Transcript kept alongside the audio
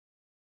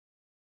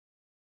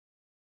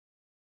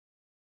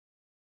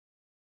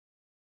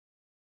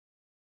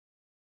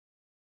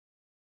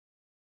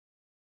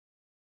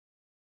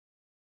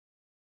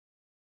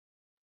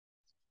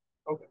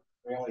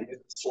only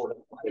hit sort of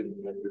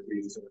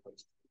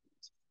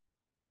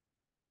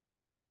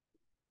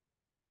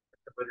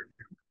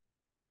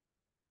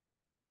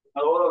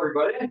Hello,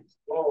 everybody.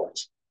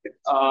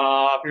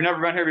 If you've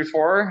never been here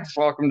before,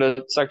 welcome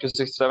to Sector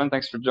 67.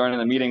 Thanks for joining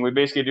the meeting. We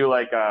basically do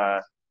like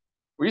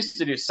we used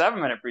to do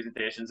 7-minute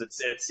presentations.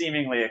 It's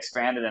seemingly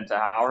expanded into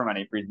however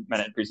many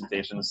minute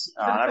presentations.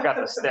 I've got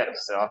the stick,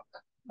 so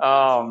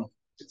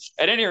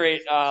at any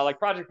rate, like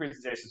project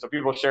presentations. So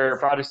people share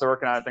projects they're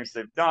working on, things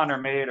they've done or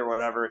made or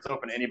whatever. It's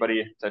open to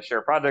anybody to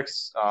share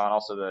projects and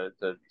also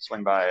to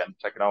swing by and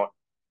check it out.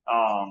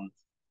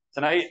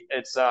 Tonight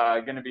it's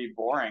going to be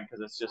boring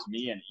because it's just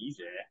me and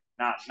EJ.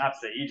 Not to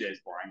say EJ's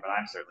boring, but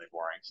I'm certainly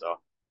boring. So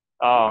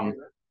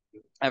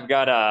I've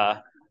got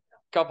a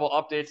couple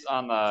updates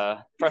on the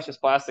precious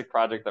plastic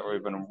project that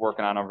we've been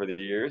working on over the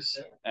years,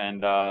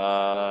 and then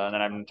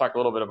I'm going to talk a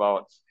little bit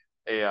about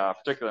a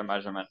particular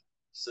measurement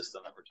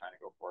system that we're trying to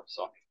go for.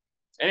 So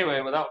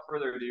anyway, without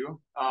further ado,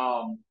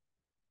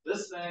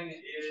 this thing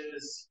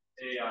is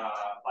a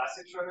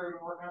plastic shredder we've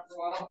been working on for a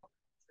while.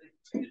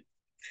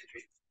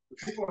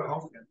 people at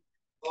home.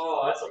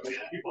 Oh, that's okay.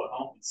 People at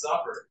home can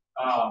suffer.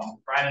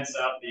 Trying to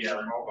set up the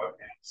remote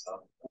webcam stuff.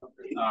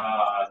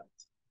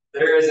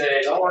 There is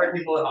don't worry,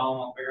 people at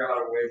home, I'll figure out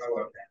how to wave my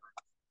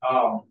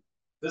webcam.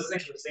 This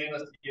thing's a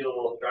stainless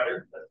steel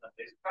shredder that's a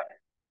basic shredder.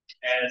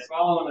 And it's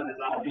following a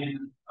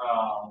design,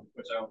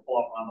 which I will pull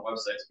up on the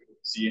website so people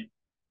can see,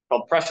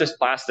 called Precious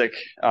Plastic,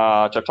 which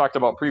I've talked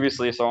about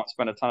previously, so I won't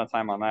spend a ton of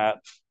time on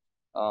that.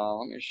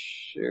 Let me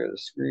share the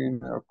screen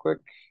real quick.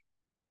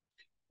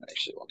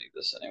 Actually, we'll need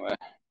this anyway.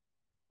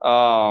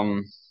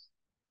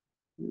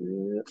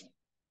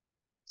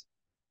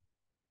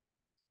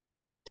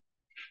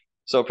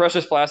 So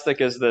Precious Plastic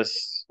is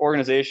this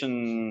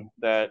organization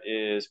that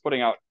is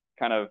putting out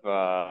kind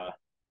of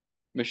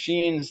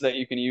machines that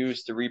you can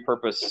use to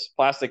repurpose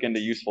plastic into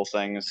useful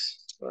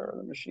things. Where are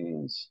the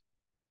machines?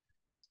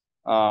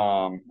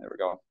 There we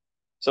go.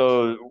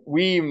 So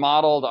we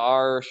modeled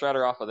our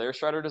shredder off of their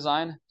shredder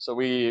design. So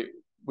we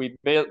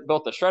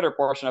built the shredder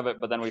portion of it,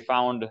 but then we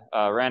found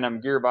a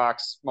random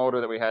gearbox motor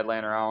that we had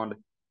laying around.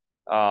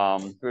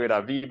 We had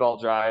a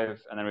V-belt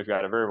drive, and then we've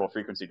got a variable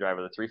frequency drive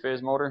with a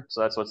 3-phase motor. So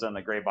that's what's in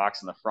the gray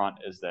box in the front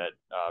is that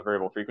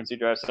variable frequency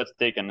drive. So that's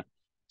taken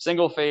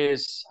single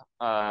phase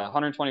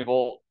 120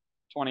 volt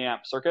 20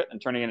 amp circuit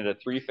and turning it into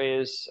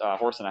 3-phase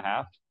horse and a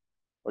half,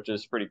 which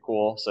is pretty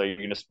cool. So you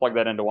can just plug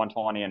that into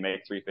 120 and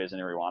make 3-phase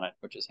anywhere you want it,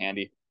 which is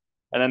handy.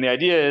 And then the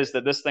idea is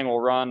that this thing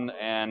will run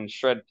and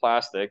shred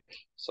plastic.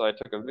 So I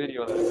took a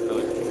video of that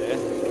earlier today.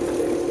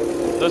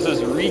 This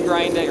is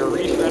regrinding or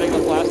reshredding the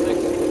plastic.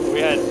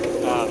 We had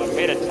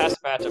made a test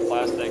batch of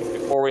plastic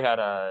before we had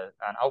an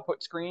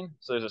output screen.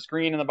 So there's a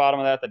screen in the bottom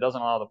of that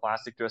doesn't allow the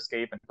plastic to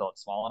escape until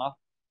it's small enough.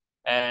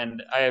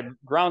 And I had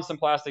ground some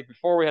plastic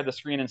before we had the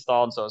screen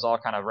installed, so it was all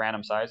kind of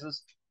random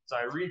sizes. So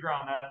I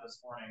reground that this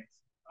morning,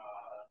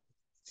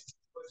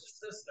 which is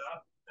this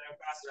stuff that I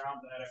pass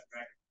around that I have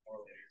back more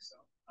later. So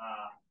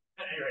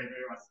anyway,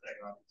 maybe wants to take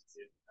it off and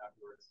see it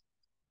afterwards.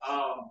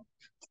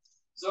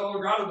 So we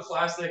grounded the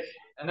plastic,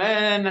 and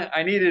then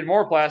I needed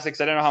more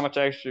plastics. I didn't know how much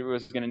I actually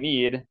was going to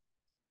need.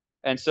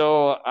 And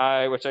so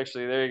which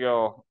actually, there you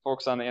go,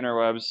 folks on the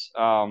interwebs.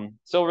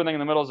 Silver thing in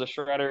the middle is a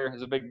shredder.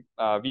 There's a big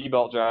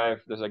V-belt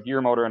drive. There's a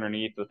gear motor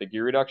underneath with the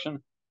gear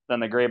reduction.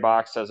 Then the gray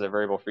box has a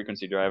variable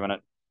frequency drive in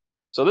it.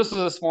 So this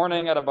was this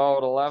morning at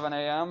about 11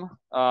 a.m.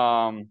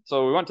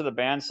 So we went to the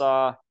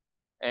bandsaw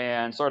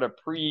and sort of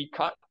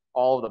pre-cut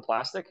all of the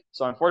plastic.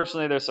 So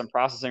unfortunately, there's some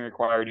processing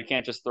required. You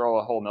can't just throw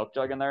a whole milk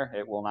jug in there.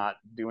 It will not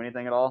do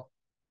anything at all.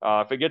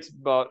 If it gets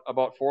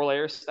about 4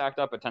 layers stacked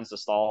up, it tends to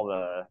stall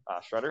the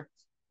shredder,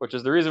 which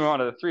is the reason we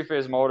wanted a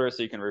 3-phase motor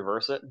so you can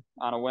reverse it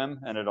on a whim,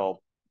 and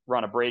it'll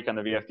run a brake on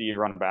the VFD,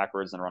 run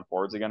backwards, and run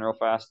forwards again real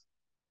fast.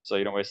 So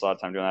you don't waste a lot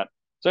of time doing that.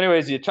 So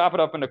anyways, you chop it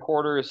up into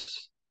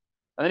quarters,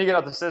 and then you get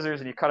out the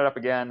scissors and you cut it up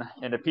again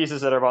into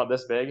pieces that are about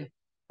this big.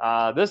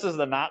 This is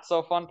the not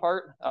so fun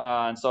part.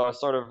 And so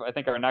I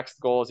think our next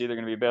goal is either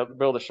going to be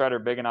build a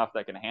shredder big enough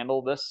that can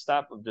handle this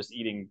step of just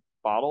eating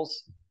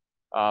bottles,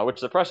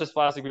 which the Precious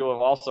Plastic people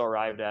have also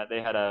arrived at.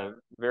 They had a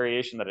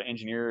variation that an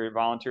engineer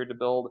volunteered to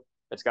build.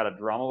 It's got a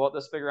drum about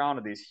this big around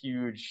with these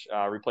huge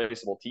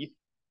replaceable teeth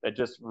that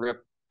just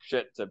rip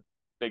shit to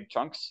big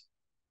chunks.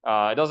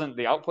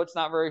 The output's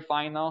not very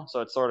fine though, so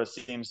it sort of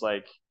seems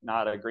like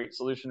not a great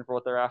solution for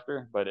what they're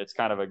after, but it's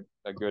kind of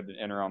a good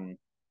interim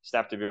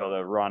step to be able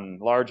to run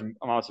large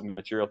amounts of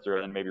material through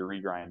it and maybe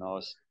regrind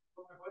those.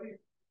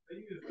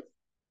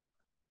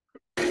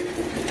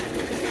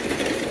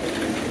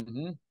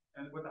 Mm-hmm.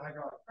 And with the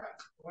hydraulic press,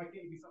 why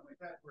can't you do something like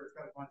that where it's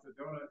got a bunch of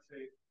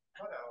donut-shaped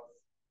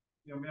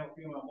cutouts, male,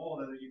 female mold,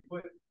 and then you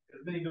put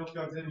as many milk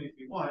jugs in as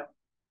you want,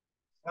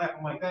 slap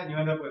them like that, and you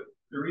end up with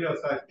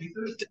Dorito-sized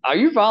pieces. Are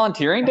you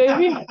volunteering,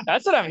 Davey?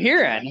 That's what I'm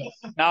hearing.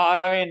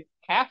 Now, I mean,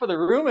 half of the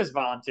room is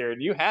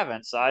volunteered. You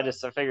haven't, so I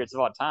figured it's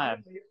about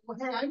time. Well,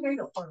 hey, I made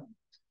a fun.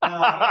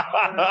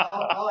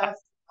 I'll ask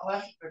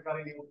if they're got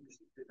any.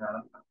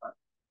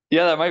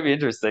 Yeah, that might be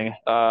interesting.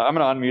 I'm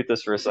going to unmute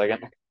this for a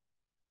second.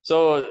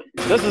 So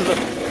this is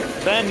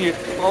then you're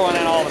throwing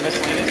in all the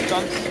miscellaneous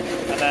chunks,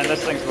 and then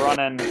this thing's running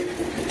and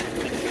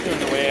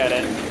chewing away at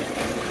it.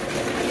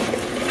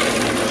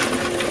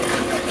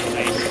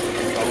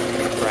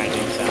 Nice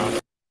grinding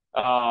sound.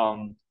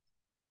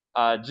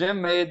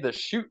 Jim made the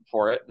chute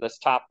for it, this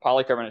top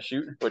polycarbonate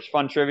chute, which,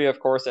 fun trivia,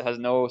 of course, it has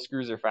no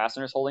screws or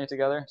fasteners holding it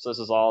together. So this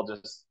is all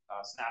just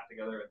snapped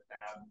together with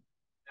tabs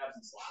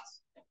and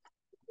slots.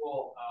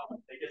 Cool.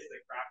 It gets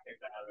the crap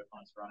kicked out of it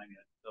when it's running. It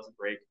doesn't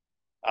break.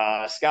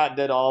 Scott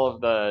did all of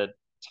the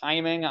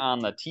timing on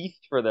the teeth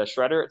for the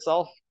shredder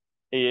itself.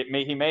 He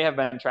may have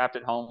been trapped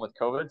at home with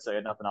COVID, so he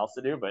had nothing else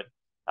to do. But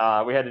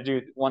we had to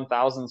do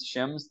 1,000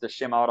 shims to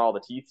shim out all the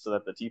teeth so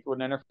that the teeth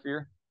wouldn't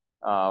interfere,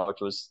 which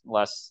was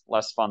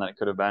less fun than it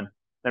could have been.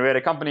 Then we had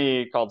a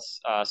company called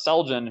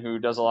Celgen who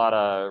does a lot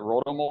of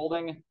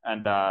rotomolding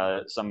and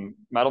some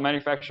metal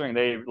manufacturing.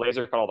 They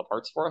laser cut all the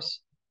parts for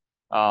us.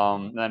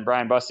 And then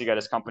Brian Bussey got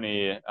his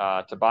company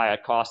to buy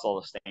at cost all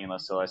the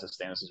stainless. So I said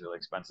stainless is really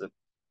expensive.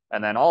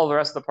 And then all the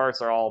rest of the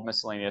parts are all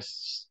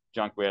miscellaneous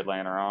junk we had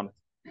laying around.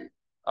 You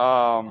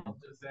might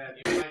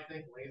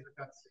think laser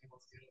cut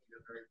stainless steel is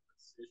a very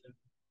precision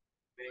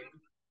thing.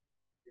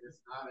 It is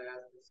not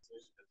as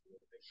precision as you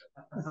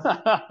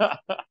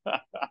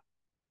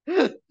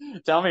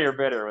think. Tell me you're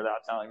bitter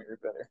without telling me you're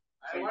bitter.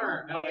 I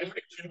learned. No, it's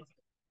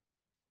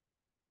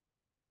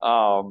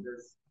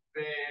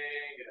big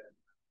and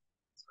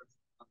sorts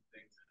of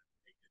things.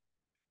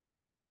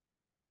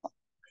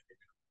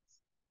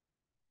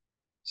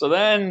 So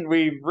then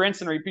we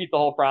rinse and repeat the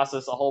whole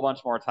process a whole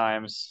bunch more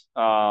times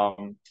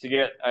to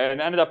get. I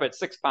ended up at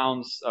 6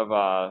 pounds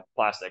of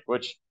plastic,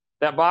 which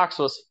that box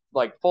was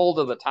like full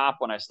to the top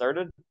when I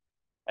started,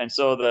 and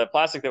so the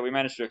plastic that we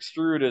managed to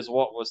extrude is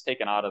what was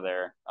taken out of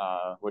there,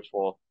 which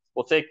we'll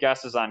take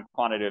guesses on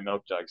quantity of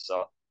milk jugs.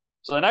 So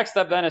the next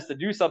step then is to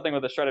do something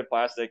with the shredded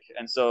plastic,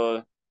 and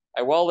so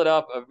I welded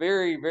up a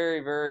very, very,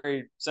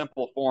 very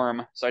simple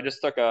form. So I just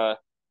took a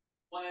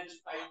 1-inch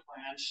pipe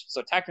flange.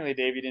 So technically,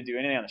 Dave, you didn't do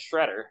anything on the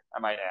shredder, I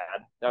might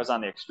add. That was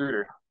on the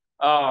extruder.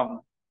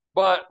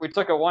 But we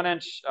took a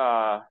 1-inch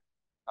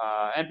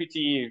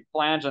NPT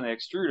flange on the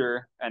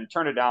extruder and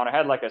turned it down. It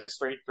had like a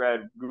straight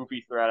thread,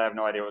 goofy thread. I have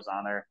no idea what was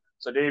on there.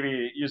 So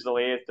Davey used the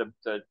lathe to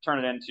turn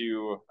it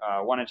into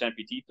 1-inch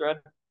NPT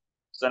thread.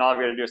 So then all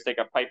we got to do is take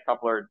a pipe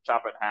coupler,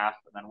 chop it in half,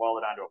 and then weld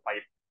it onto a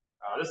pipe.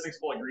 This thing's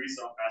full of grease,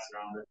 so I'll pass it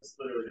around. It's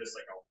literally just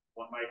like a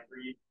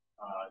 1x3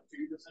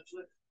 tube,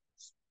 essentially.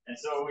 And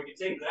so we can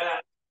take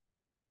that,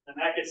 and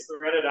that gets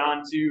threaded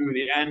onto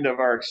the end of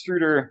our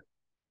extruder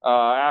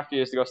after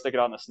you just go stick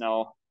it out in the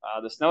snow.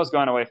 The snow's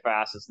going away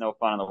fast. It's no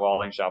fun in the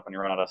welding shop when you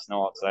run out of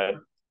snow outside.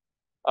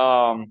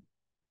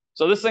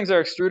 So this thing's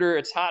our extruder.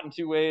 It's hot in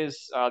 2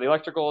 ways. The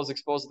electrical is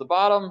exposed at the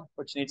bottom,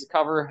 which needs a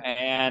cover,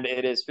 and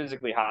it is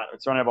physically hot.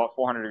 It's running about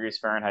 400 degrees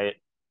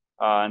Fahrenheit.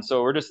 And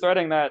so we're just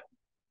threading that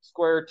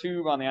square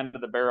tube on the end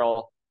of the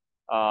barrel.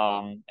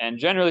 And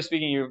generally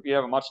speaking, you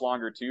have a much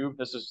longer tube.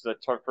 This is the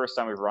first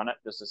time we've run it,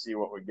 just to see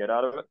what we get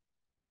out of it.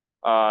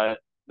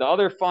 The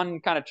other fun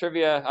kind of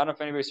trivia, I don't know if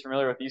anybody's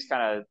familiar with these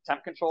kind of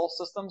temp control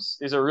systems.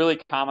 These are really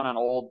common on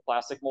old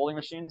plastic molding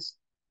machines.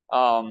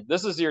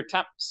 This is your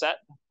temp set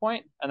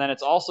point, and then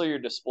it's also your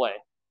display.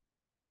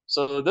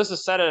 So this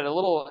is set at a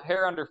little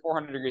hair under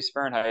 400 degrees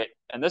Fahrenheit,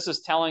 and this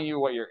is telling you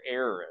what your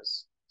error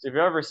is. So if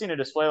you've ever seen a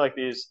display like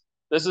these,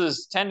 this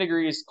is 10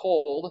 degrees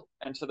cold,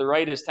 and to the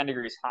right is 10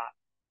 degrees hot.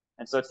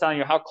 And so it's telling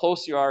you how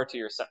close you are to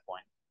your set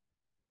point.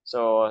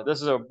 So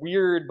this is a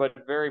weird but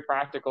very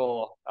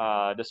practical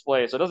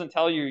display. So it doesn't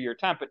tell you your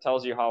temp, it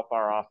tells you how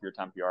far off your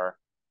temp you are.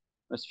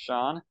 Mr.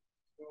 Sean?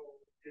 So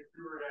if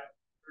you were at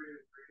 3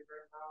 degrees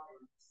right now,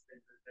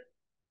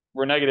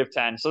 we're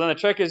 -10. So then the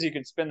trick is you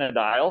can spin the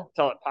dial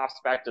till it pops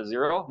back to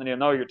 0. Then you'll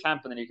know your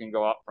temp, and then you can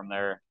go up from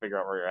there, figure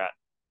out where you're at.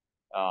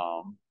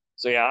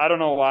 So yeah, I don't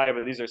know why,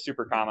 but these are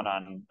super common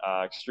on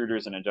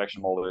extruders and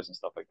injection molders and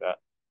stuff like that.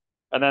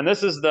 And then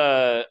this is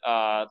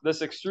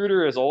this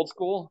extruder is old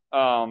school.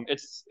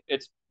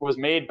 It was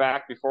made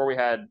back before we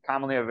had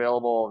commonly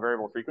available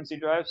variable frequency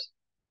drives.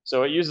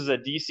 So it uses a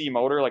DC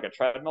motor like a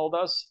treadmill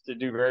does to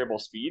do variable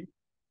speed,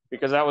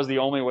 because that was the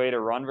only way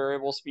to run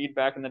variable speed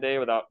back in the day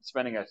without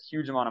spending a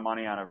huge amount of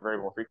money on a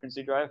variable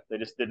frequency drive. They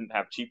just didn't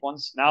have cheap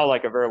ones. Now,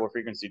 like, a variable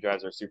frequency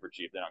drives are super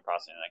cheap. They don't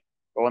cost anything.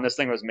 But when this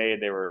thing was made,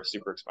 they were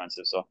super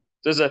expensive. So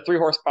this is a 3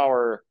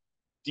 horsepower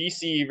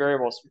DC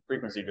variable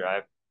frequency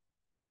drive.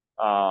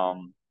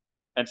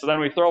 And so then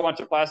we throw a bunch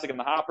of plastic in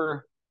the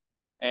hopper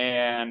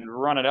and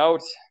run it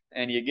out,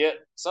 and you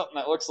get something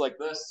that looks like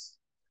this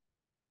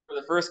for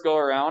the first go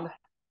around.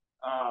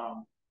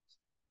 Not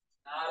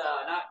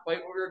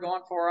quite what we were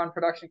going for on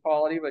production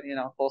quality, but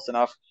close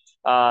enough.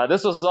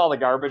 This was all the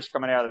garbage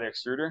coming out of the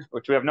extruder,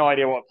 which we have no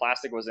idea what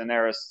plastic was in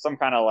there. It's some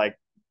kind of like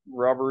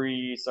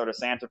rubbery sort of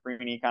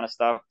Santa-Fe kind of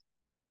stuff.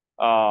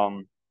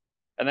 And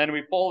then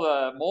we pull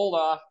the mold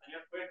off, and you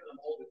have to wait for the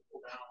mold to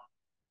cool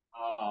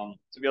down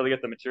to be able to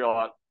get the material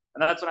out.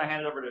 And that's when I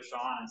hand it over to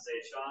Sean and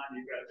say, Sean,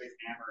 you've got a big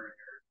hammer in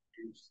your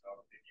huge, so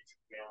maybe you can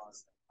scale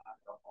this thing.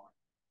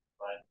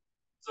 But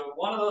So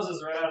one of those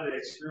is right out of the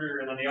extruder,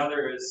 and then the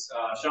other is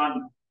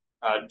Sean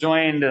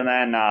joined and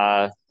then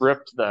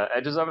ripped the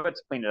edges of it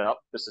to clean it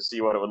up just to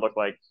see what it would look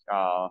like.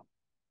 Not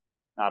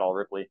all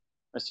ripply.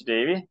 Mr.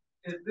 Davey?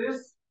 Is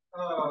this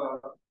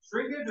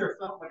shrinkage or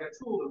something like a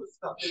tool that was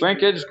stuck?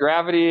 Shrinkage,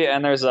 gravity,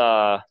 and there's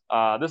a,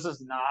 this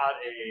is not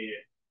a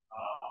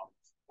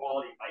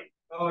quality pipe.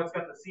 Oh, it's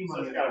got the seam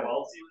on it. It's got a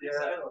weld seam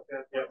inside.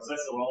 Okay. Yep, so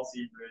that's the weld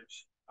seam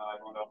bridge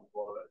going down the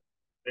floor of it.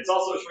 It's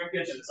also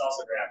shrinkage and it's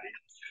also gravity.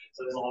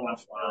 So there's a whole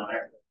bunch going on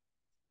there.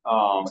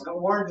 The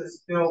orange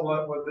is still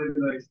what was in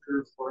the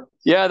extruder for.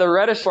 Yeah, the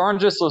reddish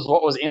oranges was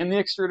what was in the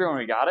extruder when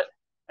we got it.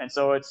 And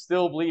so it's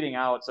still bleeding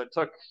out. So it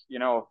took,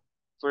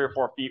 3 or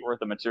 4 feet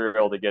worth of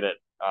material to get it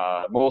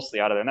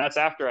mostly out of there. And that's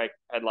after I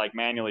had like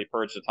manually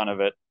purged a ton of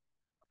it.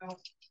 Right.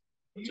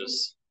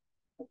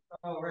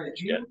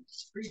 Do you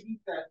preheat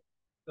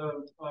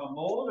the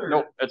mold or?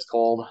 Nope, it's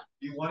cold.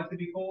 Do you want it to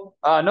be cold?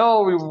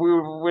 No,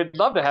 we'd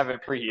love to have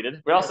it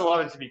preheated. We also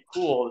love it to be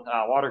cooled,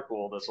 water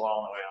cooled as well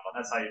on the way out.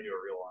 That's how you do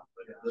a real one.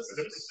 But this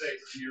is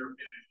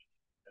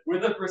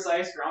with a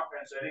precise ground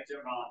finish. I think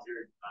Jim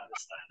volunteered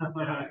this time.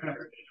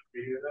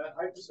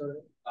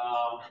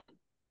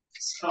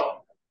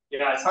 So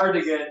yeah, it's hard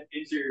to get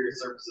interior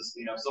surfaces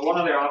clean up. So one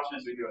other option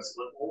is we do a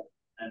split mold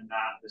and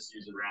not just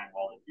use a round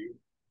welded tube.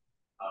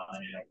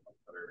 And you have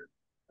other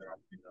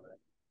options of it.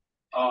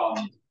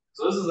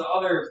 So this is the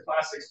other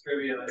plastics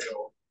trivia that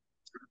go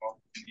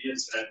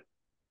is that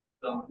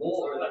the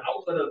mold or the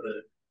outlet of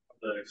the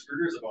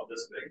extruder is about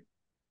this big.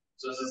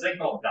 So there's this thing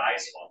called die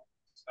swell.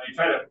 When you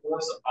try to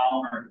force a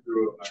polymer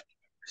through a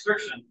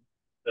restriction,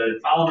 the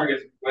polymer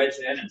gets wedged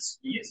in and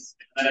squeezed,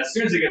 and then as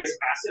soon as it gets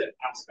past it, it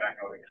pops back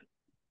out again.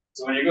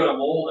 So when you go to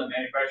mold and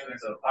manufacture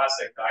things out of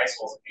plastic, the die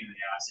swell is a pain in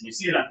the ass. And you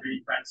see it on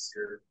 3D prints.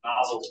 Your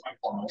nozzle is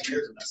 0.4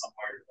 millimeters, and then some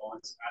part of your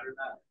filaments matter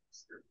than that.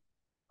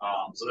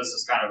 So this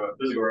is kind of a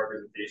physical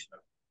representation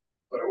of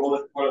what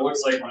it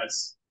looks like when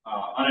it's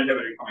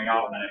uninhibited coming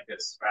out, and then it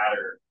gets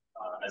fatter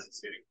as it's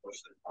getting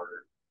pushed and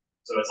harder.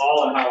 So it's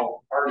all in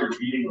how hard you're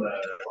beating the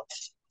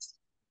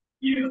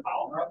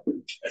polymer up,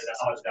 as to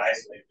how much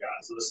diastole you've got.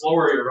 So the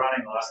slower you're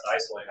running, the less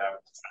diastole you have,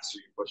 the faster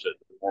you push it,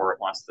 the more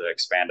it wants to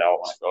expand out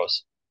when it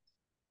goes.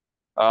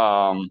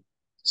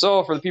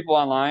 So for the people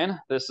online,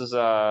 this is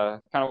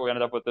kind of what we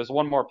ended up with. There's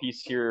one more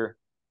piece here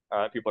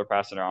people are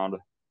passing around.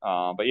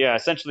 But yeah,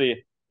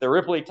 essentially the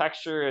ripply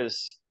texture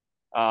is,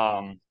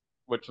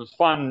 which was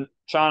fun.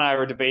 Sean and I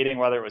were debating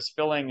whether it was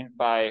filling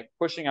by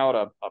pushing out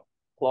a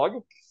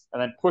plug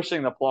and then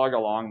pushing the plug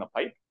along the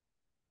pipe,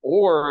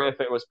 or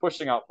if it was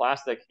pushing out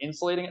plastic,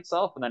 insulating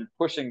itself, and then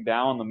pushing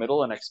down the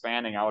middle and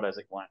expanding out as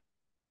it went.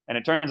 And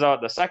it turns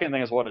out the second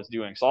thing is what it's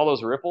doing. So all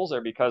those ripples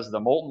are because the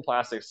molten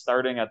plastic is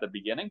starting at the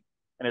beginning,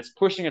 and it's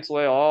pushing its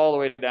way all the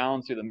way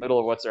down through the middle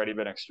of what's already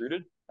been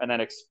extruded, and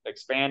then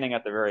expanding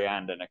at the very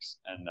end and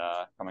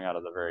coming out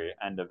of the very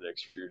end of the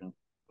extrusion.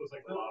 So it's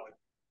like lava.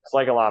 It's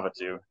like a lava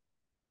tube.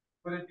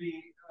 Would it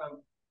be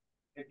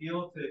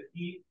ideal to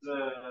heat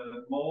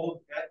the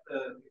mold at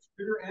the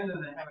extruder end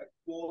and then have it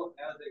cool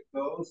as it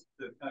goes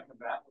to kind of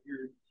combat what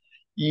you're?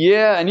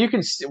 Yeah, and you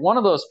can see one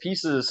of those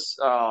pieces.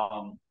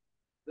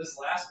 This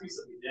last piece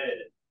that we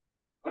did,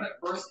 when it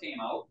first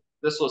came out,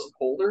 this was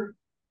colder,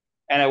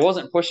 and it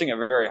wasn't pushing it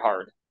very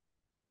hard.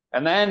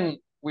 And then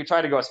we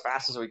tried to go as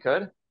fast as we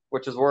could,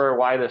 which is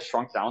why this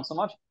shrunk down so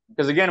much.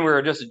 Because again, we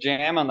were just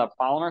jamming the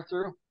polymer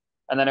through,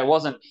 and then it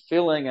wasn't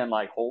filling and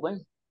like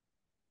holding.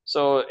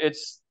 So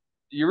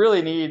you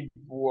really need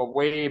a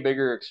way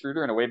bigger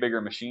extruder and a way bigger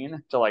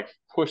machine to like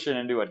push it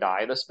into a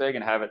die this big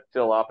and have it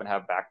fill up and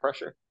have back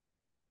pressure.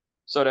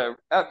 So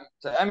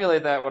to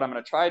emulate that, what I'm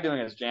going to try doing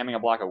is jamming a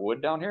block of wood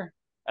down here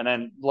and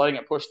then letting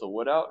it push the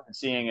wood out and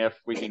seeing if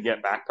we can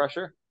get back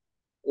pressure.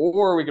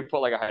 Or we could put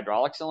like a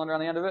hydraulic cylinder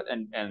on the end of it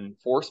and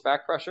force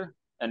back pressure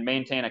and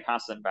maintain a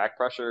constant back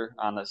pressure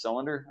on the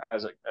cylinder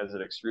as it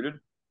extruded.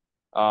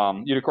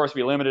 You'd of course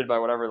be limited by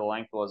whatever the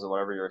length was of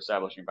whatever you're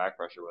establishing back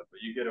pressure with,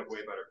 but you get a way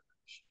better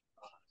finish.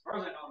 As far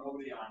as I know,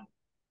 nobody on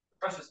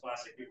precious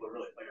plastic people have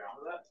really played around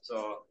with that.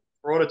 So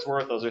for what it's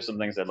worth, those are some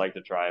things I'd like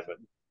to try, but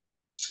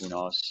who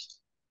knows?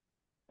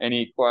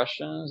 Any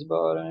questions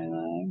about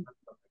anything?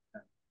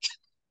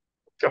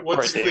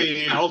 What's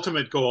the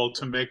ultimate goal?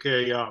 To make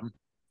a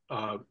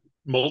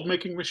mold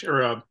making machine,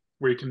 or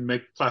where you can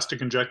make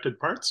plastic injected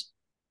parts?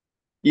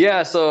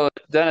 Yeah. So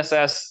Dennis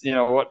asked,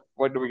 what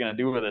are we going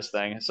to do with this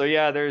thing? So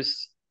yeah,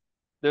 there's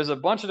a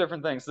bunch of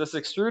different things. This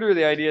extruder,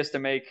 the idea is to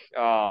make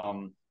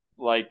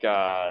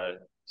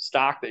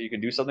stock that you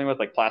can do something with,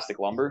 like plastic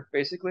lumber,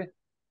 basically.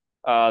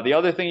 The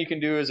other thing you can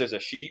do is there's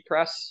a sheet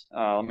press.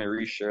 Let me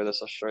reshare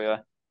this. I'll show you.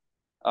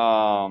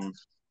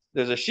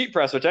 There's a sheet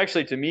press, which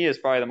actually to me is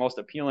probably the most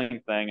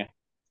appealing thing.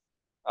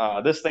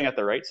 This thing at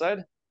the right side.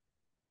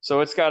 So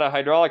it's got a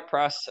hydraulic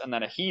press and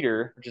then a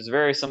heater, which is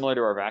very similar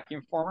to our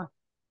vacuum former.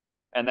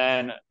 And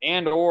then,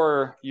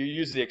 or you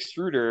use the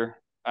extruder,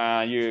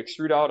 you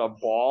extrude out a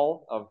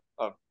ball of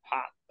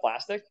hot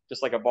plastic,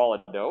 just like a ball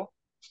of dough,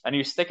 and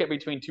you stick it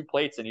between 2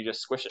 plates and you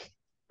just squish it.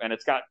 And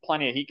it's got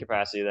plenty of heat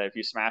capacity that if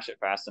you smash it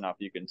fast enough,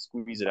 you can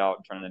squeeze it out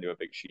and turn it into a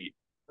big sheet.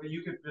 But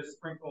you could just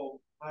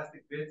sprinkle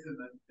plastic bits in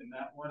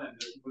that one and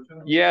just push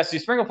them? Yeah, so you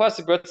sprinkle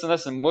plastic bits in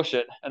this and mush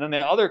it. And then the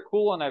other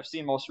cool one I've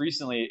seen most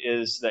recently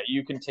is that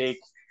you can take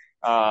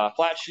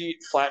flat sheet,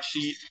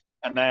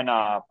 and then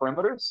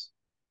perimeters.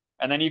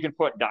 And then you can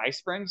put die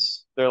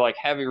springs. They're like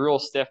heavy, real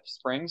stiff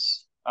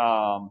springs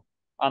on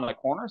the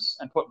corners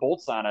and put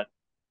bolts on it.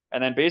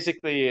 And then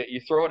basically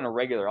you throw it in a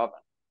regular oven.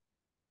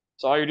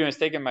 So all you're doing is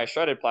taking my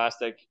shredded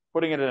plastic,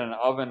 putting it in an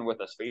oven with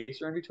a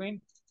spacer in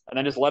between, and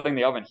then just letting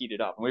the oven heat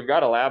it up. And we've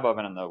got a lab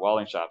oven in the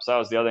welding shop. So that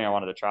was the other thing I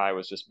wanted to try,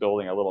 was just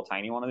building a little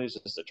tiny one of these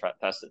just to try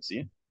test it,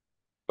 see.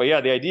 But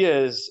yeah, the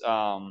idea is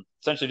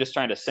essentially just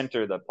trying to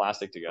sinter the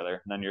plastic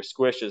together. And then your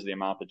squish is the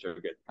amount that you'll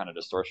get kind of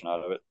distortion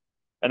out of it.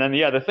 And then,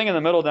 yeah, the thing in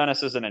the middle,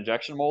 Dennis, is an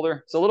injection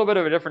molder. It's a little bit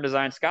of a different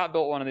design. Scott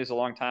built one of these a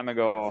long time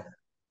ago.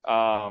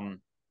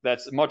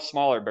 That's a much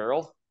smaller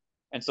barrel.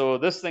 And so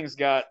this thing's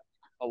got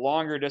a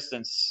longer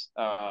distance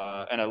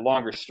and a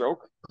longer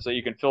stroke, so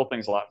you can fill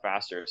things a lot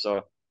faster.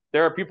 So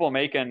there are people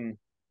making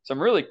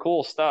some really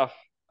cool stuff.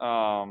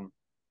 A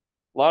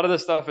lot of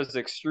this stuff is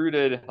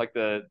extruded, like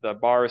the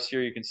bars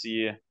here you can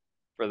see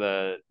for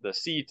the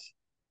seat.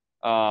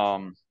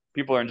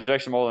 People are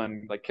injection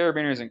molding like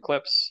carabiners and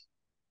clips.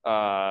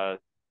 A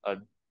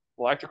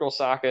electrical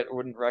socket,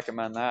 wouldn't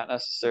recommend that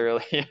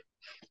necessarily.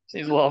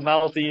 Seems a little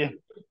melty. You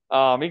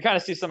can kind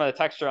of see some of the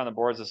texture on the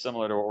boards is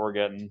similar to what we're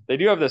getting. They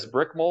do have this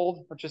brick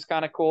mold, which is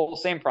kind of cool.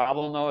 Same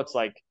problem though. It's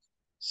like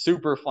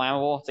super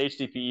flammable. It's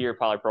HDPE or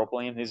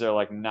polypropylene. These are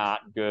like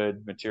not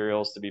good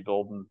materials to be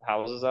building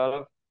houses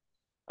out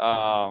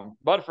of.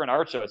 But for an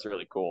art show, it's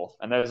really cool.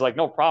 And there's like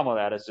no problem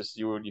with that. It's just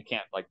you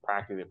can't like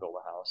practically build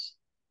a house.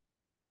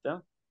 Yeah.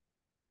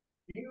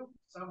 Can you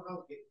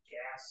somehow get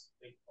gas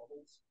to make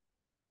bubbles?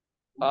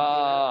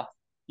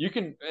 You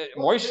can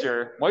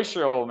moisture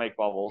will make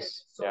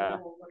bubbles. So yeah.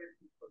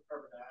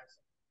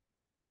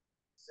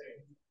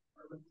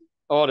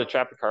 Oh, to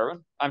trap the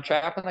carbon? I'm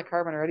trapping the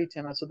carbon already,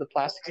 Tim. That's what the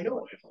plastic's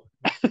doing.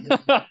 And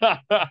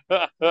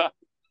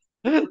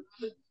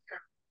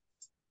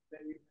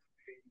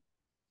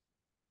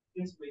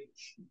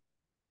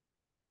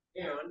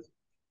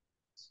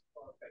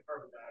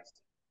carbon dioxide.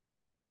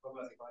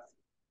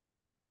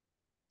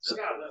 So,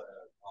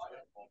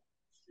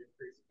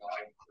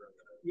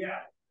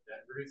 yeah.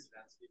 That reduces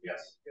density.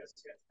 Yes.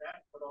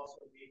 That, but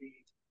also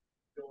maybe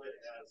fill it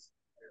as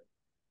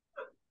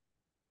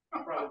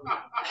probably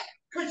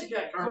because you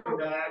get carbon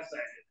dioxide.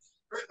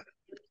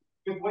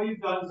 With what you've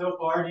done so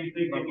far, do you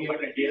think you'd be able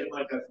to get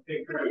like a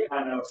thicker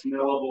kind of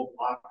millable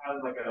block out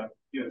of like a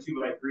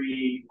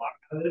 2x3 block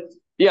out of this?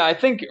 Yeah, I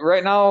think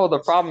right now the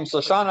problem.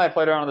 So Sean and I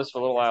played around with this for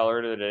a little while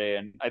earlier today,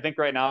 and I think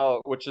right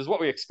now, which is what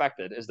we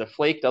expected, is the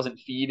flake doesn't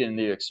feed in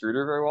the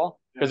extruder very well,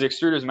 because the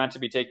extruder is meant to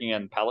be taking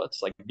in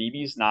pellets like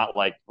BBs, not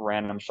like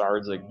random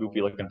shards like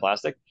goofy looking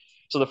plastic.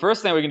 So the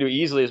first thing we can do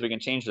easily is we can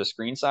change the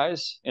screen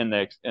size in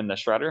the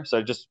shredder, so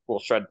it just will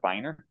shred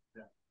finer,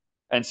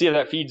 and see if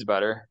that feeds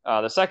better.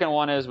 The second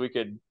one is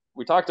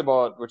we talked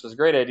about, which was a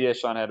great idea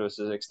Sean had, was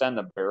to extend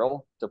the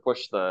barrel to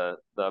push the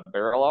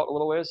barrel out a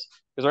little ways.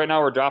 Because right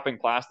now we're dropping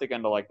plastic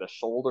into like the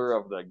shoulder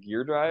of the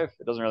gear drive.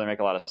 It doesn't really make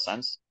a lot of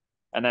sense.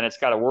 And then it's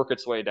got to work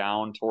its way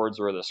down towards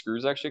where the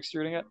screw's actually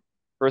extruding it.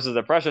 Versus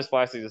the precious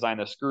plastic design,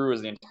 the screw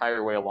is the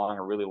entire way along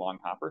a really long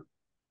hopper.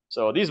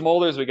 So these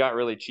molders we got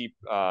really cheap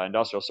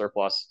industrial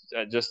surplus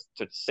just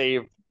to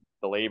save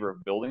the labor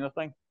of building the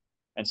thing.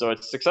 And so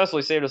it's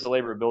successfully saved us the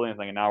labor of building the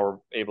thing, and now we're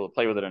able to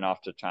play with it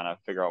enough to try to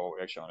figure out what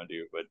we actually want to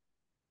do. But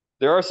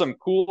there are some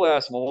cool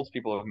ass molds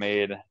people have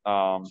made,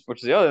 which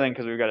is the other thing,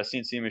 because we've got a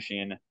CNC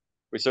machine.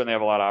 We certainly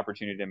have a lot of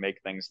opportunity to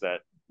make things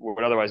that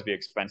would otherwise be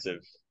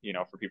expensive,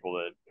 for people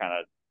to kind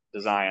of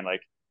design.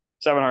 Like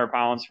 700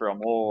 pounds for a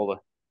mold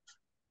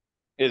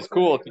is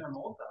cool.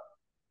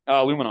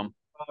 Aluminum.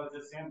 Oh, is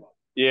it sandblast?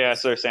 Yeah,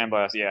 so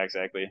sandblast. Yeah,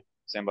 exactly.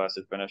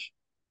 Sandblasted finish.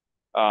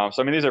 So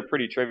I mean, these are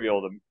pretty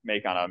trivial to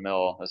make on a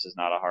mill. This is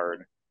not a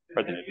hard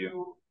thing to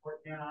do. Or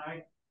can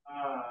I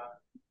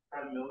try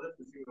to mill this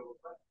and see what it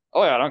looks like?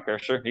 Oh yeah, I don't care.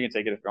 Sure, you can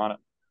take it if you want it.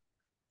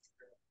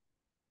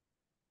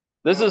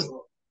 This is.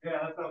 Yeah,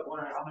 that's what I was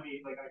wondering. How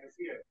many? Like, I can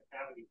see a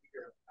cavity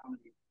here. How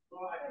many?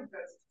 Well, I think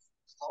that's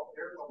all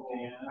air bubble.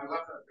 I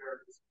left that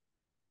there.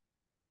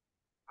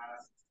 I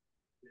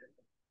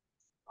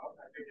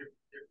think you're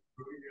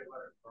moving your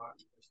letter front.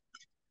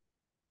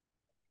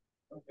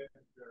 Okay,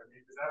 sure.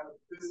 Because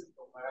this is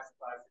the last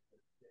plastic that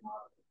came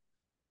out of it.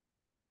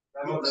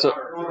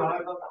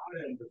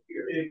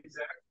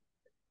 Exactly.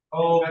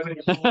 Oh,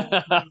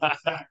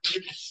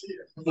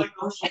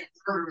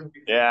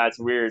 yeah, it's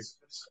weird.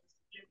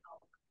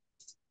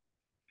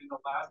 In the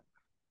last,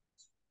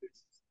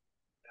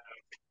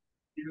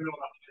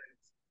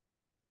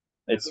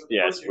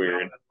 it's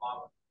weird.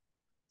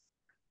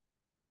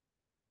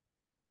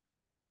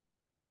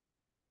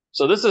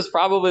 So this is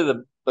probably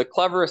the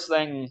cleverest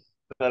thing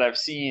that I've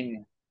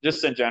seen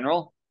just in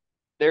general.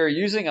 They're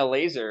using a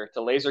laser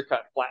to laser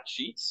cut flat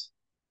sheets.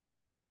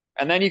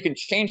 And then you can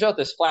change out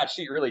this flat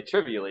sheet really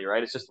trivially,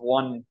 right? It's just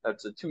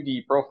it's a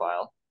 2D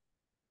profile.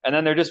 And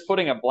then they're just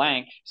putting a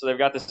blank. So they've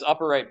got this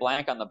upper right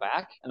blank on the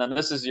back. And then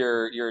this is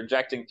you're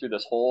injecting through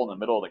this hole in the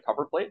middle of the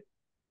cover plate.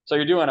 So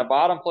you're doing a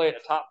bottom plate,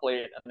 a top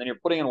plate, and then you're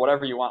putting in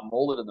whatever you want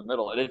molded in the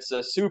middle. And it's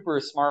a super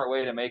smart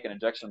way to make an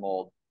injection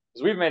mold.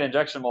 Because we've made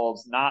injection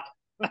molds not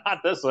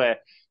this way.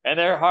 And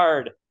they're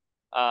hard.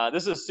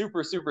 This is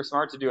super, super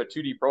smart to do a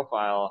 2D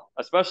profile,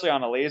 especially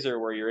on a laser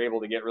where you're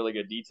able to get really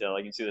good detail.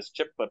 You can see this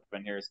chip clip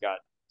in here. It's got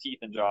teeth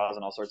and jaws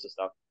and all sorts of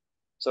stuff.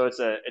 So it's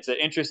an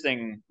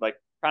interesting, like,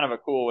 kind of a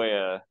cool way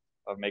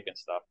of making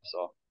stuff.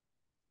 So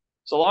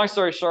long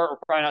story short, we're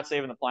probably not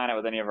saving the planet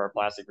with any of our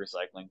plastic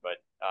recycling, but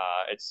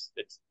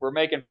we're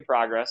making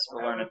progress.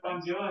 We're learning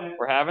things.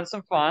 We're having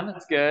some fun.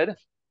 It's good.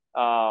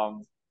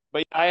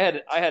 But I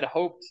had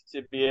hoped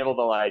to be able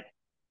to, like,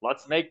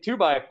 let's make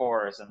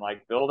 2x4s and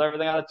like build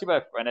everything out of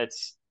 2x4, and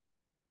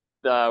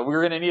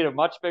we're gonna need a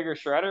much bigger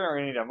shredder, and we're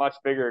gonna need a much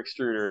bigger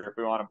extruder if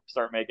we want to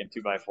start making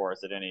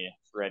 2x4s at any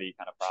ready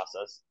kind of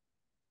process.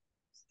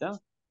 Yeah.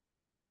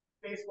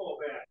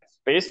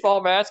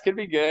 Baseball bats could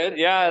be good.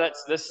 Yeah,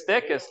 this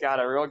stick has got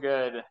a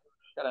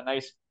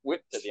nice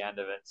whip to the end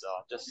of it. So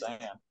just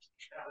saying.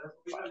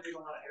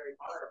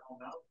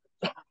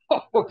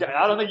 Okay,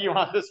 I don't think you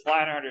want this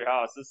flying around your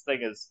house. This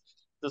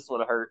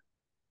would hurt.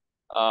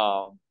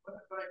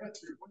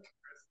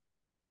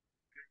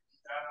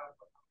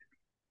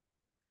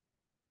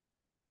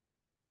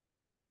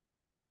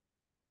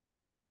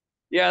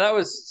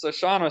 Yeah, so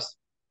Sean was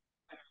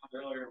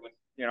earlier with,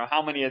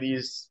 how many of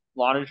these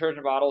laundry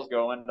detergent bottles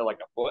go into like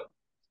a foot?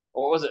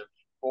 What was it?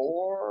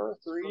 4,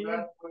 3?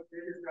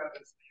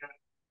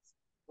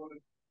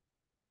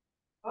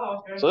 Oh,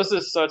 okay. So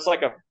it's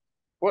like a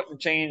foot and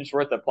change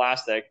worth of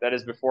plastic. That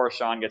is before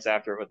Sean gets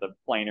after it with the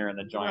planer and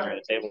the joiner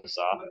and the table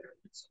saw.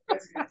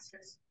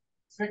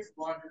 Six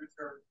laundry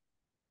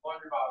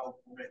bottles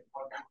will make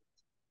 1 gallon.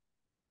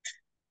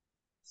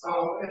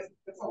 So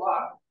it's a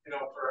lot,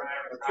 for an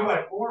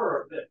average 2x4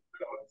 or a bit.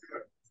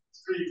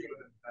 It's pretty good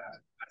at that.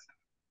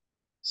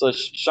 So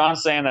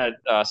Sean's saying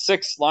that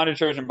 6 laundry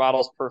detergent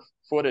bottles per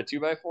foot of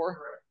 2x4.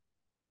 Correct.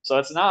 So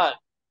it's not,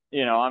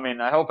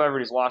 I hope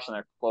everybody's washing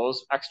their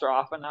clothes extra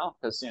often now,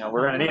 because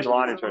we're gonna need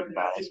laundry detergent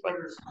bottles. But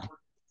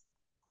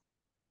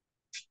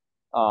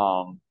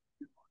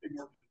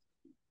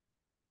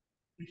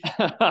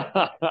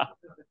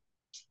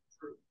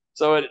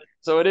so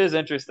it is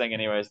interesting,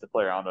 anyways, to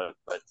play around with it.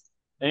 But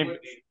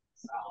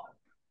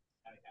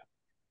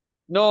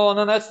no, and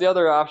then that's the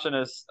other option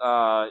is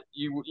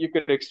you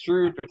could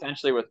extrude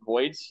potentially with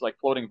voids, like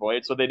floating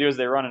voids. So what they do is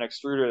they run an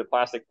extruder, the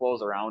plastic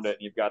flows around it,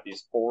 and you've got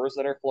these pores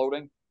that are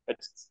floating.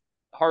 It's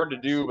hard to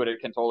do, but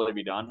it can totally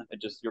be done.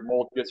 It just, your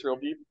mold gets real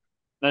deep.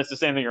 And it's the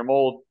same thing, your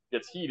mold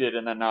gets heated,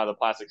 and then now the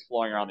plastic's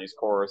flowing around these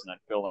cores and then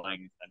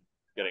filling and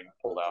getting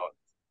pulled out.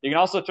 You can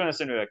also turn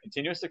this into a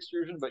continuous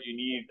extrusion, but you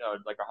need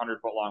like a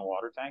 100-foot long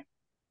water tank,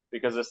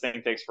 because this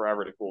thing takes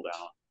forever to cool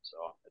down. So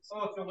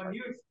when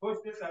you push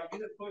this out, you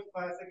just push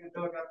plastic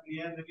until it got to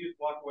the end, and you just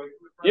walk away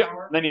from it for an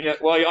hour? Then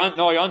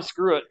you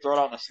unscrew it, throw it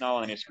out in the snow,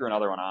 and then you screw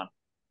another one on.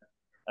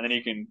 And then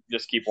you can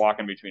just keep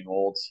walking between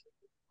molds.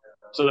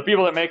 So the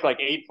people that make like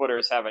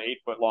 8-footers have an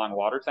 8-foot long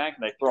water tank,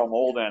 and they throw a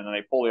mold in, and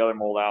they pull the other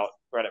mold out,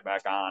 thread it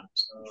back on,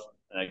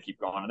 and they keep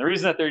going. And the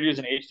reason that they're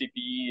using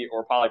HDPE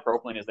or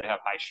polypropylene is they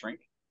have high shrink.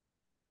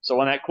 So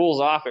when that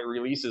cools off, it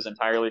releases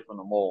entirely from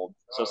the mold.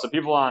 So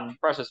people on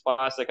Precious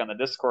Plastic on the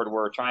Discord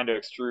were trying to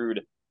extrude,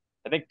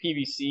 I think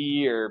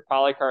PVC or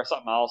polycar,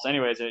 something else.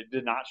 Anyways, it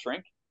did not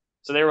shrink.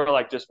 So they were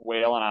like just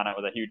wailing on it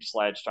with a huge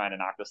sledge trying to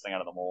knock this thing out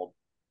of the mold.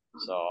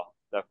 So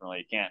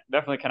definitely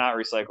cannot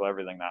recycle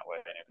everything that way.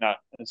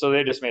 And so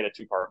they just made a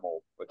 2-part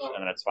mold,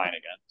 and then it's fine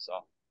again. So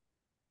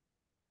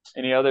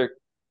any other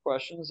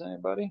questions,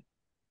 anybody?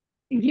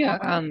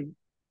 Yeah.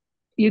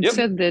 You'd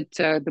said that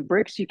the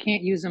bricks, you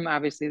can't use them.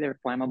 Obviously, they're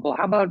flammable.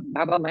 How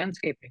about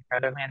landscaping?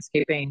 Are there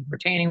landscaping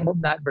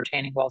not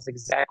retaining walls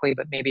exactly,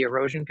 but maybe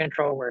erosion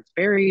control where it's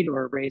buried,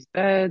 or raised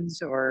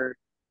beds, or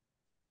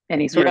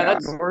any sort of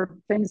outdoor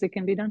things that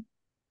can be done?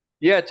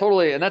 Yeah,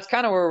 totally. And that's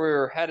kind of where we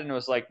were heading,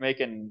 was like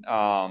making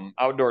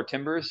outdoor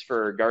timbers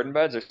for garden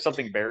beds or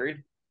something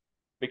buried,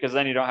 because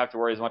then you don't have to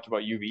worry as much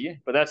about UV.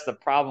 But that's the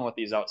problem with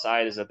these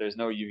outside, is that there's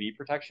no UV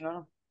protection on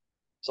them.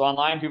 So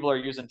online, people are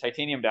using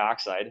titanium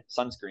dioxide,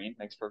 sunscreen,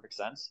 makes perfect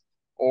sense,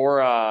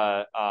 or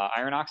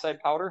iron oxide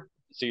powder.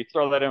 So you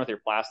throw that in with your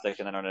plastic,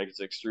 and then when it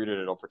gets extruded,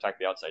 it'll protect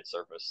the outside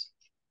surface.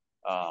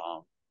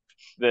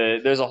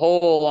 There's a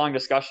whole long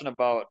discussion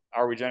about,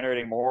 are we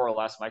generating more or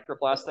less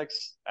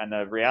microplastics? And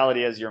the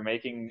reality is, you're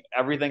making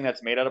everything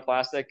that's made out of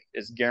plastic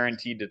is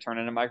guaranteed to turn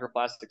into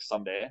microplastics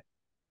someday,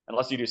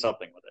 unless you do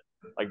something with it.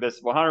 Like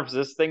this 100%,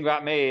 this thing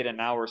got made, and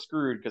now we're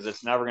screwed because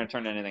it's never going to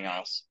turn into anything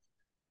else.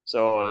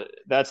 So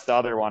that's the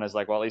other one, is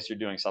like, well, at least you're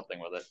doing something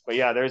with it. But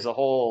yeah, there's a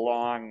whole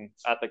long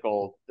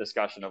ethical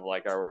discussion of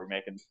like, are we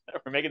making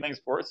things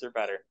worse or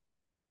better?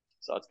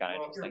 So it's kind of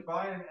interesting. If you're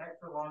buying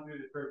extra laundry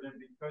detergent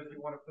because you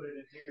want to put it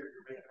in here,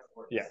 you're making it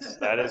worse. Yes,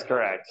 that is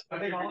correct. I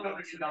think the quality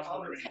is,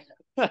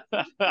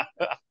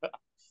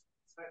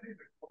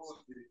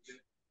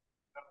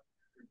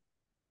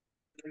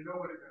 they know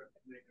what it's going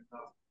to make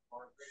enough.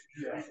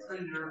 Yeah.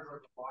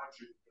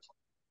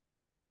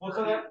 Well,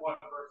 so that one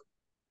person,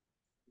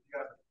 you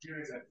got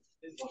computing that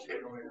is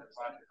located over there,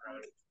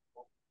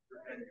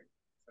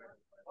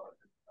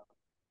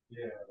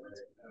 yeah,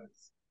 right.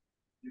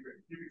 You can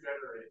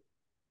generate.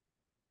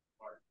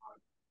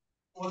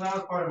 Well, that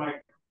was part of my,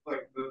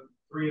 like, the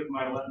 3 of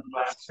my 11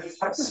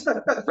 classes.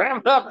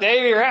 Wrap it up,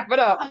 Davey. Wrap it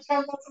up.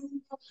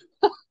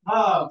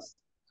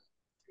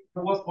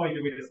 At what point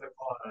do we just like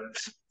call it a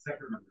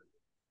sector member?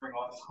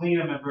 Clean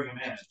them and bring them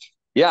in.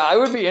 Yeah, I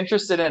would be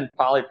interested in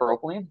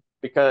polypropylene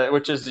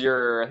which is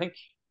I think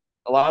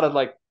a lot of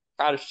like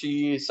cottage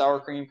cheese, sour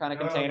cream kind of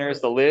containers,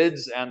 the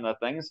lids and the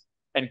things,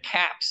 and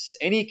caps.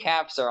 Any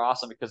caps are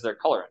awesome because they're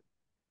coloring.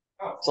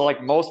 Oh, so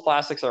like most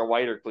plastics are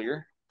white or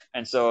clear,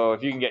 and so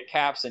if you can get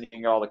caps, then you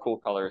can get all the cool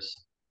colors.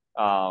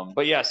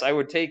 But yes, I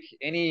would take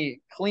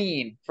any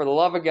clean. For the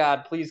love of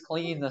God, please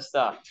clean the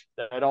stuff.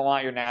 I don't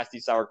want your nasty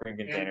sour cream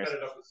containers.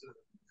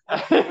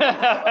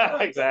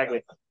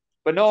 Exactly.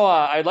 But no,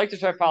 I'd like to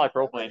try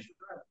polypropylene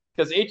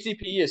because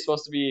HDPE is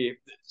supposed to be.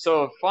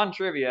 So fun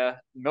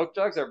trivia: milk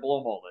jugs are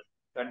blow molded.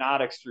 They're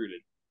not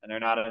extruded, and they're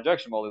not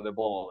injection molded. They're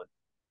blow molded.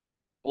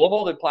 Blow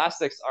molded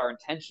plastics are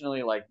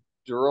intentionally like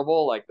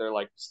durable, like they're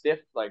like stiff,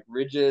 like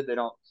rigid. They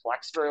don't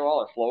flex very well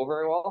or flow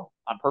very well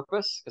on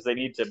purpose because they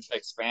need to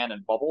expand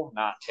and bubble,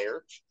 not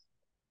tear.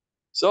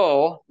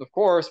 So of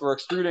course we're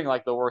extruding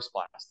like the worst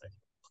plastic.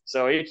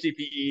 So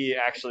HDPE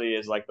actually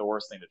is like the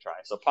worst thing to try.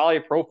 So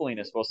polypropylene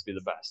is supposed to be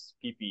the best,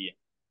 PPE.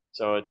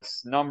 So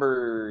it's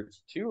number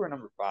 2 or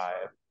number 5?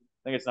 I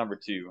think it's number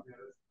 2.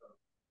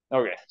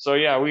 Okay, so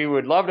yeah, we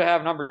would love to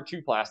have number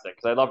 2 plastic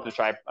because I'd love to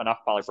try enough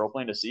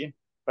polypropylene to see.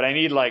 But I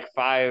need like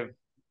 5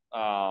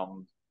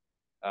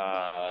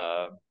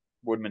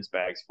 Woodman's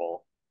bags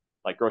full,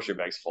 like grocery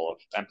bags full of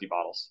empty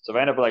bottles. So if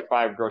I end up with like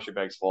 5 grocery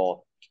bags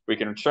full, we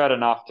can shred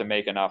enough to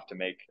make a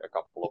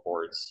couple of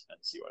boards and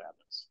see what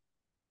happens.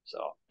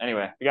 So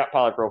anyway, we got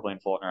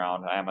polypropylene floating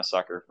around. I am a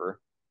sucker for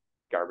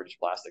garbage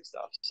plastic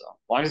stuff. So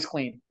as long as it's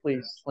clean,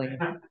 please clean.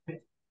 All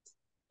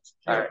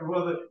right.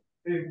 Well,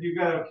 you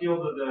got to appeal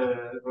to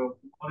the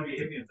want to be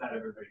hippie inside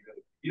everybody.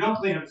 You don't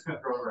clean, I'm just going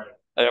to throw it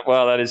right.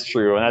 Well, that is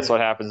true, and that's what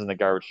happens in the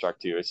garbage truck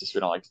too. It's just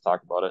we don't like to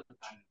talk about it.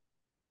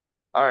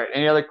 All right.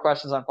 Any other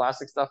questions on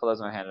plastic stuff?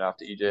 Otherwise, I'm gonna hand it off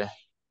to EJ.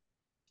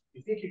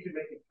 You think you could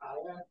make a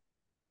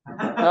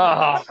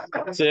kayak?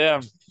 Oh,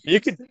 Tim, you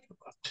could.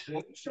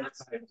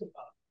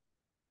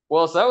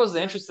 Well, so that was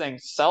the interesting.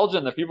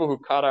 Selgin, the people who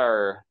cut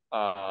our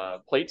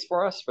plates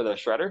for us for the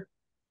shredder,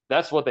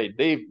 that's what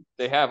they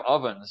have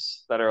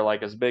ovens that are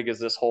like as big as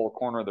this whole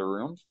corner of the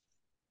room,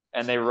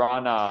 and they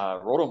run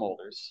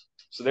rotomolders.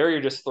 So there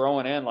you're just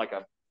throwing in like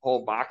a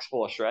whole box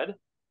full of shred,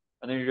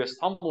 and then you're just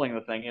tumbling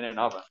the thing in an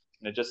oven,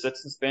 and it just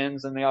sits and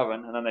spins in the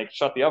oven, and then they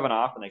shut the oven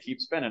off and they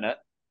keep spinning it,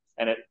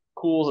 and it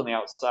cools on the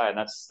outside,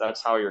 and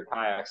that's how your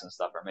kayaks and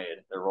stuff are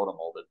made. They're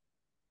rotomolded.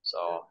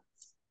 So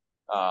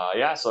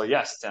yeah, so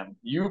yes, Tim,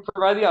 you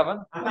provide the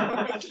oven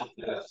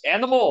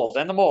and the mold.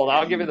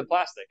 I'll give you the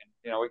plastic,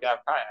 and we can have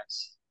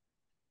kayaks.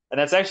 And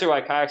that's actually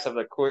why kayaks have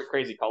the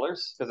crazy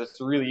colors, because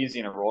it's really easy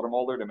in a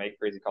rotomolder to make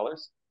crazy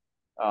colors.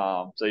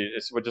 So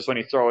it's just when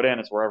you throw it in,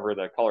 it's wherever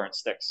the colorant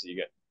sticks, so you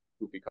get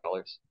goofy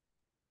colors.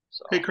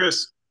 So. Hey,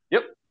 Chris.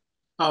 Yep.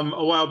 A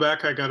while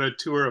back, I got a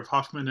tour of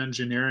Hoffman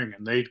Engineering,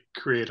 and they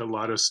create a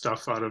lot of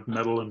stuff out of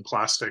metal and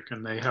plastic,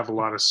 and they have a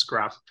lot of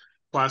scrap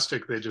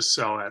plastic they just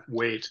sell at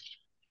weight.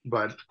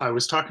 But I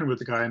was talking with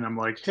the guy, and I'm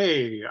like,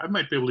 hey, I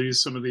might be able to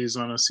use some of these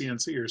on a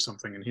CNC or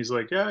something. And he's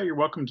like, yeah, you're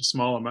welcome to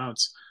small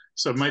amounts.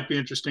 So it might be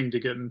interesting to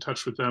get in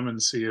touch with them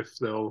and see if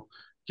they'll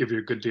give you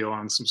a good deal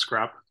on some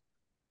scrap.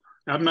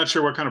 I'm not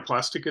sure what kind of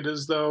plastic it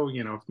is, though.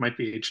 It might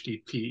be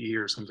HDPE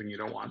or something you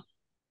don't want.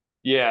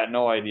 Yeah,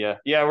 no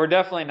idea. Yeah, we're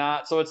definitely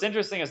not. So what's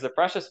interesting is the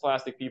precious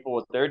plastic people,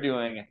 what they're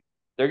doing,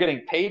 they're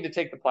getting paid to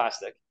take the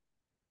plastic,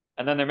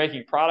 and then they're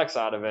making products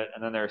out of it,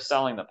 and then they're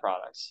selling the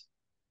products.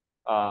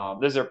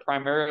 These are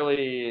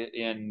primarily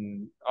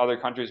in other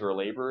countries where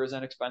labor is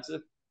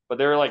inexpensive, but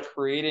they're like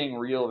creating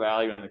real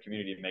value in the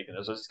community of making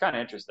this. So it's kind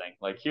of interesting.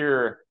 Like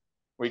here,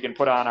 we can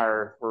put on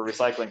we're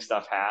recycling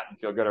stuff hat and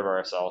feel good about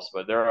ourselves,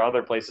 but there are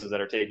other places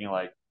that are taking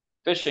like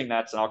fishing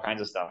nets and all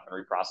kinds of stuff and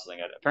reprocessing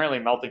it. Apparently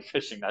melting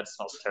fishing nets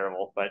smells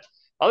terrible, but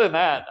other than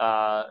that,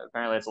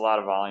 apparently it's a lot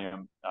of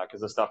volume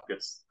because the stuff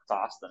gets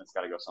tossed and it's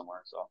got to go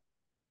somewhere.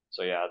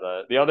 So yeah,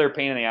 the other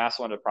pain in the ass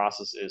one to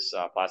process is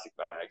plastic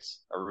bags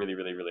are really,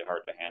 really, really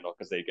hard to handle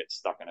because they get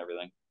stuck in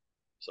everything.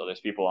 So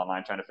there's people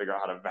online trying to figure out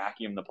how to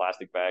vacuum the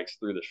plastic bags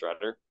through the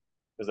shredder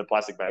because the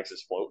plastic bags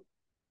just float.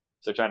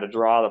 So trying to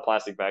draw the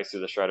plastic bags through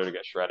the shredder to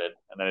get shredded,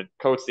 and then it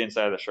coats the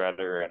inside of the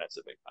shredder, and it's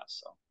a big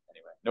mess. So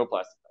anyway, no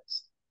plastic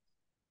bags.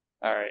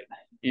 All right,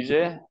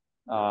 EJ.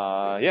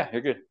 Yeah,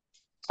 you're good.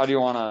 How do you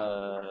want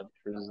to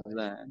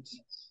present?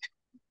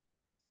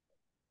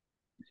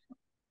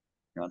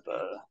 You want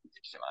the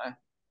semi?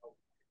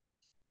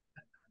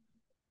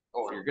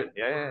 Oh, you're good.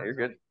 Yeah, you're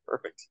good.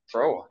 Perfect.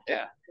 Pro.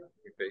 Yeah.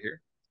 You fit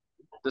here.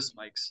 This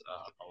mic's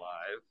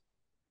alive.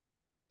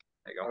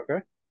 There you go.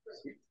 Okay.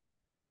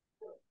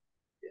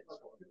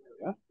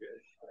 Yeah.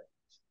 Good.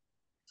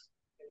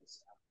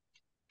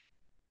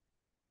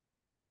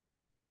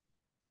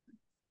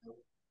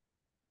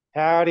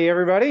 Howdy,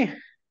 everybody.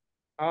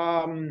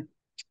 So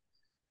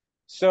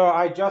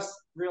I just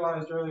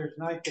realized earlier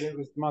tonight that it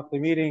was the monthly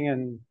meeting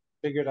and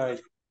figured I'd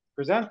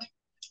present.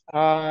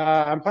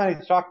 I'm planning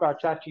to talk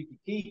about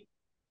ChatGPT.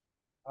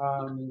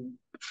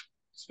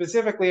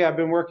 Specifically, I've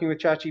been working with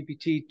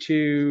ChatGPT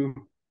to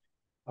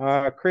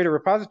create a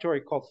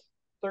repository called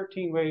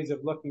 13 Ways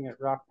of Looking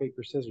at Rock,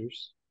 Paper,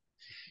 Scissors.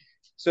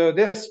 So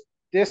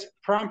this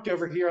prompt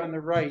over here on the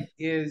right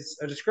is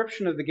a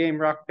description of the game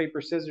Rock,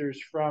 Paper,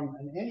 Scissors from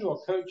an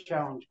annual code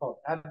challenge called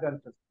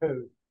Advent of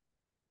Code,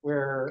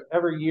 where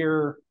every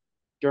year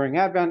during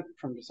Advent,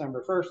 from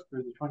December 1st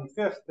through the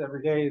 25th,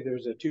 every day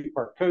there's a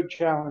 2-part code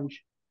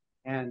challenge.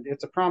 And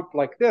it's a prompt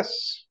like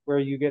this, where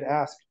you get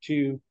asked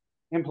to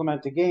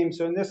implement a game.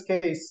 So in this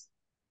case,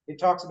 it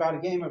talks about a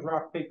game of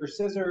rock, paper,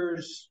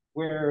 scissors,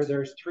 where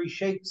there's 3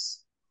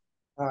 shapes,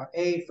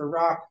 A for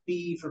rock,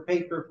 B for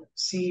paper,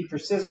 C for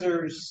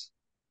scissors.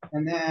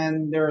 And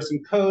then there are some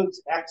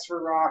codes, X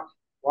for rock,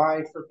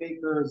 Y for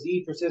paper,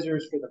 Z for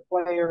scissors for the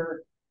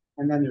player.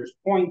 And then there's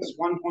points,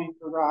 1 point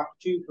for rock,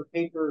 2 for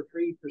paper,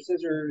 3 for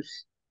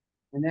scissors.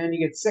 And then you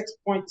get 6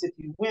 points if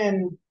you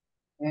win,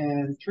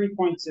 and 3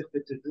 points if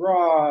it's a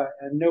draw,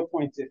 and no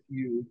points if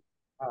you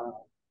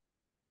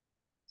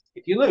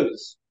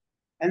lose.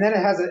 And then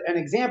it has an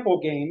example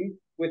game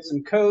with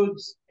some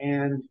codes,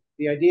 and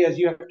the idea is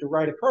you have to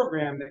write a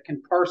program that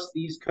can parse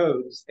these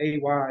codes, A,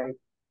 Y,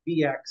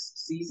 B, X,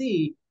 C,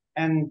 Z,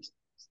 and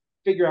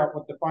figure out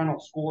what the final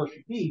score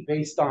should be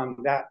based on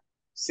that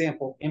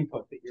sample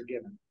input that you're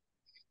given.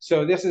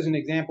 So this is an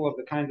example of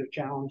the kind of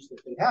challenge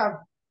that they have.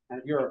 And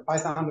if you're a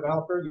Python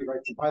developer, you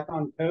write some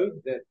Python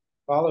code that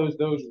follows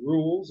those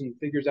rules and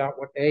figures out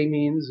what A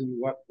means and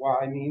what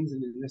Y means.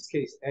 And in this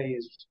case, A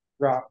is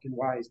rock and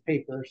Y is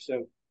paper.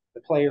 So the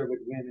player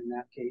would win in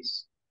that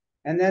case.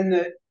 And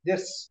then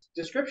this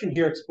description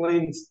here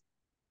explains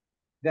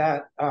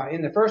that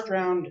in the first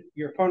round,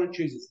 your opponent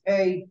chooses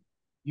A,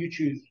 you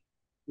choose,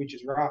 which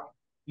is rock,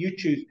 you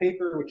choose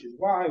paper, which is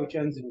Y, which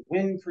ends in a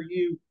win for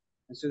you.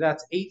 And so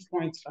that's 8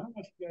 points. I don't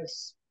know if you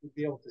guys would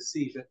be able to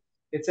see, but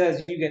it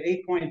says you get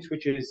 8 points,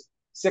 which is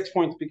 6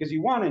 points because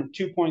you won and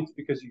 2 points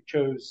because you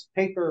chose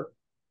paper.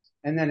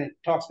 And then it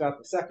talks about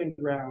the second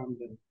round.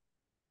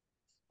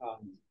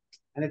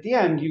 And at the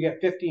end, you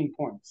get 15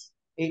 points.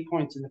 8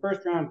 points in the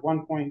first round,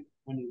 1 point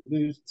when you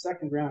lose the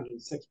second round,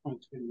 and 6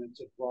 points when it's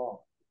a draw.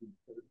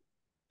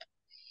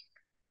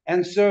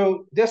 And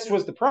so this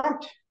was the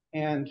prompt,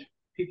 and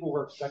people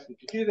were expected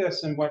to do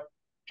this. And what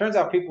turns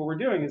out people were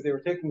doing is they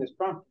were taking this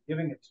prompt,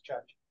 giving it to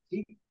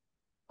ChatGPT.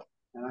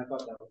 And I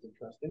thought that was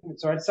interesting. And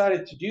so I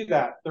decided to do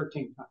that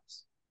 13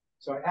 times.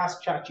 So I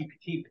asked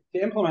ChatGPT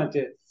to implement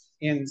it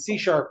in C#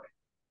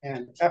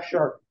 and F#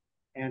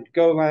 and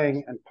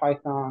Golang and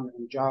Python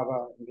and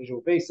Java and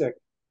Visual Basic.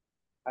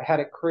 I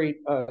had it create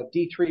a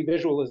D3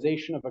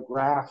 visualization of a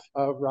graph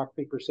of rock,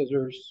 paper,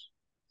 scissors,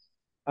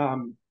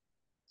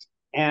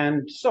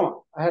 and so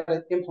on. I had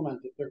it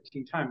implemented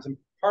 13 times. And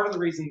part of the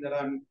reason that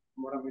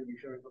what I'm going to be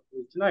showing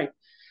hopefully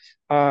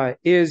tonight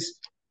is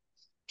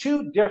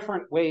 2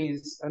 different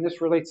ways, and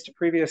this relates to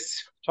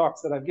previous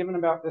talks that I've given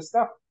about this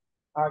stuff,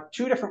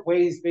 2 different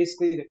ways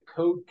basically that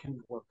code can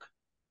work.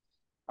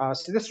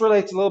 So this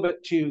relates a little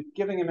bit to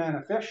giving a man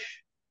a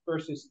fish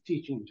versus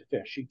teaching him to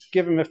fish. You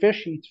give him a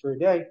fish, he eats for a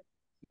day.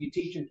 You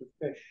teach him to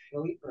fish,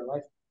 he'll eat for a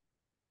life.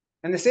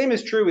 And the same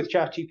is true with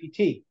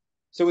ChatGPT.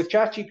 So with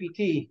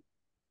ChatGPT,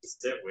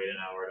 sit, wait an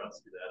hour, don't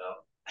screw that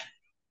up.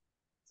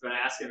 It's been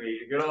asking me,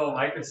 good old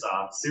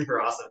Microsoft, super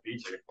awesome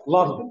feature.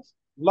 Love them.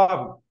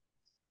 Love them.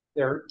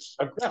 They're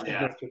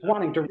aggressive with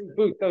wanting to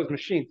reboot those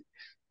machines.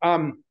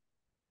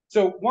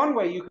 So one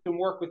way you can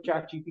work with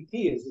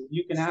ChatGPT is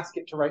you can ask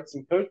it to write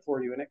some code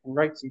for you, and it can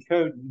write some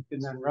code, and you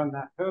can then run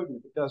that code, and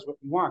if it does what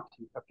you want,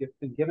 you have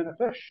been given a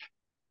fish.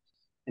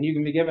 And you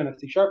can be given a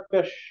C#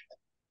 fish,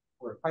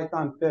 or a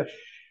Python fish,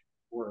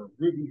 or a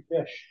Ruby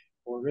fish,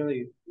 or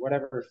really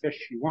whatever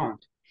fish you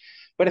want.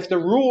 But if the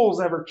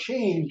rules ever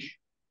change,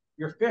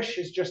 your fish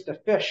is just a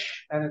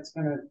fish, and it's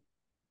going to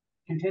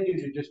continue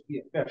to just be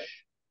a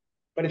fish.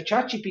 But if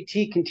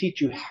ChatGPT can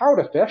teach you how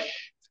to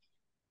fish,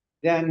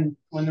 then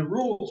when the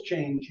rules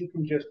change, you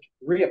can just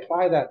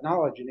reapply that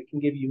knowledge, and it can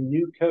give you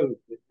new code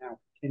that now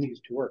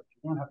continues to work.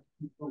 You don't have to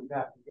keep going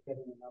back and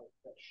getting another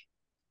fish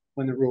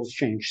when the rules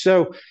change.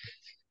 So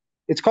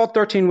it's called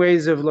 13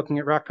 Ways of Looking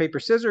at Rock, Paper,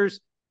 Scissors.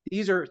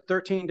 These are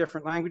 13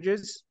 different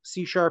languages: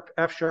 C#,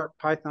 F#,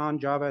 Python,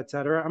 Java,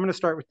 etc. I'm going to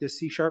start with this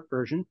C#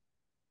 version.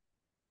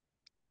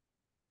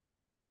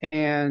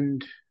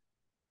 And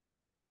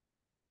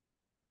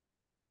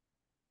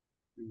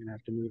I'm going to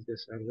have to move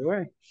this out of the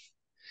way.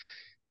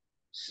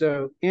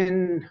 So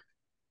in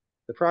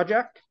the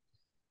project,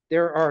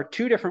 there are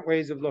 2 different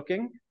ways of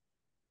looking.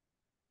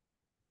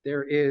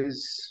 There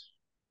is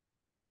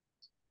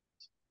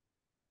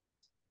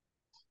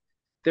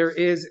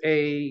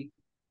a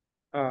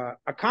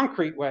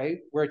concrete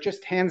way where it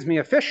just hands me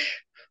a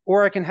fish,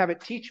 or I can have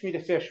it teach me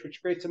to fish,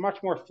 which creates a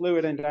much more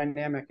fluid and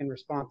dynamic and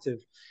responsive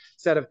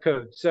set of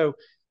code. So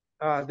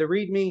the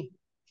README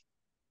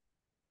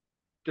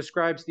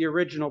describes the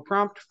original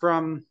prompt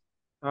from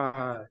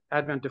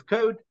advent of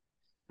code.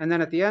 And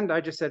then at the end,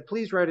 I just said,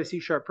 please write a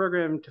C#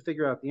 program to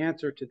figure out the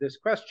answer to this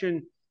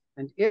question.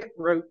 And it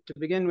wrote, to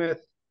begin with,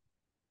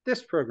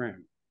 this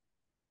program.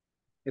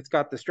 It's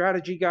got the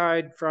strategy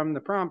guide from the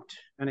prompt,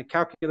 and it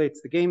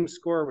calculates the game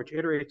score, which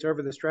iterates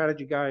over the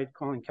strategy guide,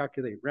 calling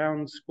calculate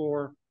round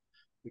score,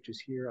 which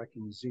is here. I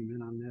can zoom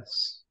in on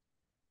this.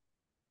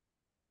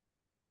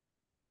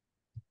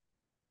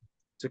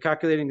 So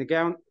calculating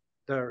the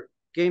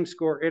game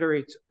score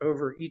iterates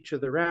over each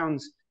of the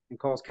rounds and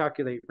calls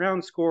calculate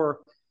round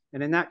score.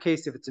 And in that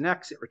case, if it's an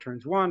X, it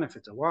returns 1. If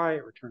it's a Y,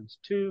 it returns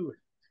 2. If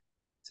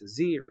it's a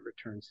Z, it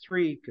returns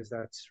 3, because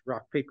that's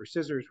rock, paper,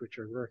 scissors, which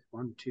are worth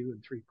 1, 2,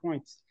 and 3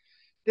 points.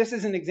 This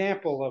is an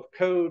example of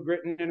code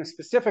written in a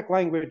specific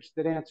language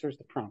that answers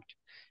the prompt.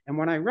 And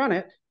when I run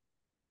it,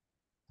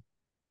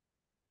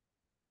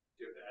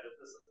 do you have to edit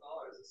this at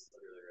all, or is this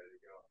literally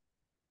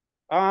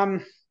ready to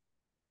go?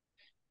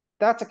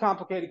 That's a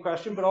complicated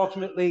question, but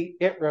ultimately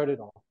it wrote it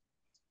all.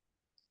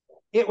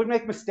 It would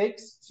make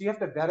mistakes, so you have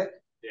to vet it.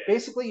 Yeah.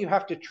 Basically, you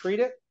have to treat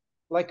it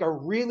like a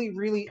really,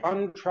 really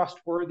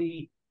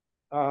untrustworthy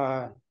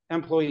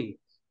employee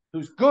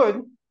who's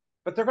good,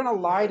 but they're going to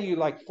lie to you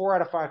like 4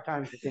 out of 5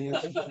 times.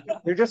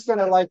 They're just going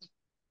to like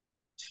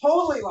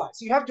totally lie.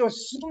 So you have to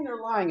assume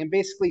they're lying and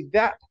basically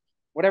vet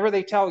whatever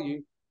they tell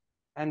you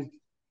and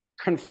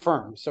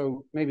confirm.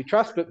 So maybe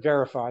trust, but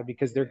verify,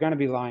 because they're going to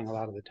be lying a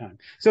lot of the time.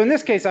 So in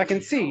this case, I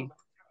can see.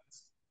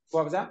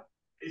 What was that?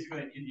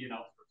 Basically an Indian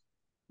elf.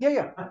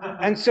 Yeah.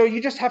 And so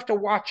you just have to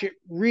watch it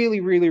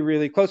really, really,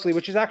 really closely,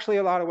 which is actually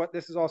a lot of what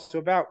this is also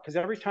about, because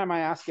every time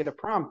I ask it a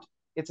prompt,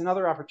 it's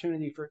another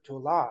opportunity for it to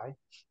lie.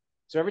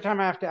 So every time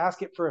I have to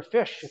ask it for a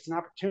fish, it's an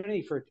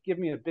opportunity for it to give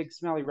me a big,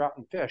 smelly,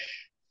 rotten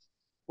fish.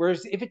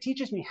 Whereas if it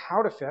teaches me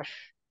how to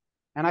fish,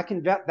 and I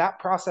can vet that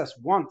process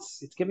once,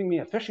 it's giving me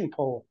a fishing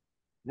pole.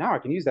 Now I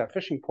can use that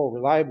fishing pole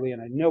reliably,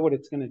 and I know what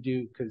it's going to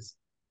do because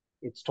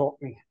it's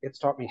taught me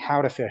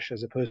how to fish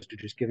as opposed to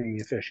just giving me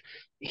a fish.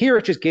 Here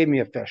it just gave me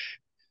a fish.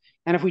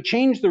 And if we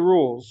change the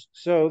rules,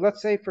 so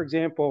let's say, for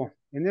example,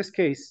 in this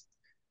case,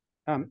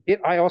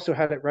 I also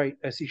had it write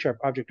a C#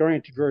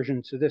 object-oriented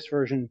version. So this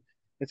version,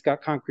 it's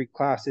got concrete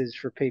classes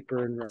for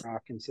paper and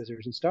rock and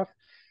scissors and stuff.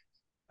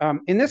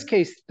 In this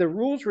case, the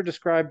rules were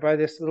described by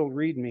this little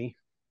README.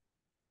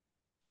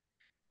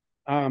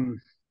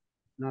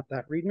 Not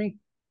that README.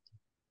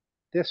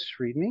 This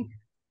README,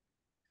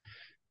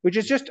 which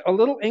is just a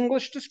little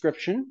English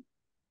description.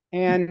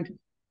 And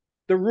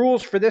the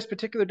rules for this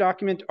particular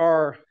document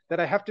are that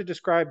I have to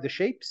describe the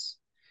shapes,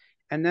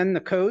 and then the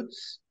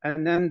codes,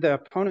 and then the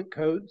opponent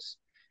codes,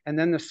 and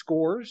then the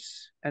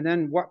scores, and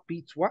then what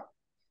beats what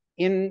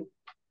in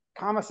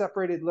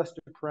comma-separated list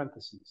of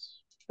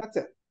parentheses. That's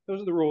it.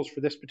 Those are the rules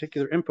for this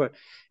particular input.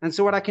 And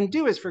so what I can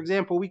do is, for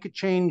example, we could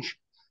change,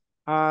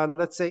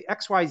 let's say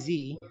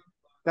XYZ.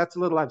 That's a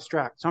little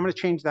abstract. So I'm going to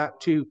change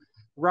that to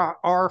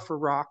R for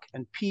rock,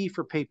 and P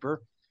for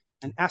paper,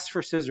 and S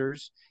for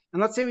scissors.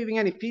 And let's say we've been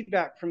getting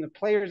feedback from the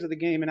players of the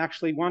game, and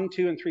actually 1,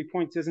 2, and 3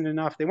 points isn't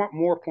enough. They want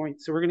more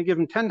points. So we're going to give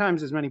them 10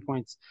 times as many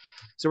points.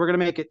 So we're going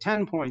to make it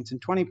 10 points and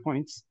 20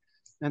 points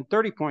and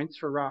 30 points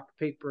for rock,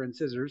 paper, and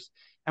scissors.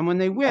 And when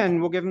they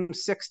win, we'll give them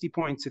 60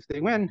 points if they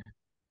win,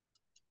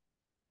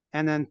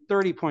 and then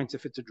 30 points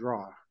if it's a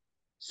draw.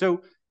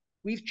 So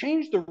we've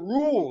changed the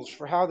rules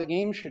for how the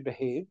game should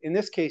behave, in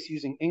this case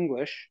using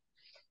English.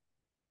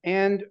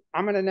 And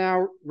I'm going to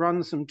now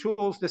run some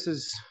tools. This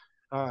is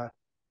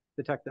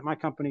the tech that my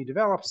company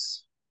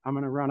develops. I'm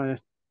going to run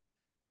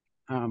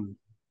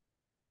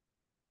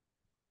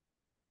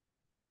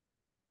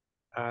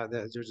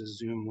there's a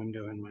Zoom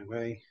window in my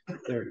way.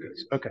 There it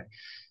goes. Okay.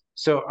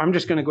 So I'm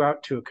just going to go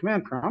out to a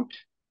command prompt,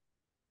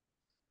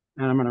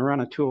 and I'm going to run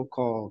a tool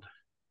called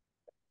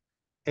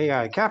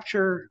AI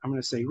capture. I'm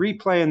going to say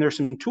replay, and there's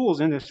some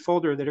tools in this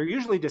folder that are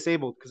usually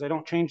disabled because I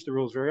don't change the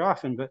rules very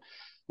often. But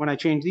when I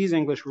change these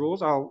English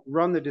rules, I'll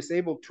run the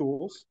disabled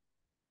tools.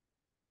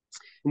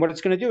 And what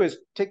it's going to do is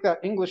take that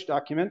English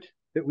document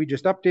that we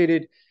just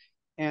updated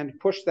and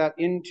push that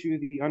into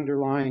the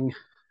underlying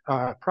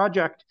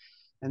project.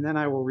 And then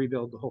I will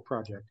rebuild the whole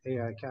project.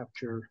 AI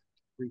capture,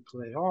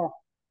 replay all.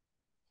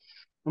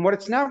 And what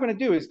it's now going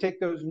to do is take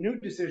those new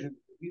decisions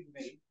that we've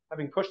made,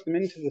 having pushed them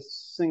into the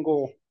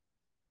single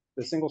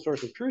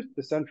source of truth,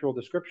 the central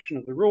description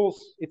of the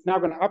rules. It's now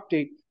going to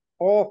update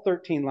all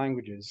 13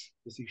 languages,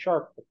 the C#,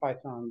 the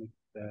Python,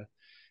 the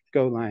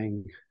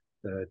Golang,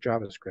 the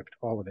JavaScript,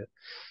 all of it.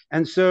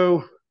 And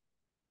so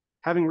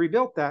having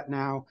rebuilt that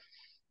now,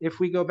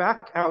 if we go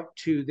back out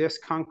to this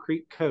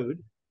concrete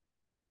code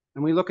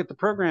and we look at the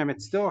program,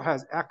 it still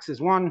has X is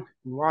 1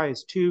 and Y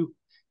is 2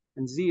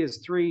 and Z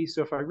is 3.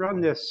 So if I run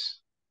this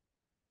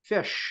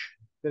fish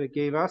that it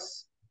gave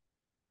us,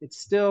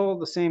 it's still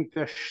the same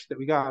fish that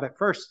we got at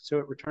first. So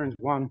it returns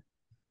 1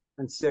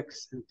 and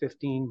 6 and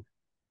 15.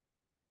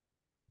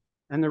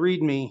 And the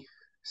README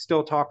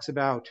still talks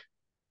about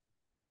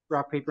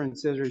rock, paper, and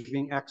scissors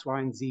being X, Y,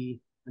 and Z,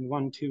 and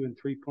 1, 2, and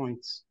 3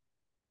 points.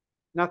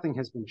 Nothing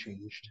has been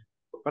changed.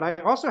 But I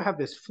also have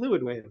this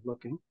fluid way of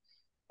looking.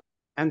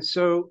 And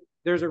so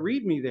there's a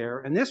README there,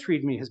 and this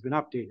README has been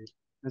updated.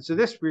 And so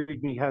this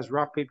README has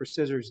rock, paper,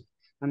 scissors,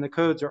 and the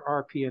codes are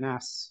R, P, and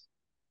S,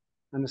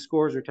 and the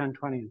scores are 10,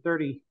 20, and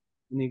 30.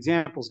 And the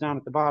examples down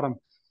at the bottom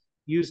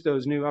use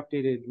those new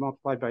updated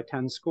multiplied by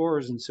 10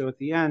 scores. And so at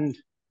the end,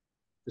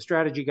 the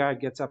strategy guide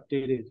gets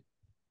updated.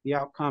 The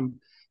outcome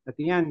at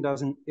the end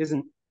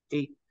isn't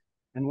 8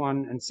 and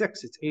 1 and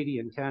 6, it's 80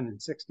 and 10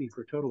 and 60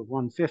 for a total of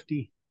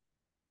 150.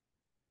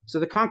 So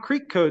the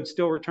concrete code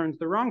still returns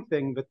the wrong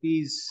thing, but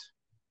these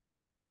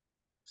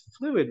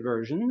fluid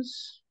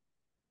versions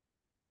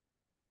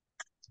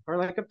are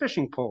like a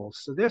fishing pole.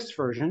 So this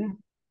version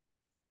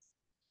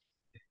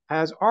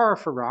has R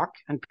for rock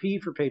and P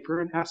for paper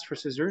and S for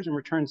scissors and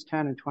returns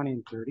 10 and 20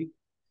 and 30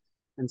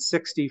 and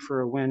 60 for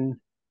a win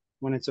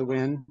when it's a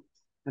win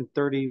and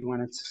 30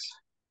 when it's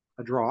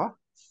a draw.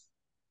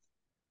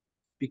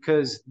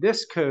 Because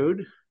this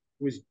code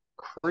was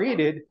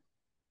created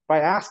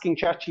by asking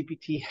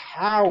ChatGPT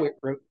how it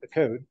wrote the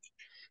code.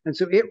 And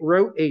so it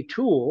wrote a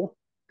tool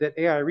that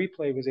AI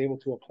Replay was able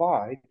to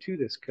apply to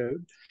this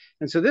code.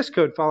 And so this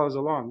code follows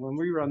along. When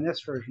we run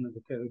this version of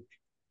the code,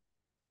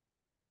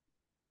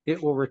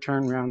 it will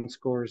return round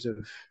scores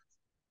of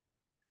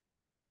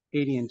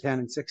 80 and 10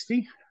 and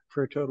 60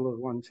 for a total of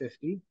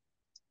 150.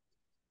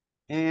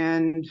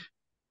 And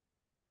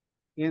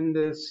in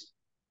this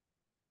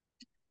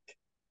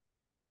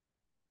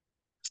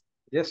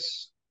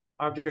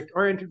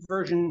object-oriented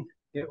version,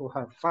 it will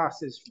have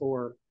classes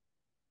for,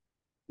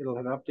 it'll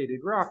have updated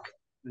rock,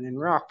 and in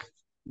rock,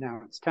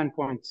 now it's 10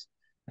 points,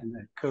 and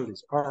the code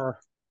is R.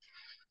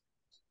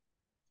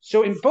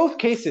 So in both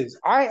cases,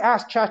 I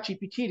asked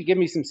ChatGPT to give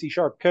me some C#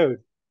 code.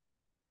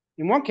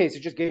 In one case,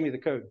 it just gave me the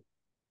code.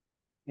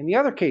 In the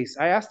other case,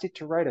 I asked it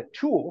to write a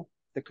tool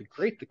that could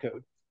create the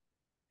code,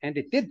 and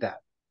it did that,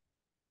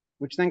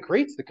 which then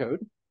creates the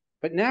code.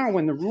 But now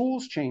when the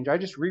rules change, I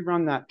just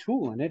rerun that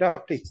tool, and it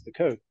updates the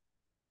code.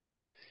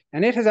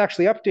 And it has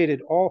actually updated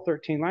all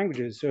 13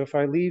 languages. So if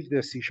I leave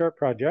the C#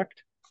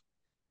 project,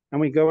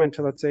 and we go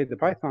into, let's say, the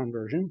Python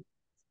version,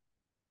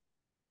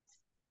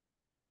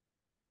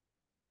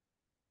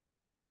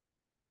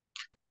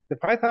 the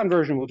Python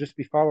version will just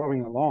be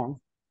following along.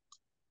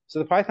 So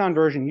the Python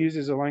version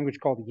uses a language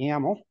called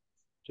YAML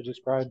to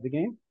describe the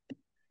game.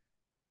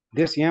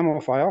 This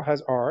YAML file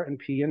has R and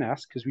P and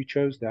S because we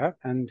chose that,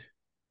 and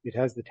it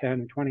has the 10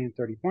 and 20 and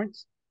 30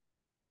 points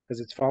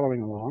because it's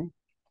following along.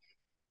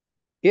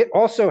 It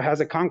also has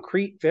a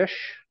concrete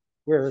fish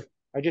where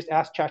I just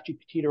asked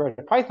ChatGPT to write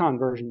a Python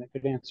version that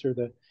could answer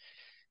the,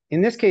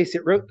 in this case,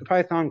 it wrote the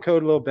Python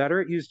code a little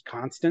better. It used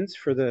constants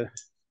for the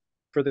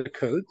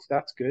codes.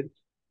 That's good.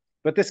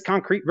 But this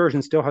concrete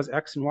version still has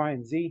X and Y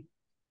and Z.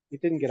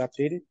 It didn't get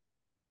updated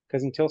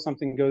because until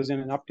something goes in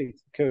and updates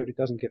the code, it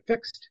doesn't get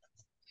fixed.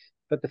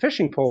 But the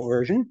fishing pole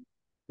version,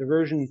 the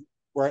version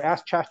where I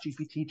asked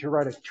ChatGPT to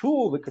write a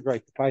tool that could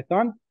write the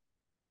Python,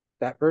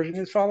 that version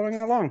is following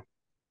along.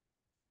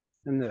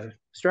 And the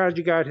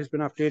strategy guide has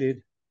been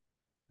updated.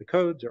 The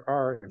codes are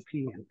R and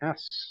P and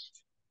S.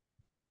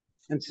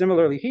 And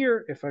similarly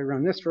here, if I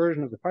run this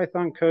version of the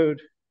Python code,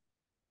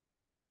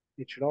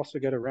 it should also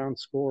get a round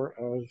score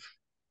of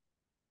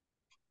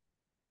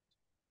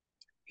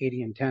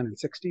 80 and 10 and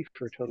 60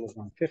 for a total of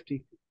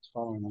 150. It's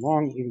following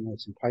along, even though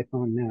it's in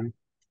Python now.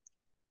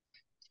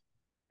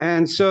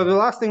 And so the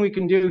last thing we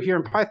can do here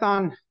in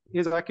Python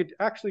is I could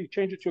actually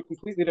change it to a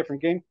completely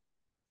different game.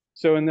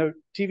 So in the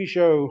TV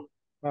show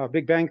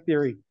Big Bang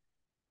Theory,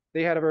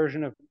 they had a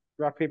version of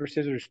rock, paper,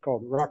 scissors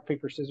called rock,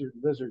 paper, scissors,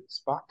 lizard,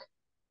 Spock.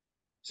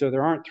 So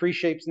there aren't 3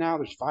 shapes now,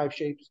 there's 5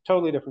 shapes,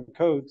 totally different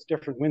codes,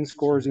 different win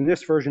scores. In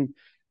this version,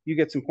 you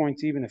get some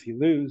points even if you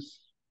lose.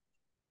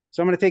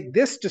 So I'm going to take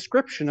this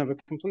description of a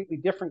completely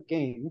different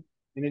game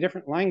in a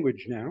different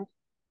language now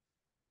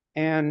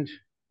and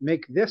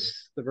make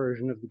this the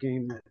version of the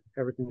game that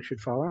everything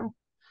should follow.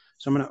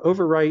 So I'm going to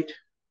overwrite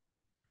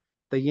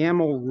the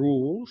YAML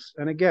rules.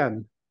 And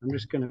again, I'm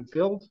just going to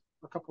build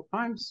a couple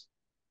times.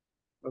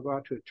 I'll go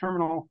out to a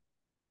terminal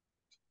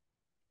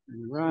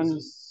and run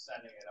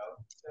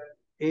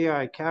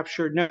AI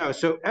capture. No,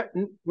 so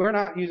we're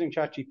not using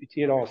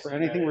ChatGPT at all for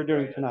anything we're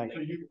doing tonight.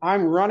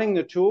 I'm running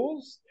the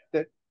tools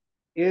that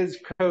is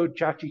code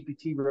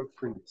ChatGPT wrote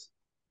previously.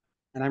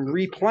 And I'm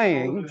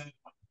replaying.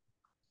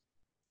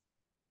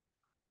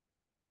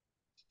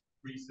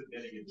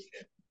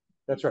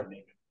 That's right.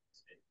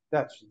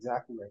 That's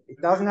exactly right.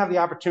 It doesn't have the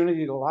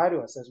opportunity to lie to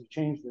us as we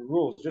change the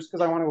rules. Just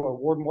because I want to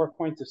award more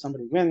points if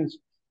somebody wins,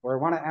 or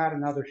I want to add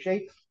another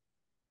shape,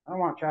 I don't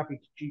want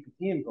ChatGPT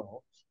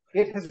involved.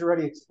 It has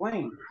already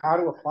explained how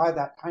to apply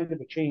that kind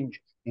of a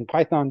change in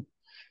Python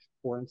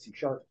or in C#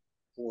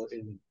 or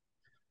in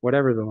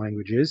whatever the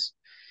language is.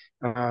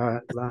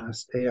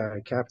 Last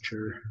AI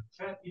capture.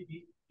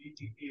 ChatGPT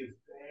is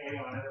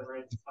AI on it,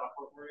 right?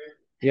 Software for you.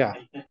 Yeah.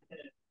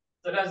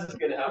 So that's just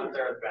good to have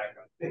there in the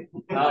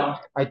background.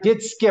 I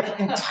did skip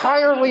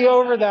entirely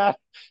over that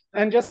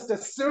and just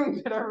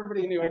assumed that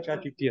everybody knew what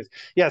ChatGPT is.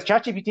 Yes,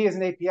 ChatGPT is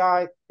an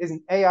API, is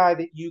an AI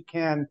that you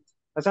can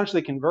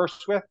essentially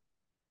converse with.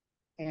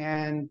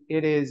 And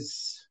it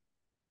is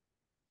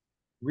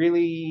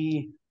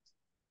really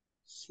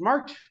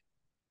smart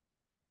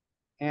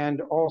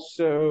and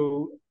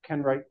also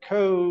can write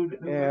code.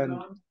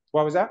 And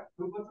what was that?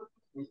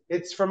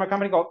 It's from a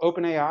company called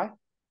OpenAI.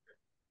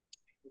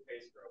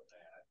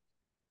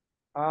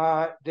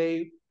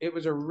 It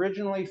was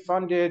originally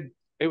funded.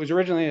 It was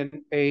originally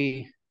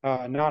a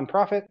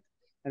nonprofit,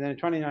 and then in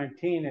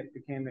 2019 it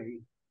became a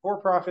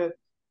for-profit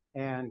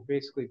and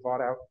basically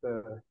bought out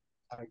the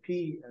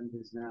IP and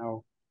is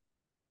now.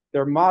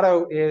 Their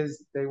motto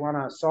is they want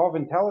to solve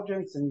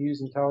intelligence and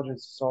use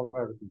intelligence to solve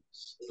everything.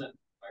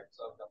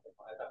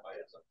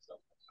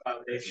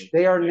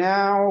 They are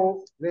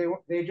now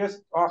they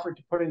just offered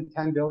to put in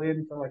 10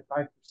 billion for like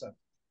 5%,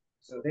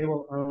 so they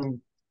will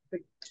own a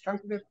big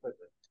chunk of it, but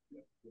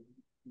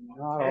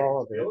not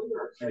all of it.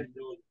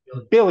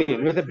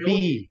 Billion with a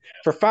B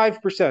for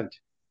 5%.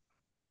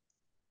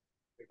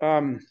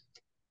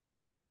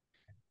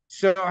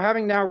 So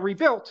having now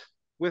rebuilt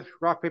with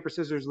rock, paper,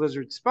 scissors,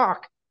 lizard,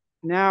 Spock,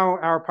 now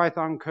our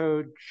Python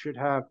code should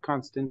have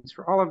constants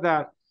for all of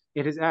that.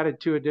 It has added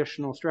 2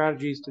 additional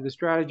strategies to the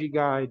strategy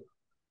guide.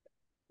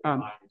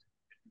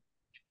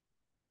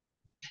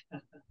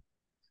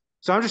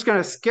 So I'm just going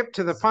to skip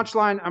to the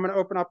punchline. I'm going to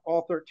open up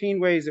all 13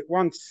 ways at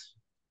once.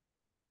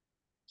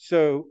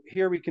 So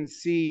here we can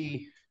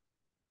see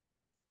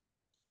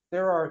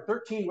there are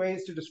 13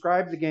 ways to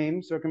describe the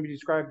game. So it can be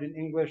described in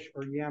English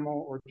or YAML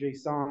or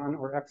JSON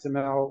or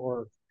XML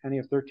or any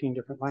of 13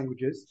 different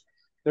languages.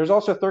 There's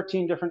also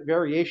 13 different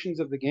variations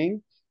of the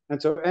game.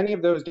 And so any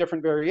of those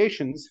different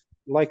variations,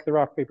 like the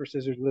rock, paper,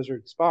 scissors,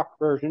 lizard, Spock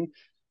version,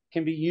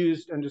 can be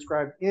used and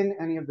described in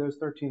any of those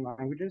 13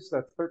 languages. So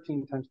that's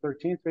 13 times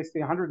 13. It's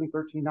basically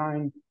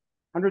 139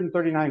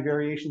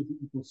 variations that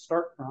you can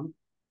start from.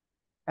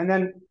 And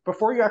then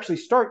before you actually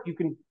start, you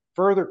can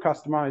further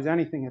customize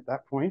anything at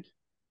that point.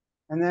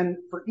 And then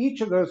for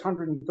each of those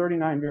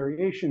 139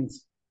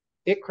 variations,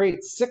 it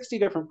creates 60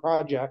 different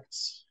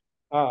projects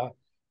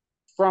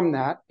from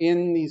that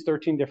in these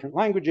 13 different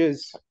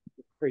languages.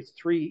 It creates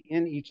 3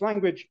 in each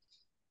language.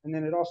 And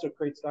then it also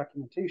creates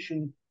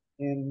documentation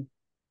in,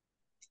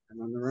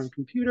 I'm on the wrong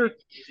computer.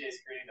 EJ is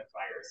creating a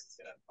virus that's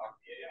going to fuck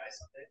the AI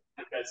someday.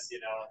 Because, you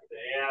know, the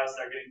AI will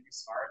start getting too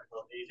smart.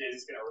 Well, EJ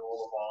is going to roll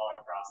the ball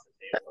across the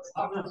table.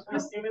 I'm not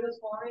supposed to give it this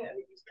for me. And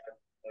we just start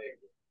playing.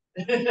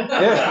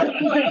 Yeah,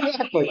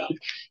 exactly.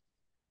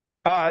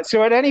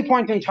 So at any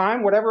point in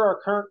time, whatever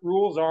our current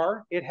rules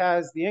are, it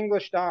has the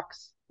English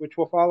docs, which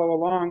will follow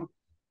along.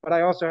 But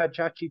I also had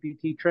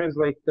ChatGPT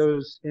translate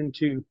those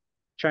into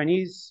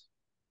Chinese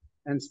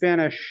and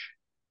Spanish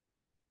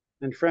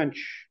and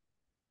French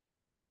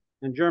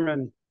and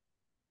German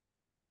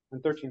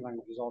and 13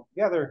 languages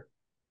altogether.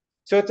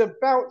 So it's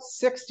about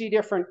 60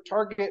 different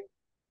target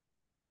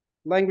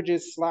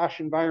languages /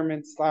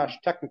 environments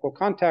 / technical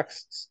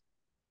contexts,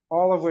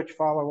 all of which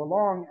follow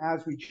along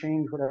as we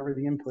change whatever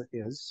the input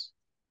is.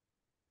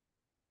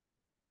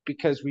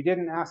 Because we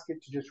didn't ask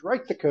it to just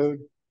write the code,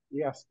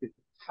 we asked it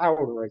how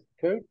to write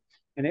the code,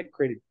 and it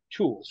created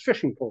tools,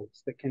 fishing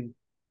poles that can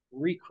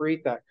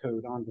recreate that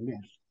code on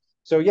demand.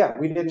 So yeah,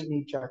 we didn't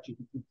need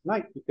ChatGPT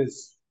tonight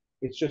because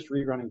it's just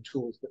rerunning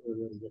tools that were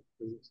really good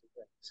for use.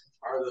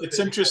 It's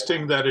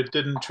interesting that it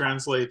didn't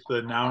translate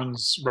the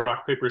nouns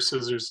rock, paper,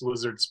 scissors,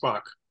 lizard,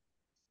 Spock.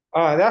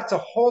 That's a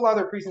whole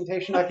other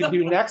presentation I could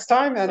do next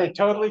time, and it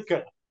totally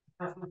could.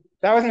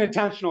 That was an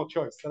intentional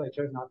choice that I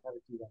chose not to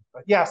do that.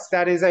 But yes,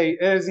 that is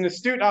an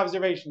astute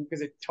observation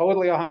because it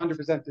totally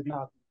 100% did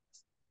not.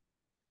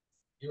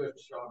 You had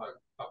shown a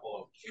couple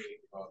of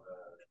things about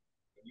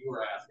when you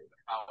were asking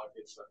how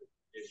it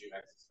gives you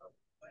access stuff.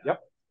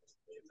 Yep.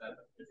 Is that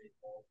a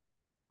physical?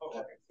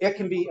 Okay. It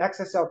can be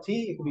XSLT,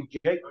 it can be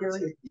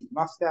jQuery, it can be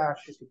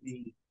Mustache,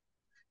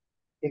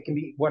 it can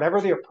be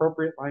whatever the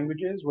appropriate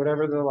language is,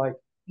 whatever the like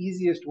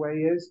easiest way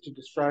is to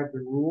describe the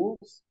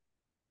rules.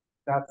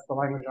 That's the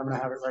language I'm going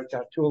to have it write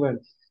that tool in.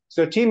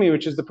 So TIMI,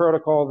 which is the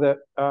protocol that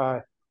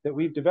that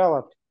we've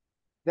developed,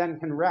 then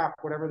can wrap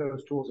whatever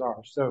those tools are.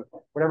 So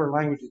whatever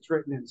language it's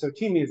written in. So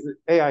TIMI is the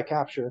AI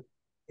capture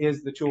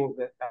is the tool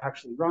that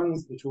actually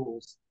runs the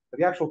tools. But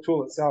the actual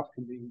tool itself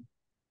can be,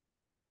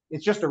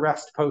 it's just a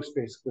REST post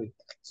basically.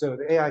 So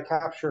the AI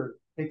capture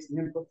takes the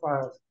input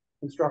files,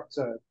 constructs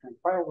a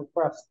transpile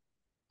request,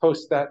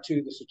 posts that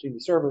to the TIMI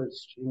server.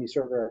 The TIMI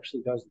server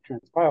actually does the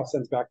transpile,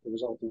 sends back the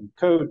resulting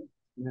code,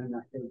 and then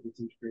that code gets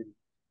integrated.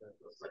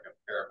 It's like a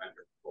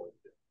parametric code.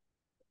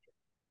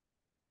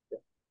 Yeah.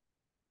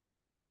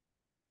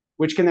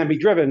 Which can then be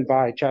driven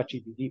by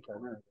ChatGPT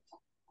primarily,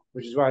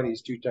 which is why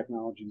these 2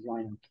 technologies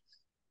line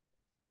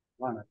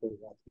up really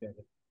well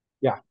together.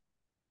 Yeah.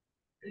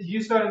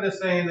 You started this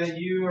saying that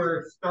you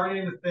are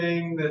starting the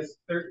thing that's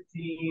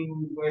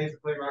 13 ways to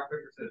play rock,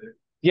 paper, scissors.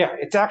 Yeah,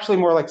 it's actually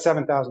more like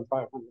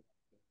 7,500.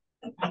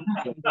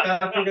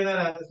 I'll figure that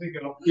out as we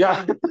go.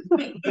 Yeah.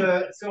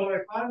 So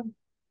if I'm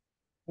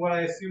what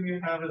I assume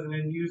you have as an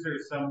end user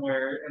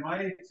somewhere, am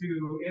I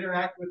to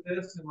interact with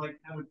this and like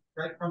have a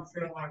breadcrumb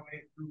trail my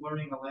way through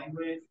learning a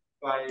language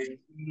by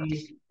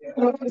feeding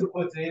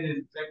inputs in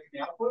and checking the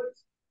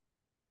outputs?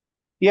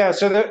 Yeah,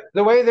 so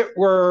the way that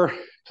we're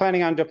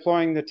planning on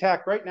deploying the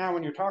tech. Right now,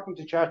 when you're talking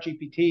to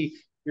ChatGPT,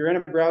 you're in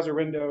a browser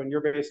window and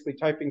you're basically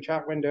typing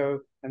chat window,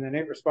 and then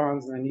it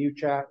responds, and then you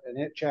chat and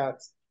it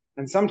chats.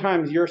 And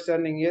sometimes you're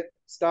sending it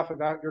stuff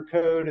about your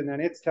code, and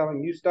then it's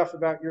telling you stuff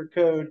about your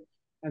code.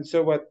 And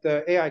so what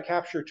the AI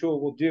capture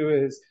tool will do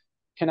is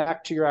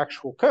connect to your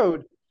actual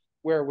code,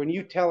 where when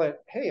you tell it,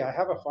 hey, I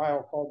have a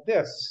file called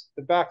this,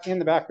 in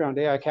the background,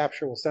 AI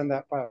capture will send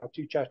that file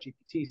to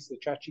ChatGPT, so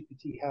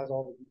ChatGPT has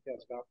all the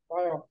details about the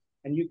file,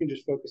 and you can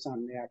just focus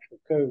on the actual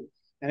code.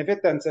 And if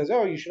it then says,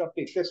 oh, you should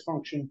update this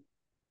function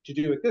to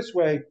do it this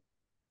way,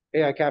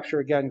 AI capture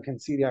again can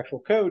see the actual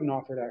code and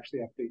offer to actually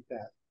update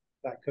that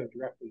code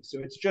directly. So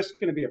it's just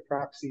going to be a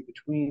proxy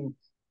between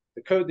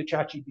the code that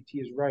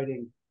ChatGPT is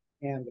writing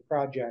and the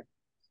project.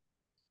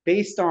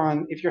 Based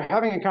on, if you're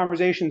having a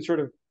conversation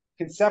sort of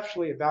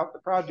conceptually about the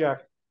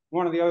project,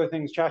 one of the other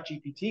things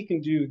ChatGPT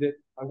can do that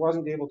I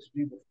wasn't able to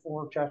do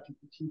before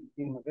ChatGPT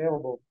became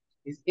available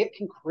is it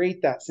can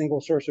create that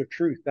single source of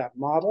truth, that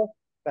model,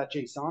 that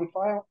JSON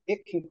file.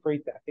 It can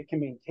create that. It can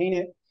maintain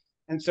it.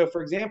 And so,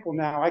 for example,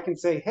 now I can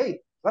say, hey,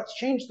 let's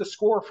change the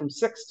score from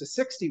 6 to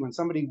 60 when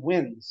somebody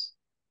wins.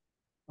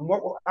 And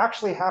what will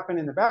actually happen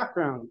in the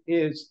background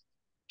is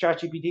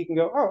ChatGPT can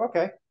go, oh,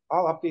 okay,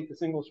 I'll update the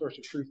single source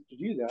of truth to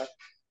do that.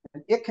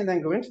 And it can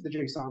then go into the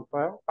JSON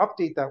file,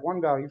 update that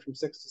one value from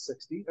 6 to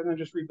 60, and then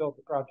just rebuild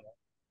the project.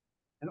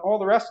 And all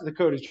the rest of the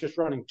code is just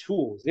running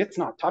tools. It's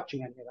not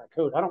touching any of that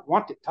code. I don't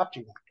want it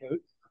touching that code.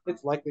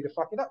 It's likely to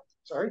fuck it up.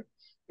 Sorry.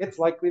 It's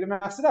likely to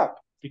mess it up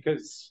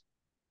because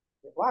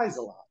it lies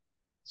a lot.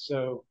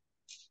 So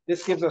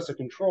this gives us a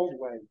controlled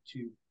way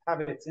to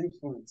have its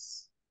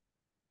influence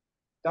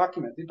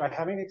documented by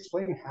having it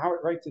explain how it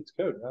writes its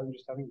code rather than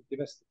just having it give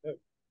us the code.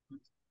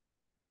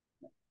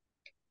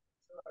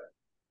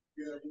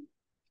 You're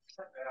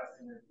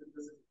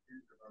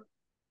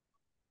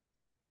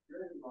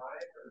in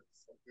line or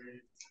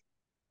something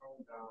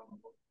tone down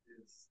what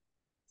is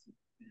to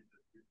be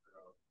the future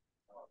of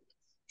audience.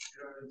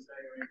 You know what I'm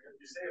saying? I mean, if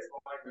you say it's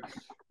like, you're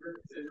just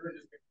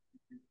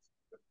making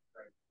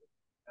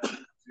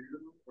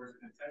do, or is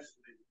it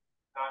intentionally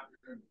not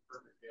doing the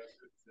perfect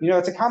answer? You know,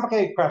 it's a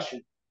complicated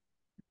question.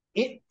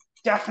 It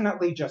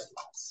definitely just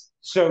lies.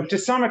 So to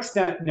some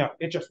extent, no,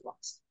 it just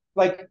lies.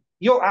 Like,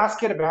 you'll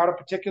ask it about a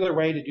particular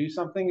way to do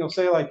something. You'll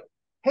say like,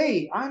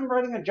 hey, I'm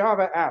writing a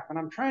Java app and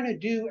I'm trying to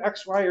do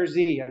X, Y, or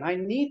Z, and I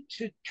need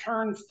to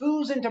turn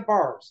foos into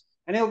bars.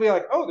 And it'll be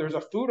like, oh, there's a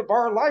foo to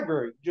bar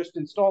library. You just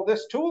install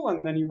this tool and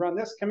then you run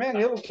this command.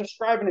 It'll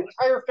describe an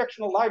entire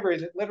fictional library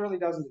that literally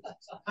doesn't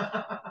exist.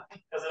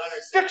 Does it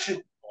understand Fiction.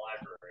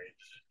 Library?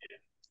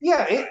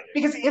 Yeah,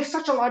 because if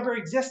such a library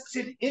exists,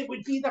 it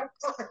would be the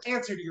perfect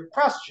answer to your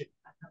question.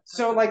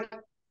 So like,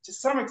 to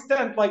some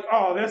extent, like,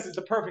 oh, this is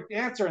the perfect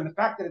answer. And the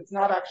fact that it's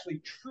not actually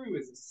true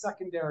is a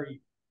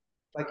secondary,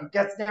 like it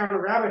gets down a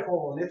rabbit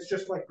hole and it's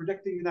just like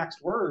predicting the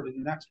next word.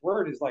 And the next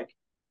word is like,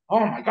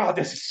 oh my God,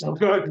 this is so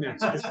good. And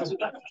it's just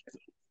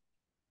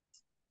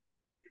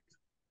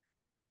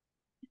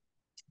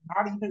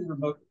not even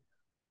remotely.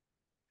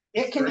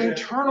 It can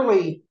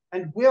internally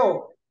and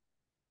will.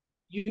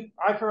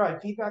 I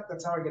provide feedback.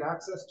 That's how I get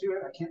access to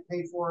it. I can't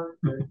pay for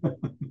it.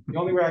 The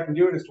only way I can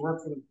do it is to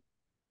work for them.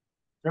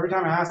 Every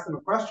time I ask them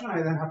a question,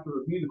 I then have to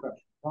review the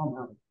question.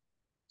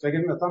 So I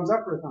give them a thumbs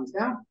up or a thumbs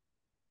down.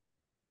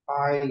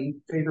 I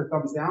favor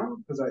thumbs down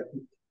because I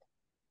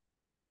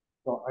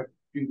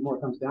do more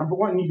thumbs down. But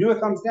when you do a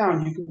thumbs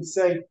down, you can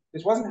say,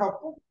 this wasn't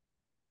helpful.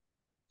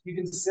 You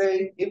can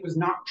say it was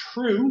not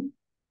true.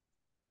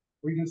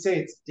 Or you can say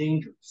it's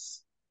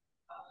dangerous.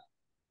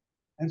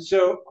 And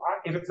so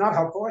if it's not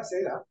helpful, I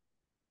say that.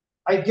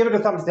 I give it a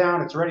thumbs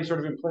down. It's already sort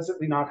of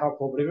implicitly not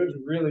helpful. But if it was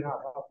really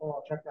not helpful,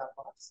 I'll check that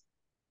box.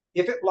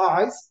 If it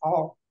lies,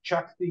 I'll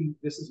check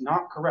this is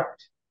not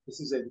correct. This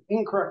is an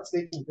incorrect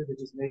statement that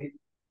it is made.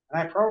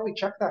 And I probably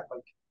check that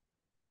like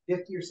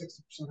 50 or 60%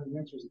 of the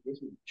answers it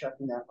gives me,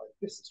 checking that like,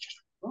 this is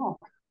just wrong.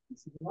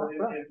 This is not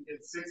correct.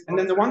 And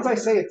then the ones I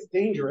say it's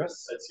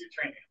dangerous. That's your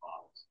training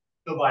models.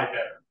 They'll buy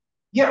better.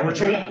 Yeah, we're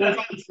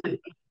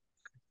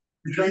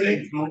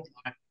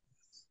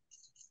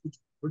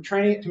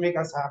training it to make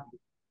us happy,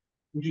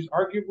 which is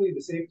arguably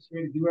the safest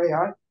way to do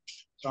AI.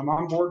 So I'm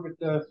on board with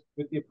the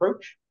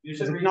approach.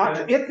 It's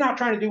not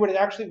trying to do what it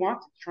actually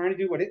wants. It's trying to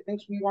do what it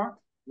thinks we want.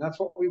 And that's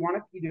what we want it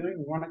to be doing.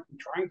 We want it to be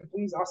trying to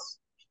please us.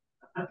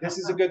 This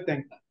is a good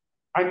thing.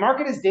 I mark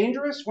it as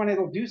dangerous when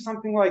it'll do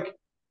something like,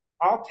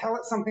 I'll tell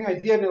it something I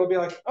did and it'll be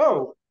like,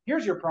 oh,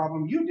 here's your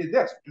problem. You did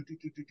this.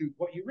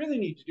 What you really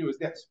need to do is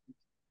this.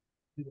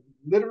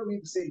 Literally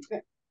the same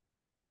thing.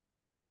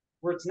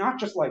 Where it's not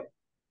just like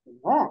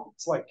wrong.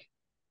 It's like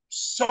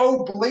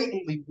so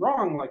blatantly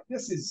wrong. Like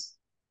this is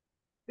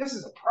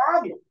a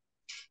problem.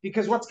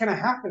 Because what's going to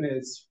happen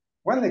is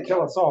when they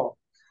kill us all,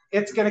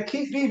 it's going to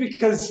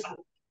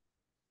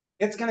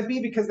be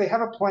because they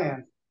have a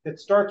plan that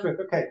starts with,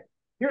 okay,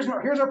 here's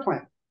our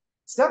plan.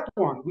 Step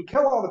 1, we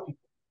kill all the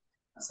people.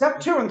 Step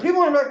 2, and the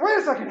people are like, wait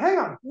a second, hang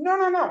on.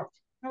 No.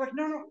 They're like,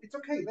 no, it's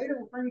okay. Later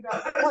we'll bring you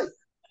back to life.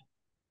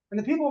 And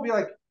the people will be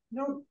like,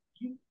 no,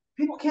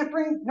 people can't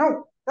bring,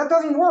 no, that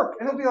doesn't work.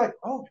 And they'll be like,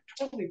 oh,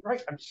 you're totally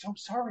right. I'm so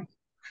sorry.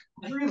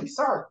 I'm really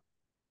sorry.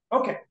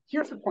 Okay,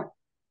 here's the point.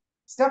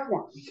 Step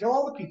one, we kill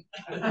all the people.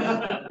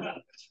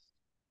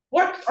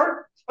 What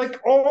are, like,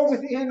 all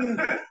within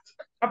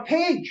a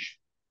page?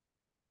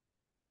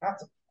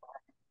 That's a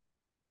problem.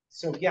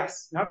 So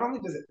yes, not only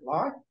does it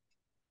lie,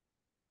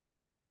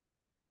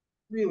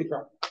 really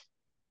problematic.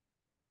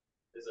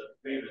 There's a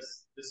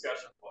famous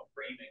discussion about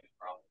framing the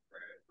problem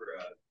for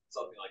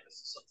something like this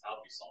is how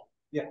we solve.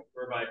 Yeah.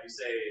 Whereby if you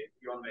say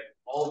you want to make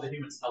all of the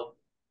humans healthy,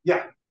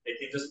 yeah, it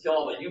can just kill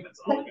all the humans.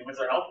 All the humans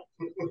are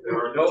healthy. There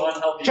are no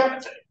unhealthy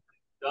humans anymore.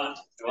 Done.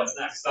 So what's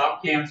next?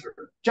 Stop cancer.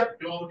 Check.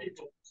 Kill all the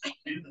people.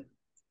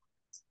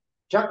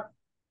 Check.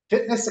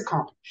 Fitness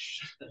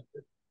accomplished.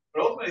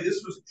 But ultimately,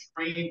 this was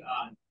trained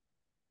on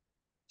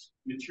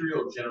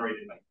material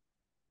generated by.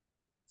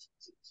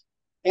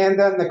 And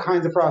then the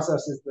kinds of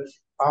processes that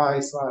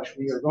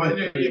we are going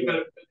to do.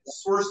 But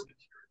source material.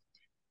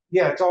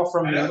 Yeah, it's all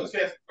from. I know. I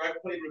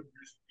played with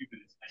this a few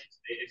minutes.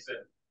 They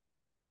said,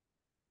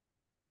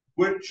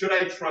 "What should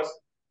I trust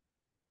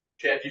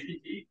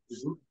ChatGPT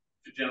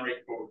to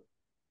generate code?"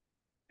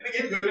 And I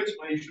gave a good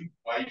explanation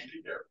why you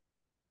should care.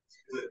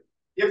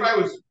 If I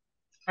was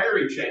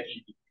hiring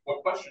ChatGPT,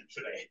 what question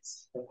should I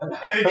ask? And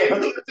I gave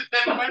it to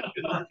 10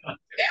 questions.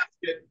 Ask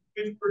it,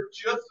 and for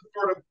just the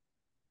sort of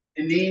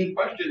inane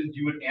questions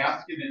you would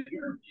ask in an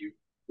interview.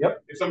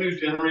 Yep. If somebody was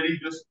generating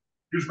just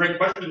great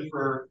questions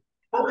for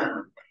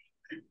programmer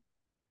questions.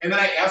 And then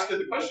I asked it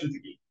the questions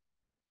again.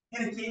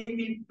 And it gave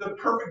me the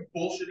perfect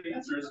bullshit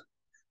answers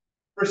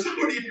for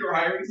somebody if you're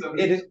hiring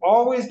somebody. It is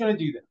always going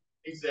to do that.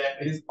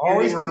 Exactly. It is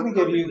always going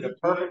to give you the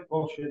perfect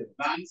bullshit.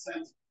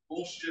 Nonsense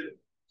bullshit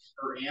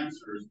or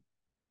answers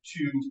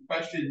to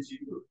questions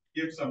you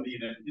give somebody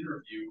in an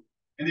interview.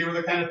 And they were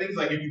the kind of things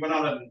like if you went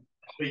out and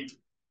with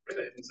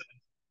it and said,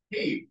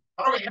 hey,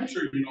 how do I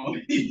answer,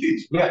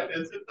 these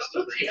questions?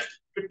 Those are the answers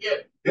you could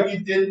get if you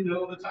didn't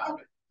know the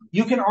topic.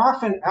 You can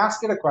often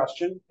ask it a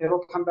question,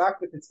 it'll come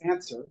back with its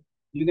answer.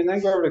 You can then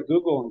go over to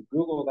Google and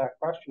Google that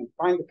question,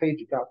 find the page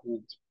you got the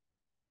answer.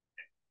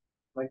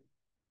 Like,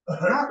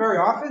 not very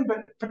often,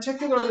 but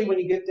particularly when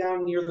you get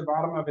down near the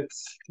bottom of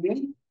its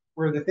screen,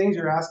 where the things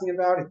you're asking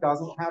about, it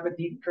doesn't have a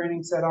deep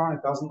training set on,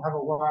 it doesn't have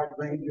a wide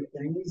range of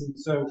things. And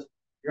so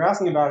you're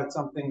asking about it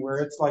something where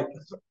it's like,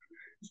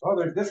 oh,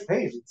 there's this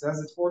page, it says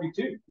it's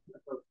 42.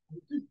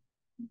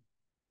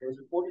 There's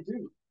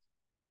 42.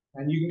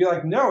 And you can be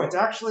like, no, it's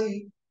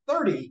actually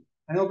 30.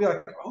 And they'll be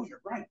like, oh,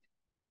 you're right.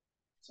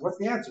 So what's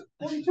the answer?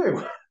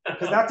 42.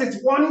 Because that's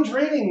its one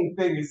training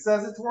thing. It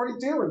says it's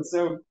 42. And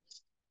so,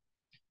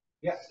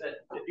 yeah.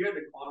 If you had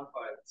to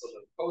quantify, so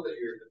the code that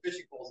the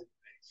fishing poles that you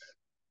make,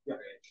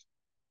 yeah. Right?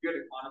 If you had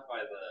to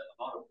quantify the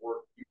amount of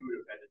work you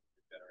would have had to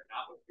generate,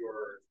 not with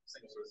your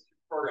single source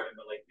programming,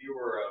 but like if you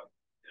were a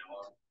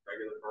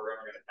regular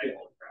programmer going to type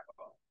all the crap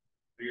out.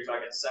 But you're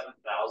talking 7,000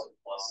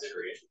 plus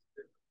iterations of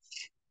different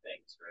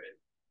things, right?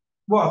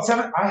 Well,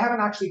 I haven't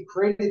actually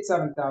created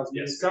 7,000.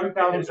 Yes,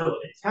 7,000 are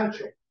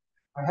potential.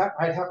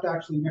 I'd have to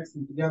actually mix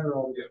them together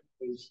all the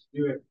things to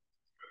do it.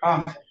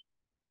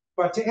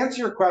 But to answer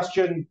your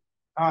question,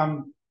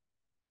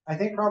 I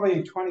think probably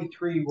in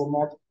 23 we'll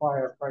multiply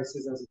our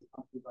prices as a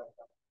company by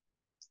that.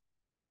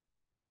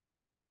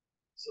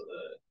 So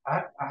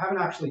I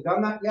haven't actually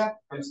done that yet.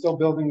 I'm still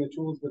building the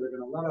tools that are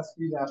going to let us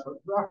do that, but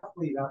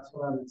roughly that's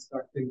what I'm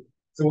expecting.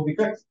 So we'll be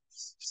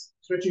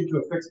switching to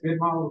a fixed bid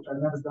model, which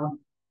I've never done.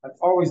 I've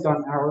always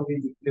done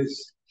hourly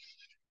because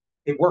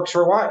it works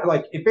for a while.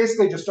 Like it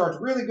basically just starts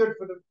really good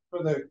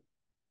for the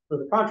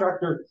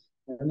contractor,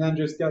 and then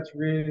just gets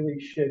really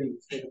shitty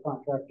for the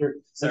contractor.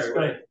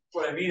 Sorry,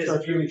 what I mean is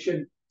starts really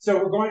shitty. So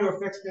we're going to a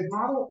fixed bid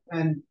model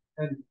and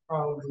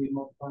probably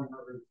multiplying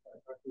our rates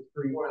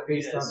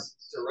based on.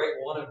 To write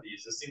one of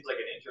these, this seems like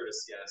an intro to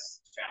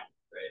CS challenge,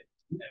 right?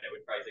 And it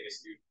would probably take a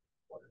student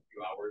a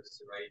few hours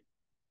to write,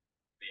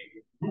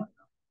 maybe a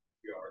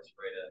few hours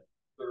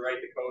to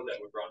write the code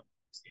that would run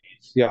these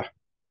games. Yeah.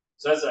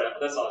 So that's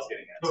all I was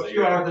getting at. So a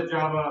few hours of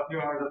Java, a few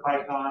hours of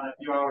Python, a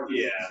few hours of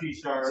C#.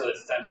 So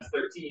it's times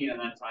 13 and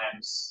then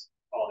times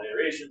all the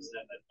iterations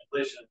and then the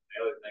translation and the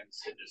other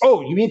things.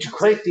 Oh, you mean to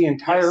create the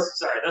entire? Yes,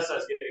 sorry, that's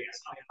what I was getting at.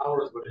 How many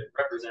hours would a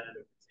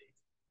representative take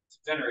to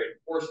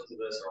generate portions of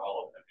this or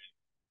all of them?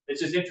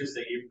 It's just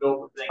interesting. You've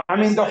built the thing. I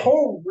mean, the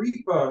whole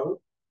repo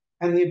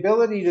and the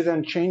ability to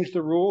then change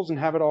the rules and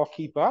have it all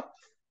keep up.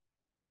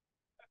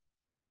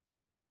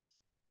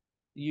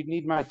 You'd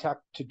need my tech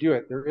to do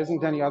it. There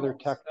isn't any other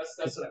tech.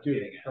 That's what I'm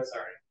getting at.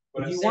 Sorry.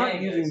 But you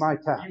weren't using my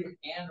tech. You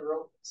hand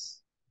wrote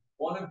this.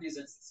 One of these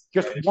instances.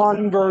 Just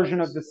one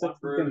version of the one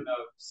version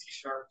of C#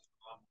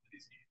 on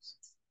these games.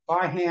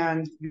 By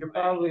hand, you're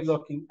probably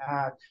looking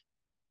at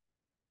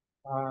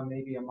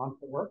maybe a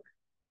month of work.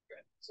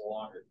 Okay, so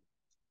longer.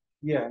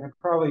 Yeah, and it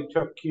probably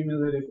took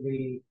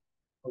cumulatively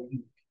a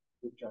week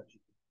with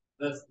ChatGPT.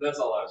 That's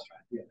all I was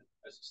trying to do.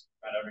 I was just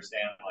trying to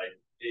understand, like,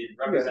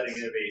 representing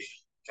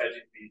innovation.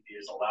 ChatGPT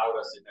has allowed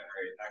us to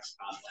generate X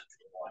content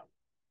in one.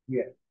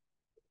 Yeah.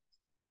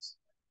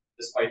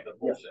 Despite the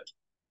bullshit.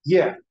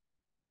 Yeah.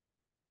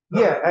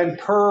 Yeah, and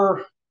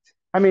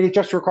I mean, it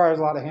just requires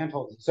a lot of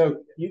handholding.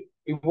 So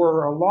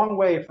we're a long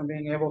way from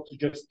being able to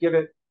just give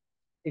it.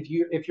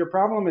 If your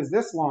problem is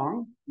this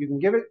long, you can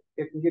give it.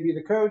 It can give you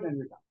the code, and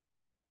you're done.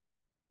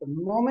 The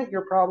moment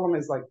your problem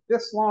is like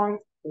this long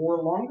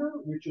or longer,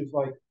 which is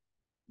like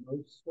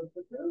most of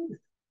the code,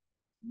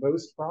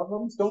 most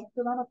problems don't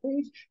fit on a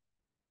page.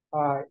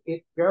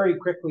 It very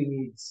quickly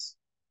needs,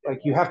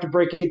 like, you have to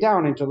break it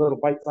down into little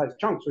bite-sized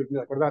chunks. So you can be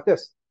like, what about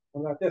this?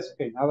 What about this?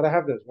 Okay, now that I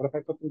have this, what if I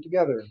put them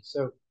together?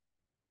 So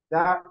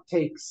that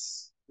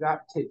takes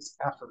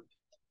effort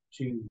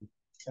to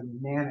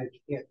manage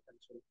it and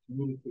sort of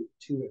communicate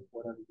to it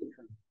whatever you're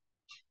trying to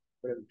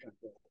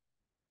do.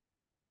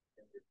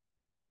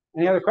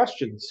 Any other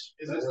questions?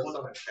 Is this one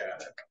on the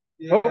chat?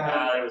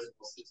 Yeah.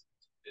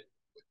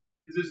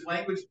 Is this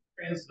language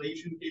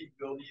translation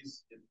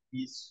capabilities in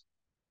these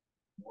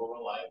more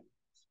reliable?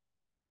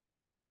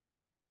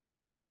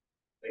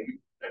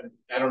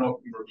 I don't know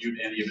if you reviewed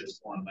any of its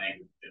foreign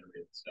language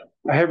generated stuff.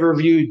 I have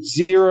reviewed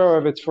 0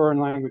 of its foreign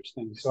language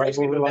things, so I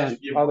will rely on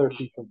other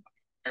people.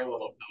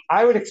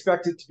 I would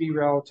expect it to be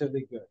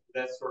relatively good.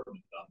 That's sort of a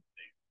dumb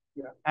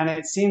thing. Yeah, and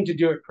it seemed to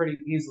do it pretty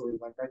easily.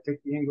 Like, I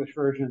take the English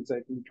version and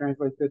say, can you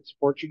translate this to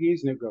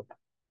Portuguese? And it would go.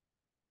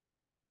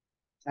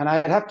 And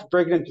I'd have to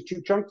break it into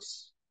 2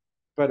 chunks,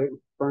 but it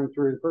burned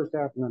through the first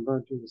half and then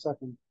burned through the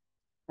second.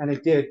 And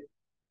it did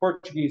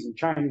Portuguese and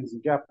Chinese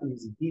and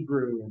Japanese and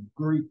Hebrew and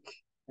Greek.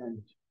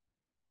 And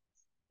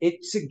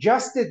it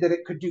suggested that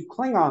it could do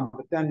Klingon,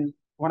 but then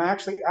when I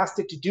actually asked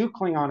it to do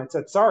Klingon, it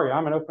said, sorry,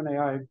 I'm an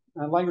OpenAI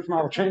language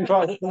model trained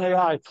by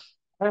OpenAI.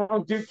 I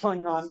don't do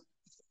Klingon.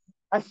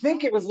 I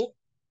think it was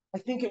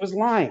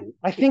lying.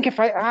 I think if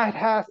I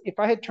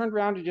had turned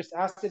around and just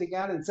asked it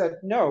again and said,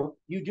 no,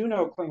 you do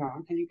know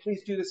Klingon, can you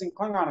please do this in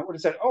Klingon? It would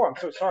have said, oh, I'm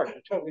so sorry,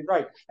 you're totally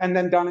right. And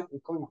then done it in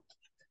Klingon.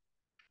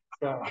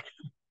 So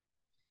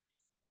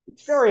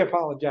it's very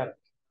apologetic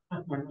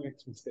when it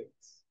makes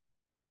mistakes.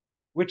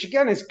 Which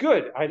again is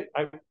good.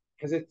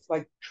 Because it's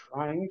like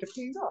trying to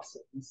please us.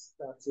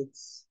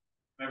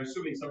 I'm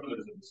assuming some of it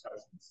is a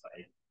discussion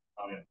site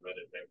on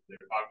Reddit. They're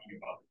talking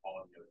about the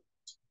quality of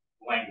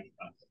language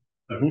content.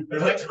 So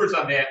there's experts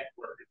on that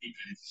who are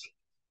critiquing it.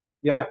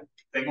 Yeah.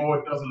 They know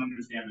it doesn't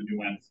understand the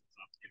nuance.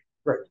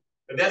 Right.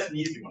 But that's an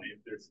easy one.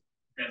 If there's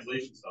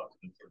translation stuff,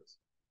 then sort of.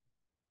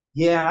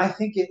 Yeah, I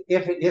think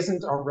if it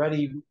isn't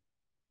already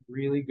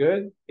really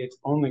good, it's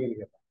only going to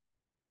get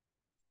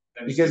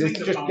better. Because it's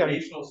just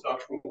foundational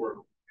stuff for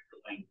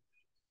different languages.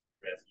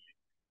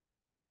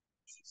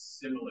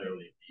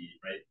 Similarly,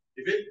 right?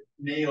 If it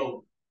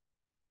nailed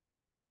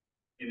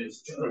in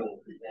its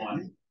tool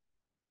one,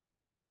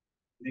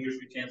 I think there's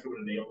a chance it would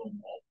have nailed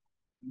them all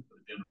for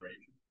the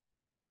generation.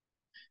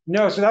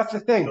 No, so that's the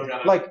thing.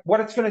 Like, what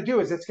it's going to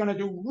do is it's going to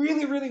do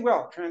really, really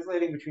well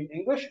translating between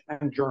English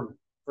and German,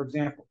 for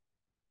example.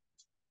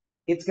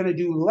 It's going to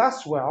do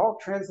less well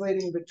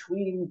translating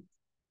between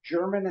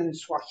German and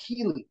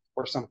Swahili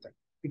or something,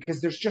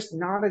 because there's just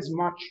not as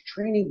much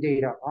training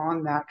data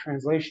on that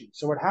translation.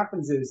 So what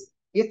happens is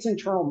its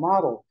internal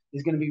model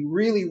is going to be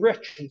really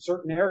rich in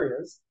certain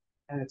areas,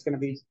 and it's going to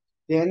be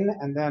thin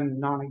and then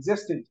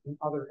non-existent in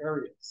other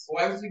areas.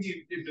 Well, I was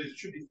thinking it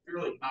should be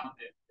fairly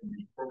competent in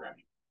the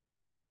programming.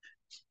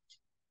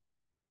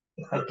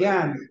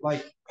 Again,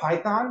 like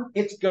Python,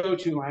 its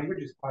go-to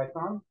language is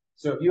Python.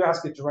 So if you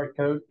ask it to write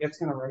code, it's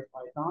going to write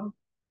Python.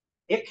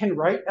 It can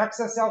write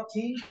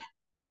XSLT,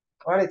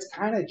 but it's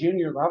kind of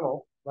junior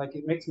level. Like,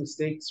 it makes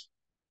mistakes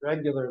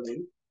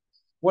regularly.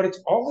 What it's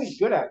always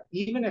good at,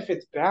 even if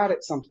it's bad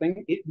at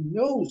something, it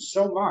knows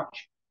so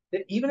much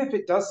that even if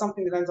it does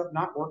something that ends up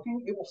not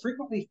working, it will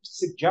frequently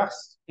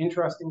suggest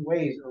interesting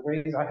ways or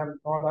ways I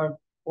haven't thought of,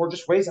 or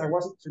just ways I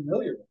wasn't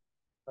familiar with.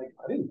 Like,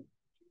 I didn't do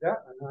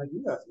that, and I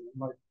do that. And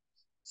I'm like,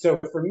 so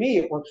for me,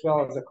 it works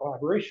well as a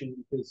collaboration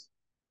because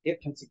it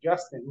can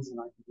suggest things and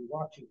I can be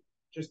watching.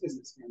 It just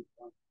isn't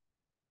standalone.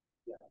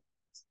 Yeah.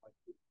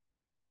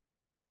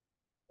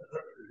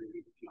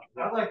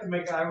 I'd like to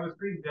make, I was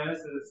reading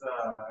Dennis's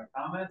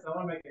comments. I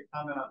want to make a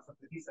comment on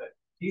something he said.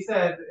 He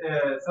said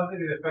something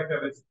to the effect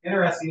of, it's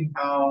interesting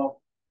how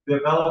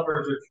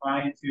developers are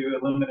trying to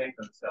eliminate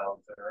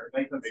themselves or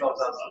make themselves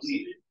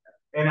obsolete.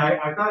 And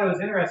I thought it was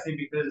interesting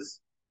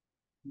because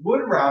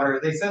wood router,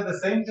 they said the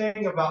same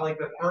thing about like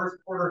the first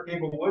quarter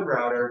cable wood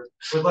router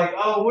was like,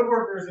 oh,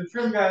 woodworkers and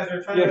trim guys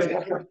are trying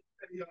to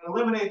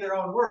eliminate their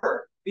own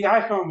work. The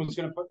iPhone was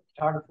going to put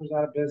photographers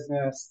out of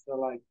business. They're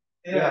like,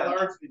 yeah,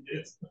 largely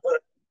did.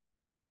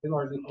 They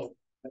largely did.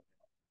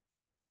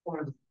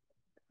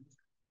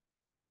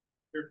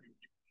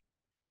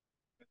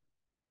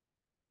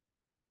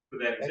 For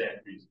that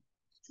exact reason.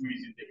 It's too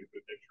easy to take a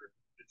good picture.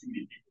 There's too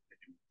many people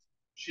taking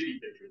shitty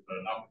pictures, but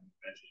enough of them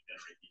eventually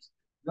generate these.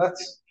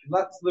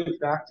 Let's loop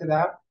back to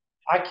that.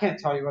 I can't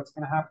tell you what's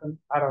going to happen.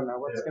 I don't know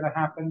what's going to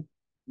happen.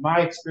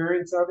 My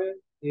experience of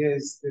it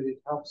is that it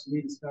helps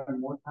me to spend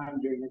more time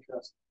doing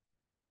interesting.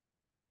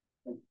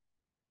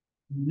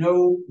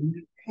 No,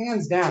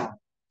 hands down,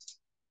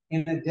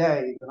 in a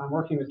day that I'm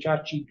working with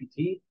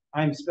ChatGPT,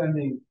 I'm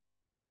spending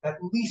at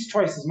least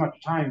twice as much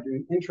time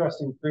doing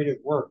interesting creative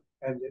work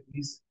and at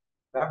least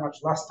that much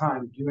less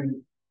time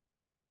doing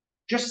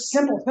just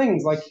simple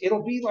things. Like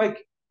it'll be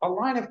like a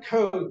line of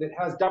code that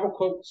has double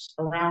quotes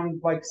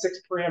around like 6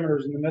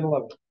 parameters in the middle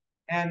of it.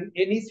 And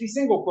it needs to be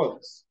single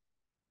quotes.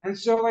 And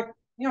so like,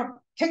 you know,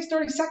 it takes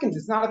 30 seconds.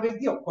 It's not a big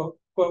deal. Quote,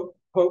 quote,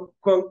 quote,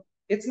 quote.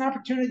 It's an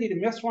opportunity to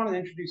miss one and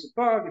introduce a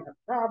bug and have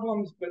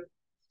problems. But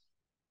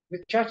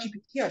with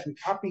ChatGPT, I can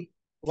copy,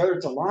 whether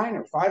it's a line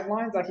or 5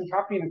 lines, I can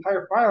copy an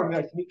entire file and be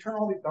like, can you turn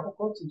all these double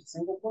quotes into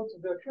single quotes?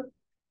 And be like, sure.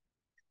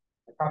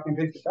 I copy and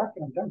paste it back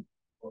and I'm done.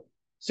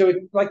 So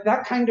it's like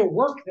that kind of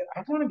work that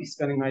I want to be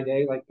spending my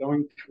day like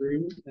going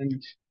through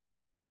and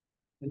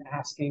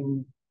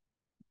asking,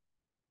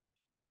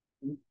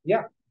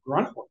 yeah,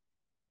 grunt work.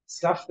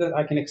 Stuff that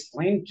I can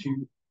explain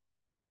to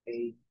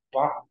a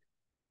bot,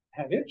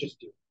 have it just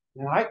do it.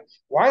 And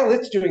while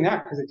it's doing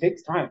that, because it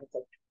takes time, it's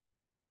like,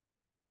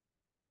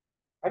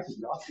 I can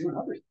be off doing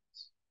other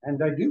things. And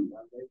I do.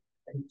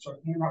 I start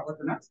thinking about what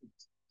the next thing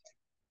is.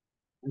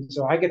 And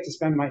so I get to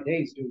spend my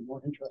days doing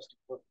more interesting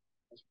work.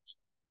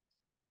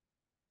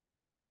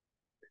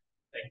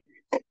 Thank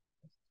you.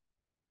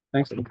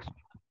 Thanks.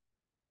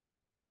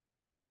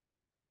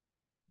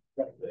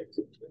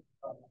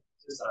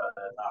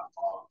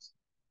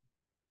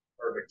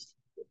 Perfect.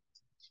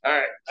 All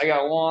right, I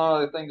got one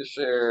other thing to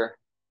share.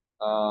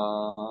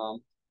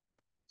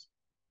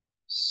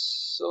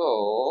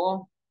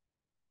 So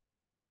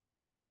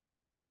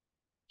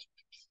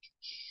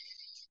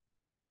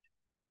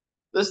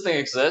this thing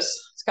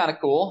exists. It's kind of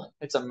cool.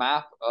 It's a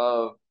map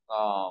of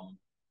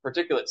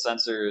particulate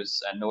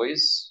sensors and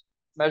noise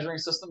measuring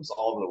systems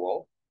all over the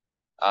world.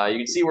 You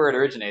can see where it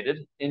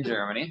originated in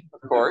Germany,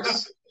 of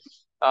course.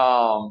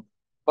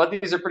 But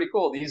these are pretty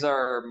cool. These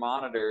are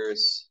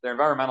monitors. They're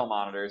environmental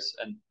monitors,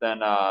 and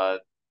then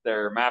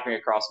they're mapping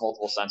across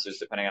multiple sensors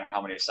depending on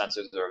how many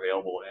sensors are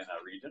available in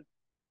a region.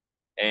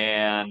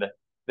 And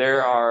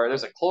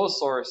there's a closed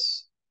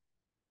source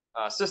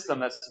system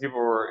that people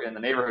were in the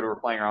neighborhood were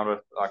playing around with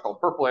called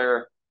Purple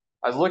Air.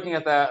 I was looking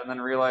at that and then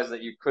realized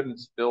that you couldn't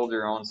build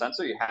your own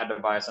sensor. You had to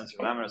buy a sensor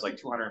from them, and it was like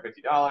 $250,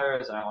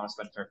 and I want to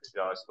spend $250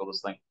 to build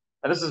this thing.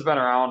 And this has been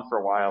around for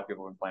a while.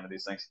 People have been playing with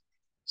these things.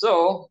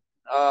 So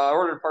I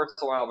ordered parts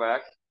a while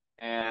back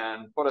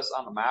and put us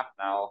on the map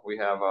now. We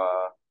have,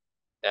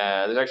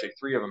 there's actually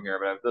 3 of them here,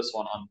 but I have this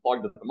one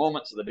unplugged at the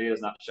moment, so the data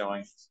is not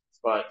showing.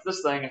 But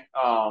this thing,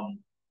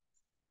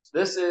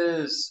 this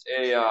is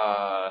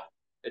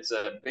it's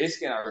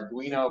basically an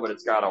Arduino, but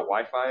it's got a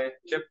Wi-Fi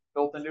chip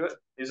built into it.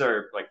 These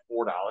are like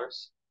 $4.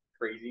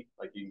 Crazy.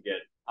 Like you can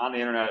get on the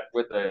internet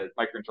with a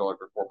microcontroller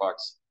for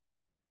 $4.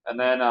 And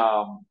then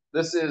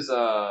this is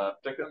a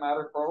particulate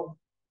matter probe.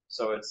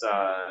 So it's an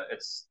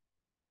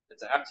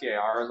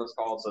FTIR is what's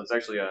called. So it's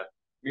actually a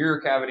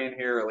mirror cavity in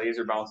here, a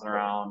laser bouncing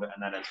around,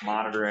 and then it's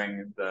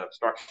monitoring the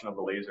obstruction of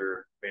the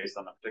laser based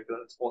on the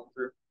particulate it's flowing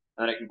through.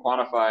 And then it can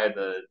quantify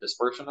the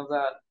dispersion of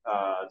that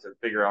to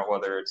figure out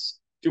whether it's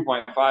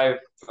 2.5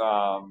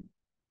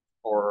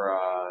 or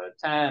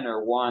 10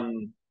 or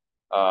 1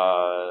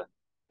 I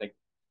think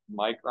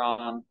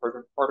micron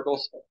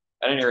particles.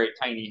 At any rate,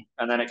 tiny.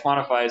 And then it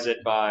quantifies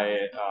it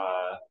by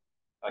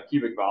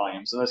cubic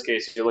volumes. In this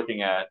case, you're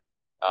looking at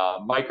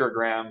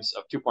micrograms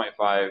of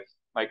 2.5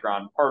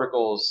 micron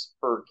particles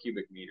per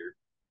cubic meter.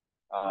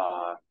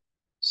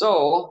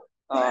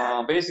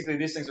 Basically,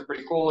 these things are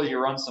pretty cool. You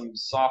run some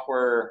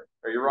software,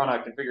 or you run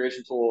a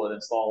configuration tool that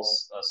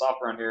installs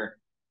software in here.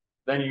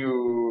 Then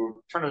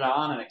you turn it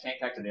on, and it can't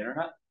connect to the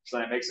internet. So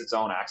then it makes its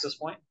own access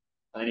point.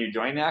 And then you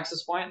join the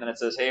access point, and then it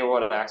says, hey,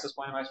 what access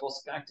point am I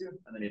supposed to connect to?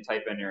 And then you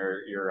type in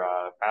your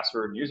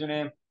password and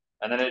username,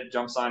 and then it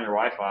jumps on your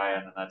Wi-Fi,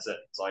 and then that's it.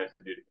 That's all you have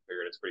to do to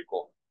configure it. It's pretty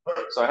cool.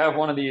 So I have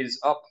one of these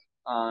up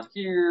on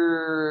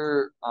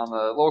here on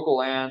the local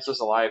LAN. It's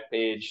just a live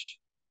page,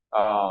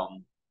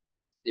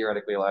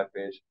 theoretically a live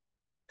page,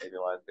 maybe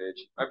a live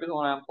page. Might be the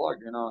one I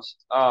unplugged, who knows?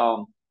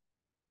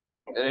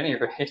 At any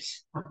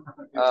rate, let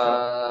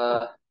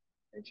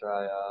me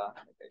try, I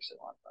think I actually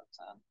want about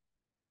 10.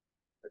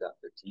 I got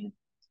 15.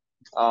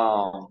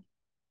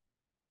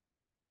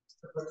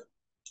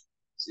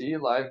 See,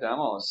 live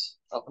demos,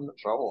 nothing but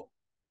trouble.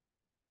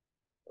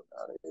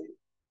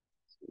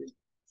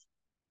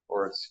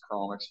 Or it's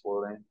Chrome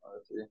exploding.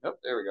 Yep,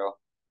 there we go.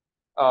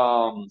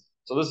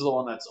 So this is the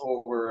one that's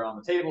over on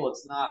the table.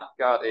 It's not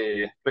got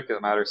a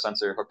particulate matter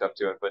sensor hooked up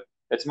to it, but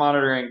it's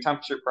monitoring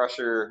temperature,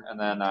 pressure, and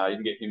then you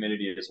can get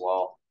humidity as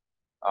well.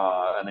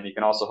 And then you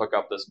can also hook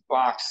up this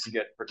box to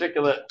get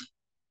particulate.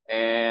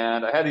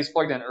 And I had these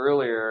plugged in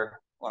earlier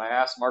when I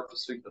asked Mark to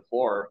sweep the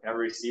floor. Can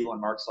everybody see when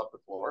Mark swept the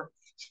floor?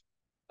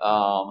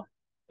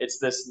 It's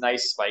this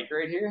nice spike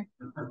right here.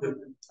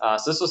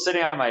 So this was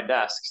sitting on my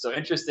desk. So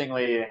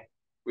interestingly,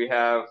 we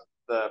have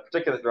the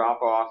particulate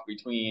drop off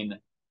between,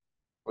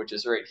 which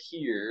is right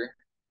here.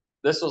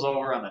 This was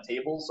over on the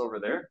tables over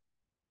there.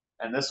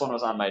 And this one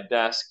was on my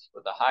desk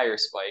with a higher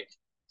spike.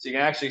 So you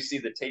can actually see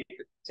the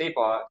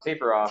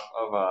taper off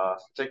of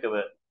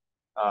particulate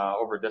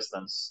over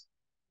distance.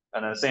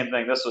 And then the same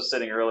thing, this was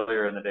sitting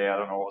earlier in the day. I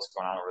don't know what was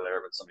going on over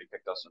there, but somebody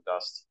picked up some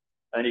dust.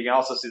 And then you can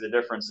also see the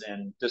difference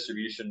in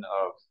distribution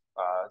of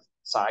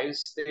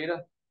size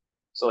data.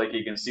 So like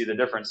you can see the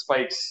different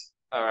spikes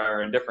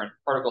are in different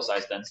particle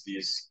size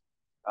densities.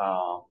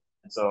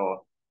 And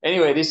so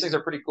anyway, these things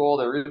are pretty cool.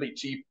 They're really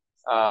cheap.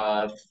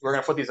 We're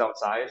going to put these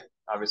outside.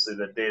 Obviously,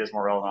 the data is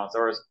more relevant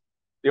outdoors.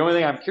 The only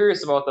thing I'm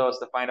curious about, though, is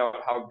to find out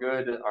how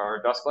good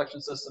our dust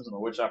collection systems in the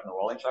wood shop and the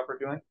welding shop are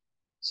doing.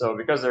 So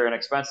because they're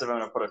inexpensive, I'm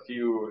going to put a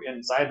few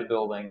inside the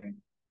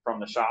building from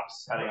the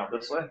shops heading out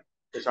this way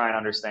to try and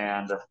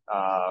understand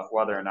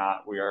whether or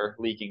not we are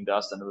leaking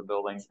dust into the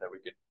building that we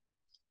could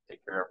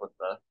take care of with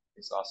the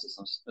exhaust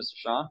systems. Mr.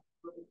 Sean?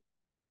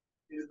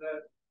 Is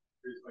that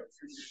there's like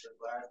two different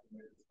glass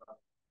and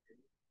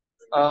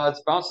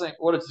it's bouncing.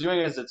 What it's doing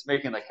is it's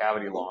making the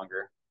cavity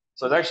longer.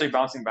 So it's actually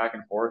bouncing back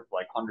and forth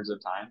like hundreds of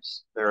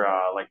times. They're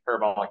like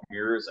parabolic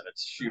mirrors, and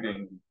it's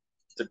shooting,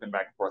 zipping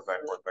back and forth, back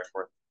and forth, back and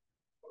forth.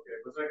 Okay,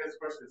 but so I guess the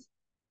question is,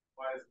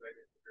 why is it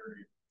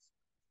very?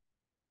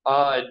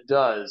 It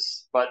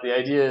does, but the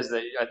idea is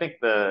that I think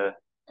the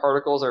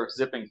particles are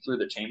zipping through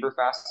the chamber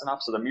fast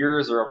enough. So the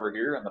mirrors are over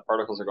here, and the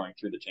particles are going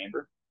through the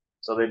chamber,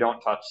 so they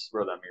don't touch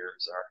where the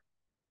mirrors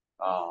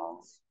are.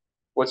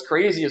 What's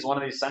crazy is one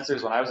of these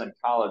sensors. When I was in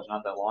college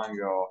not that long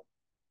ago,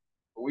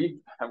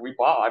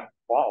 I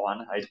bought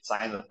one. I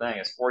signed the thing.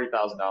 It's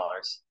 $40,000.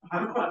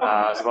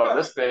 It's about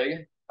this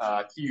big.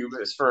 Cube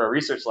is for a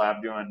research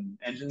lab doing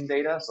engine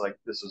data. So like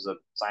this was a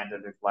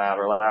scientific lab,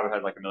 or a lab that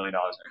had like $1 million in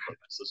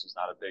equipment. So this was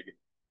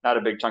not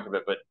a big chunk of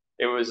it, but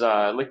it was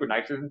liquid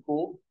nitrogen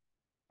cooled.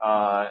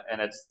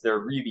 And they're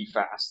really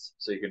fast,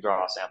 so you can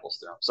draw samples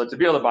through them. So to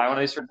be able to buy one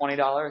of these for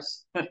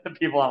 $20,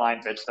 people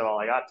online pitched them all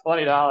like,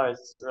 $20,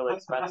 it's really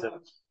expensive.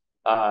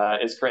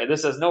 Is crazy.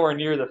 This is nowhere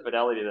near the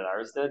fidelity that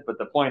ours did, but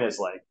the point is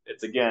like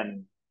it's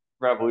again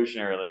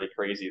revolutionarily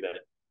crazy that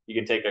you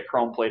can take a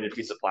chrome-plated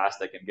piece of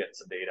plastic and get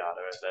some data out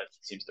of it that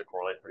seems to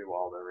correlate pretty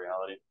well with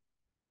reality.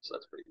 So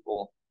that's pretty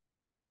cool.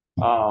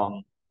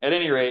 At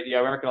any rate,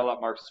 yeah, we aren't gonna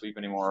let Mark sweep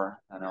anymore.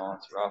 I know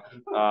it's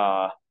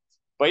rough.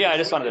 But yeah, I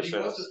just wanted to show.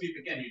 If he wants to sweep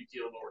again, you'd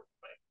deal lower.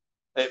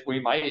 We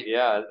might,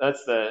 yeah.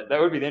 That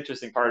would be the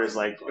interesting part is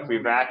like if we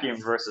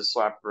vacuum versus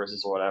swept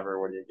versus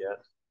whatever, what do you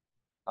get?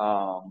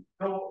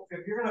 So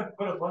if you're gonna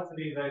put a bunch of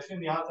these, I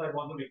assume the outside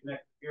ones will be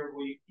connected here.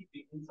 Will you keep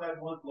the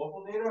inside ones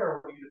local data,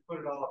 or will you just put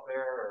it all up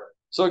there? Or?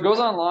 So it goes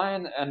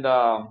online, and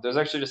there's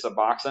actually just a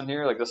box on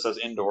here, like this says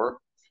indoor.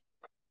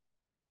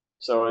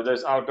 So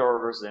there's outdoor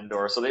versus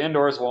indoor. So the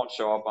indoors won't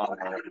show up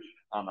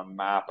on the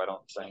map, I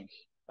don't think.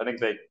 I think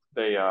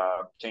they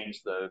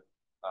changed the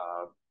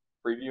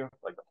preview,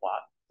 like the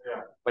plot.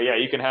 Yeah. But yeah,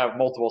 you can have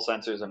multiple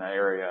sensors in an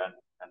area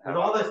and have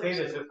all this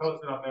data is just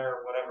posted on there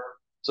or whatever.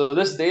 So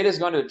this data is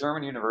going to a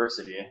German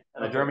university,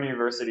 and the German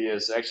university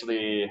is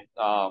actually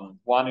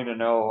wanting to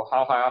know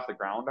how high off the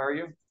ground are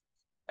you,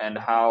 and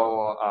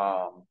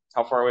how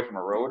far away from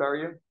a road are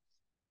you,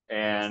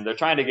 and they're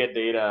trying to get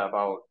data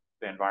about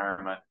the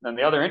environment. And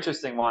the other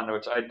interesting one,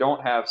 which I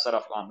don't have set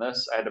up on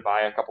this, I had to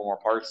buy a couple more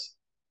parts,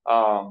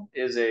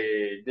 is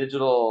a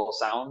digital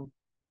sound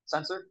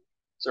sensor.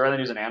 So rather than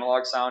use an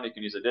analog sound, you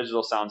can use a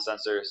digital sound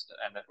sensor,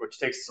 which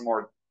takes some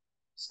more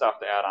stuff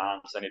to add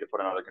on. So I need to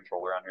put another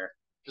controller on here.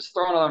 Just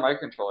throw another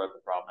microcontroller at the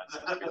problem. That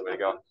seems to be the way to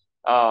go.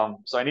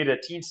 So I need a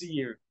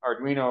teensy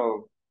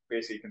Arduino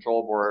basically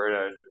control board.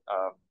 I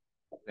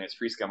think it's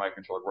FreeScale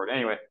microcontroller board.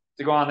 Anyway,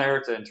 to go on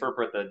there to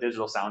interpret the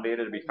digital sound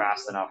data to be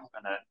fast enough,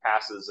 and then it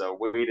passes a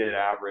weighted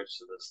average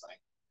to this thing.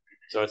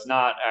 So it's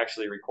not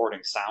actually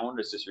recording sound;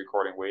 it's just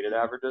recording weighted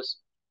averages.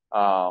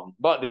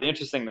 But the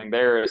interesting thing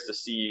there is to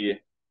see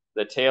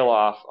the tail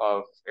off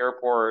of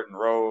airport and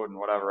road and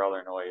whatever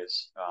other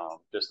noise,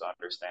 just to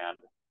understand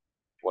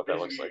what that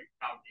looks like.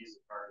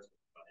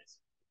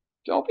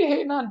 Don't be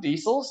hating on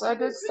diesels. I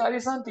did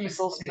studies on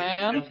diesels,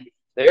 man.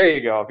 There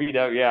you go.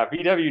 VW, yeah,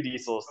 VW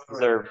diesels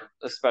deserve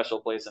a special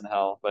place in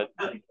hell. But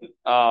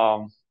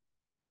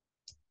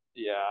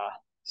yeah.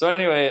 So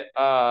anyway,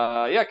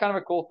 yeah, kind of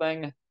a cool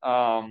thing.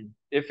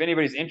 If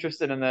anybody's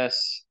interested in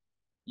this,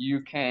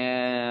 you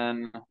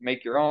can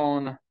make your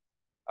own.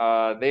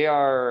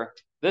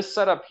 This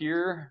setup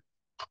here.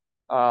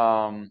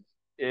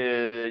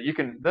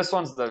 This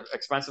one's the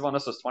expensive one.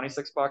 This was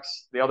 $26.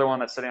 The other one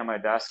that's sitting on my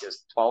desk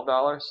is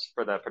 $12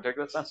 for the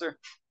particulate sensor.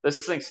 This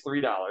thing's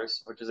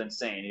 $3, which is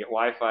insane. You get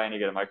Wi-Fi and you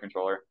get a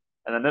microcontroller.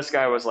 And then this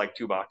guy was like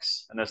 $2,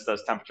 and this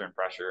does temperature and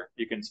pressure.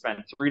 You can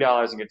spend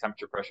 $3 and get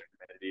temperature, pressure, and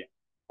humidity.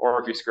 Or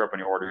if you screw up on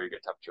your order, you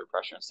get temperature,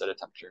 pressure instead of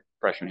temperature,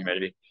 pressure, and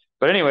humidity.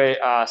 But anyway,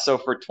 so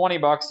for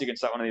 $20, you can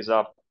set one of these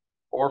up.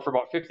 Or for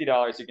about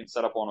 $50, you can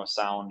set up one with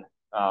sound.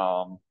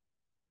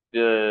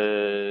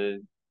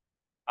 The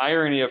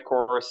irony, of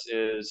course,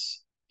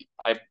 is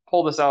I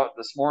pulled this out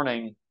this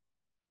morning,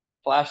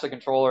 flashed the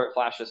controller, it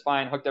flashed just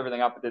fine, hooked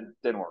everything up, it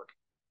didn't work.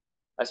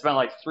 I spent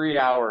like 3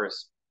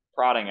 hours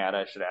prodding at it.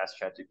 I should ask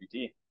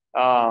ChatGPT.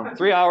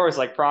 3 hours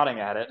like prodding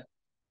at it,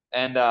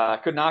 and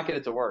could not get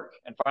it to work.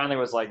 And finally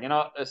was like,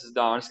 this is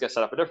dumb. I'm just gonna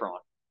set up a different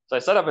one. So I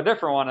set up a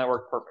different one, and it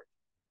worked perfect.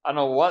 I don't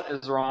know what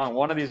is wrong.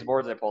 One of these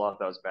boards I pulled out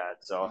that was bad.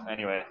 So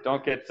anyway,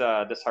 don't get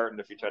disheartened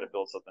if you try to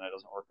build something that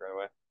doesn't work right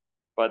away.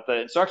 But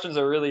the instructions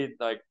are really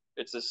like,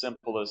 it's as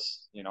simple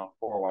as,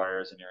 4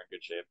 wires and you're in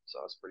good shape. So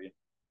it's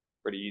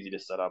pretty easy to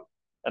set up.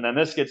 And then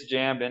this gets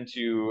jammed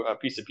into a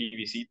piece of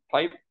PVC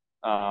pipe.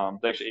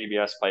 It's actually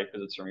ABS pipe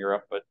because it's from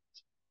Europe.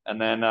 And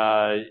then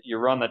you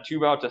run the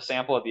tube out to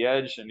sample at the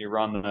edge, and you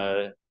run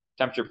the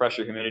temperature,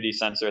 pressure, humidity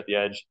sensor at the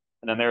edge.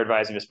 And then they're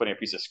advising just putting a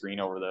piece of screen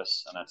over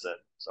this, and that's it.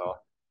 So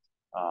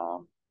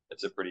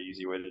it's a pretty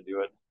easy way to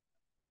do it.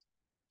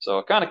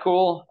 So kind of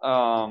cool,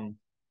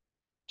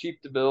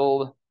 cheap to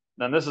build.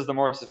 Then this is the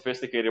more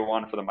sophisticated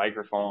one for the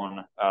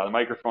microphone. The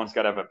microphone's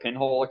got to have a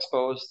pinhole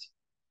exposed.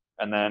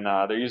 And then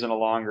they're using a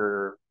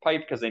longer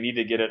pipe because they need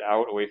to get it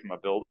out away from a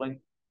building,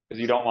 because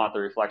you don't want the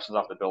reflections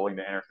off the building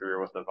to interfere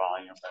with the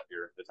volume that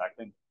you're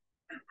detecting.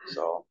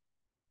 So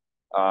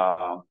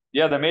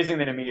yeah, the amazing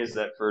thing to me is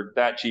that for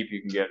that cheap, you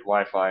can get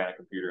Wi-Fi and a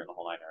computer and the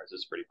whole 9 yards.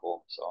 It's pretty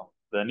cool. So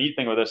the neat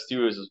thing with this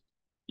too is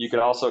you could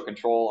also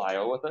control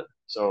I/O with it.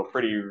 So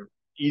pretty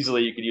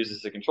easily you could use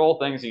this to control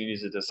things. You can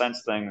use it to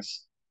sense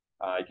things.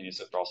 You can use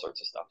it for all sorts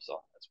of stuff.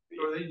 So that's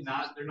pretty. So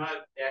they're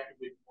not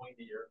actively pulling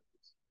the air.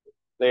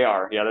 They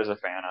are. Yeah, there's a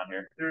fan on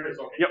here. There is.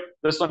 Okay. Yep.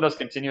 This one does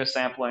continuous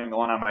sampling. The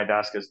one on my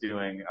desk is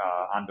doing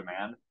on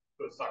demand.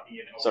 So it's sucking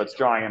in. So it's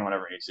drawing in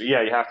whatever it needs to.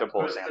 Yeah, you have to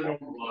pull a sample.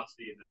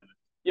 Velocity and then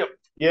Yep.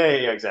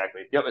 Yeah,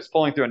 exactly. Yep, it's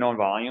pulling through a known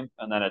volume,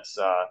 and then it's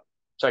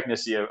checking to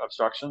see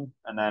obstruction,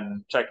 and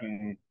then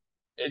checking.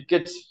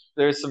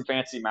 There's some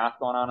fancy math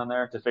going on in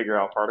there to figure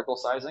out particle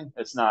sizing.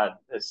 It's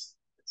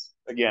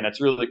again,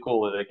 it's really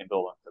cool that they can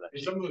build them for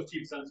that. Some of those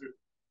cheap sensors,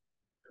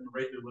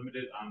 right, they're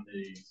limited on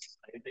the.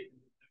 I think they can.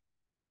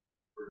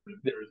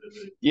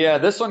 Yeah,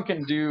 this one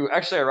can do.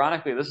 Actually,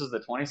 ironically, this is the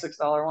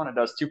 $26 one. It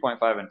does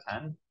 2.5 and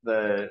 10.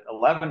 The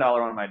 $11 one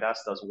on my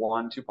desk does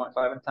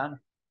 2.5 and 10.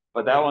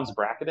 But that one's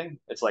bracketing.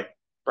 It's like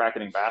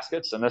bracketing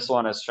baskets, and this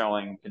one is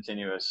showing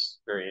continuous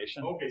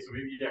variation. Okay, so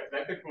maybe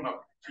that picked one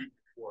up cheap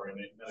before, and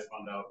then I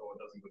found out it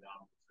doesn't go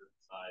down to a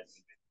certain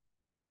size.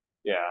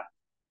 Yeah.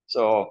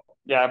 So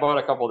yeah, I bought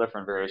a couple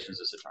different variations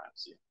just to try and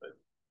see. But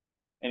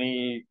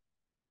any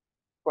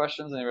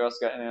questions? Anybody else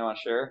got anything they want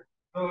to share?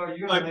 So are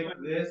you gonna link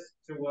this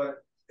to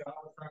what Scott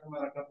was talking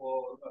about a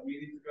couple of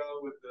meetings ago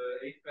with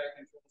the HVAC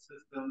control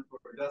system for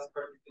dust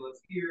particulates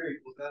here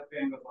equals that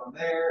fan goes on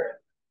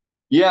there?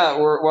 Yeah,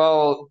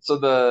 so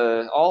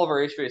all of our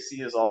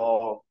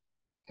HVAC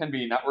can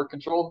be network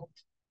controlled,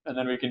 and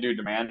then we can do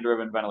demand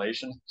driven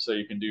ventilation. So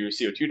you can do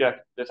CO2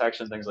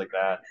 detection, things like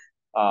that.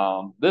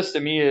 This to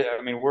me,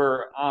 I mean,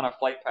 we're on a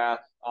flight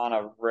path on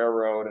a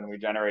railroad and we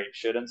generate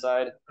shit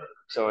inside.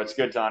 So it's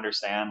good to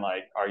understand,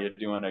 like, are you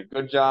doing a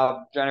good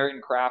job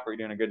generating crap? Are you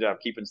doing a good job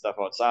keeping stuff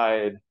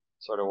outside?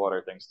 Sort of what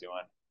are things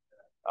doing?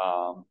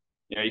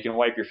 You can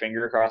wipe your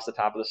finger across the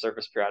top of the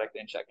surface periodically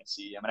and check and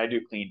see. I mean, I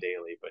do clean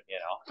daily, but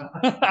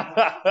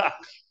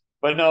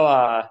but no,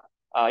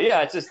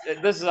 yeah, it's just,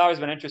 this has always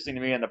been interesting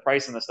to me, and the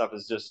price and the stuff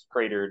is just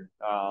cratered.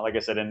 Like I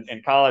said,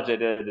 in college, I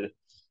did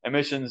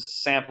emissions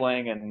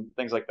sampling and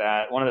things like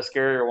that. One of the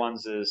scarier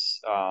ones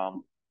is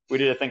we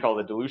did a thing called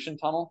a dilution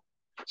tunnel.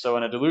 So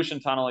in a dilution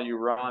tunnel, you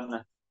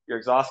run your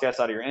exhaust gas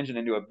out of your engine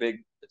into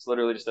it's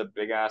literally just a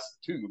big ass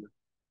tube.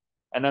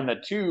 And then the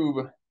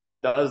tube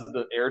does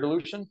the air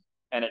dilution,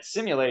 and it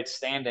simulates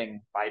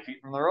standing 5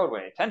 feet from the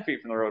roadway, 10 feet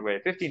from the roadway,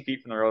 15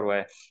 feet from the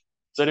roadway.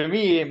 So to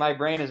me, my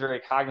brain is very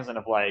cognizant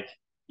of, like,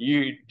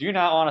 you do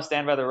not want to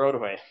stand by the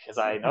roadway because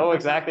I know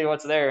exactly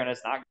what's there and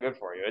it's not good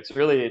for you. It's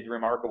really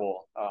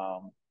remarkable.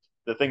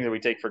 The thing that we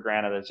take for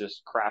granted is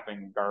just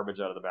crapping garbage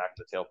out of the back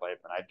of the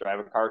tailpipe. And I drive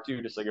a car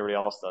too, just like everybody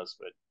else does.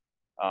 But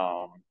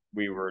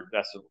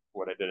that's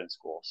what I did in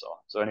school.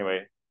 So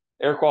anyway,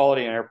 air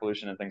quality and air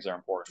pollution and things are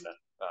important. And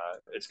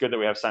it's good that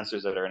we have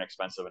sensors that are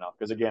inexpensive enough,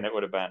 because again, it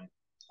would have been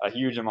a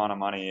huge amount of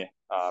money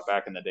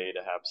back in the day to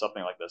have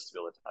something like this to be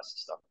able to test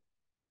stuff.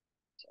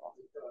 So,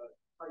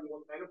 are you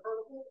one kind of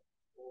particle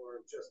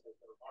or just like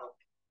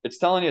it's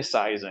telling you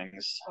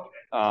sizings.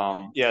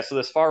 Okay. Yeah, so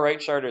this far right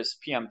chart is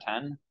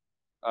PM10.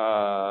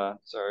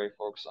 Sorry,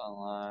 folks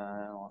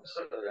online.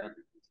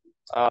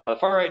 The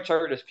far right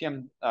chart is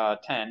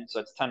PM10, so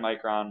it's 10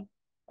 micron,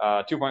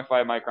 2.5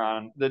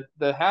 micron.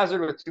 The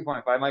hazard with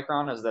 2.5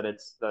 micron is that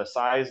it's the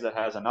size that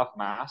has enough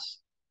mass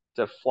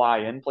to fly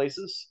in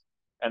places,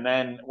 and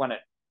then when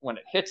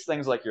it hits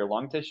things like your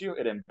lung tissue,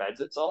 it embeds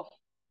itself.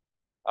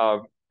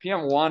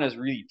 PM1 is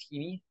really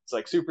teeny. It's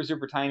like super,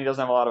 super tiny. It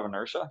doesn't have a lot of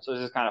inertia, so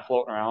it's just kind of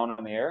floating around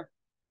in the air.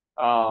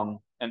 And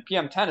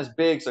PM10 is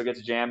big, so it gets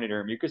jammed into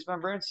your mucous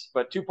membranes,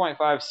 but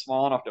 2.5 is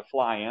small enough to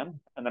fly in,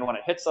 and then when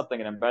it hits something,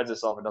 it embeds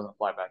itself and doesn't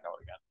fly back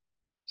out again.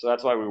 So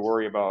that's why we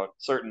worry about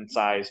certain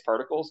size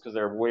particles, because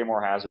they're way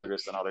more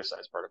hazardous than other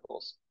size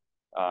particles.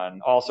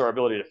 And also our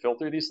ability to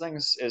filter these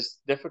things is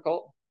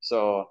difficult.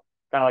 So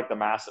kind of like the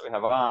mass that we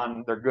have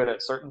on, they're good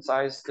at certain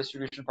size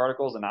distribution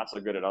particles and not so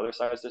good at other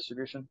size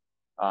distribution.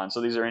 And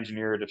so these are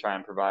engineered to try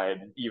and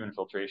provide even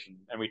filtration.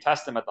 And we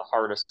test them at the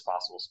hardest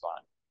possible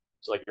spot.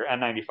 So like your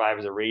N95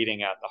 is a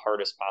rating at the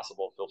hardest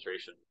possible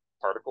filtration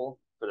particle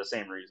for the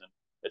same reason.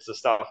 It's the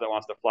stuff that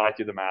wants to fly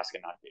through the mask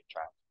and not get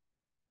trapped.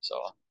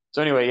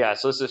 So anyway, yeah,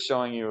 so this is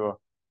showing you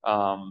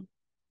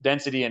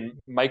density in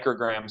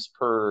micrograms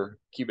per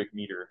cubic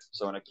meter.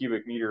 So in a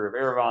cubic meter of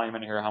air volume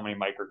in here, how many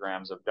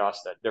micrograms of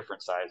dust at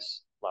different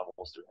size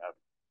levels do we have?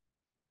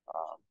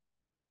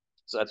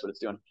 So that's what it's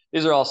doing.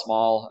 These are all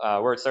small.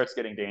 Where it starts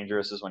getting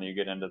dangerous is when you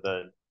get into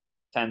the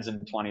 10s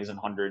and 20s and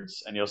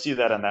 100s, and you'll see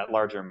that on that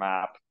larger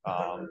map.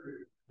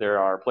 There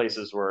are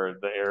places where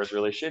the air is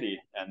really shitty,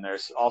 and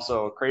there's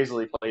also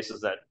crazily places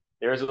that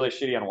the air is really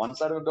shitty on one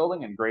side of a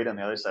building and great on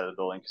the other side of the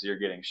building because you're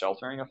getting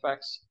sheltering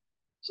effects.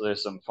 So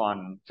there's some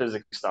fun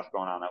physics stuff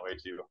going on that way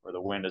too, where the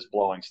wind is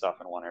blowing stuff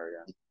in one area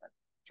and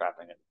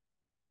trapping it.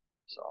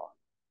 So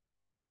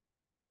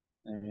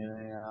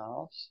anything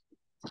else?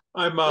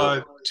 I'm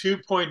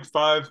 2.5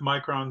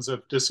 microns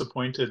of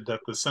disappointed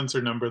that the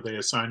sensor number they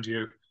assigned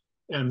you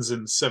ends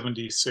in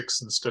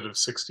 76 instead of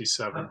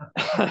 67.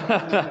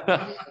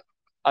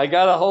 I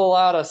got a whole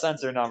lot of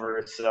sensor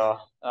numbers, so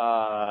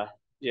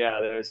yeah,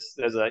 there's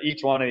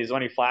each one of these.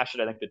 When you flash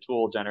it, I think the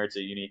tool generates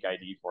a unique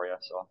ID for you.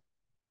 So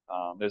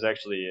there's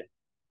actually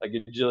a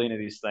gajillion of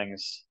these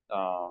things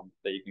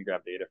that you can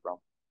grab data from.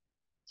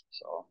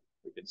 So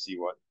we can see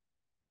what.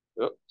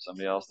 Oh,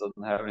 somebody else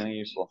doesn't have anything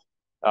useful.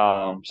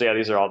 So yeah,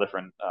 these are all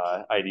different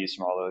IDs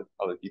from all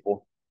the other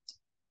people.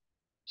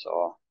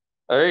 So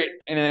all right,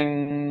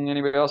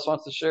 anybody else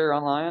wants to share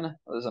online?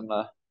 Otherwise, I'm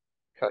gonna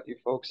cut you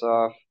folks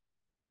off.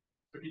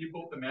 So can you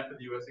pull up the map of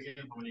the U.S. again?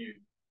 How many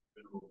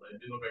been ruled? It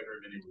didn't look like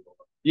very many ruled.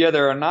 Yeah,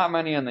 there are not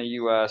many in the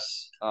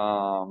U.S.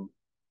 And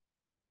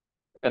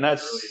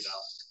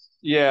that's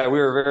yeah, we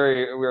were a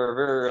very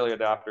early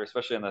adopter,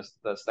 especially in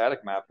the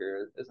static map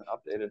here. It isn't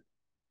updated.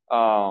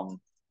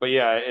 But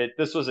yeah,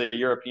 this was a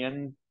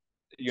European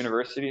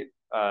university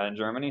in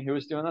Germany who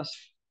was doing this,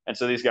 and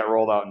so these got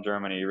rolled out in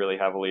Germany really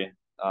heavily,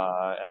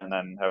 and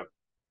then have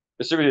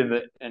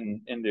distributed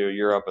into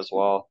Europe as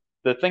well.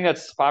 The thing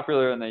that's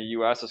popular in the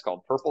U.S. is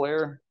called purple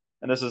air,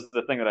 and this is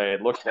the thing that I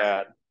had looked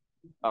at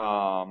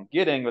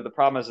getting, but the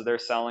problem is that they're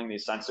selling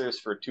these sensors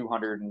for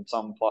 $200 and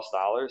some plus,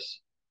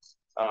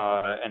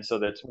 and so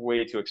that's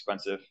way too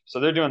expensive. So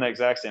they're doing the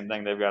exact same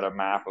thing. They've got a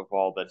map of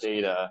all the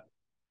data,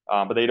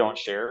 but they don't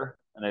share,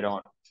 and they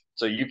don't.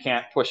 So you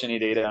can't push any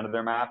data onto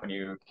their map, and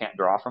you can't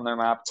draw from their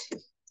map.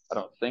 I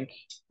don't think.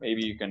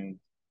 Maybe you can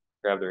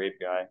grab their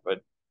API,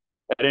 but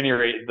at any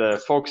rate,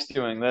 the folks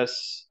doing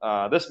this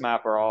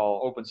map are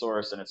all open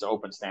source, and it's an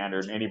open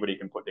standard, and anybody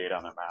can put data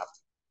on their map.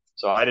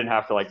 So I didn't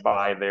have to like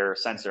buy their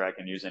sensor. I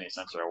can use any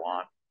sensor I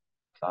want.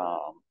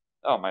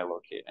 Oh, my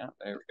locate. Oh,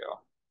 there we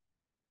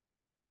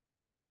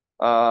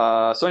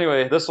go. So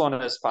anyway, this one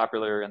is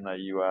popular in the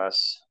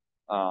US.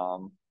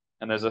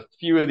 And there's a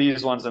few of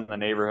these ones in the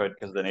neighborhood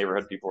because the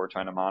neighborhood people were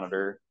trying to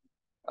monitor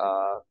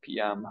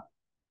PM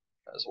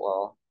as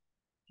well.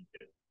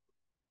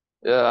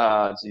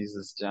 Yeah,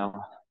 Jesus, Jim.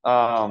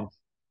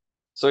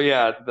 So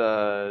yeah,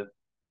 the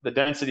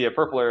density of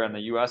purple air in the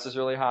US is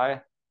really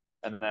high,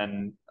 and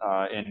then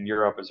in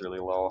Europe is really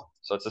low.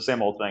 So it's the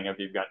same old thing if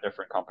you've got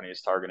different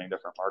companies targeting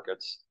different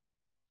markets.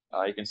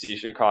 You can see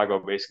Chicago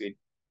basically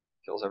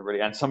kills everybody,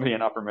 and somebody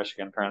in Upper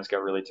Michigan apparently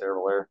got really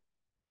terrible air.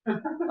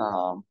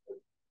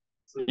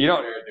 You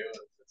don't.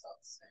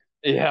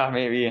 Yeah,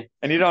 maybe,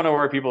 and you don't know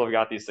where people have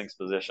got these things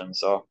positioned.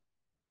 So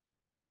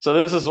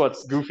this is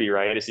what's goofy,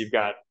 right? Is you've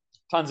got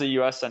tons of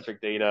US centric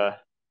data,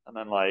 and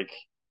then like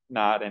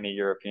not any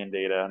European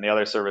data, and the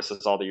other service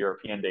is all the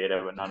European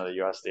data, but none of the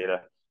US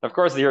data. Of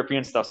course, the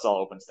European stuff's all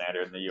open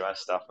standard, and the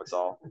US stuff is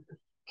all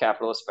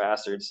capitalist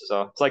bastards.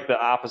 So it's like the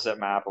opposite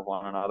map of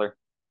one another.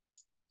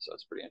 So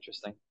it's pretty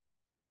interesting.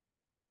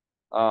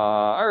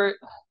 All right.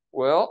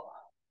 Well,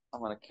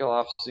 I'm gonna kill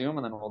off Zoom,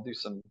 and then we'll do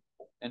some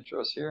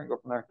intros here and go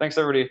from there. Thanks,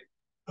 everybody.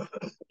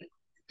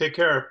 Take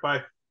care.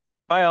 Bye.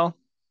 Bye, all.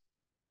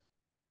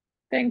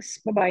 Thanks.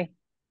 Bye-bye.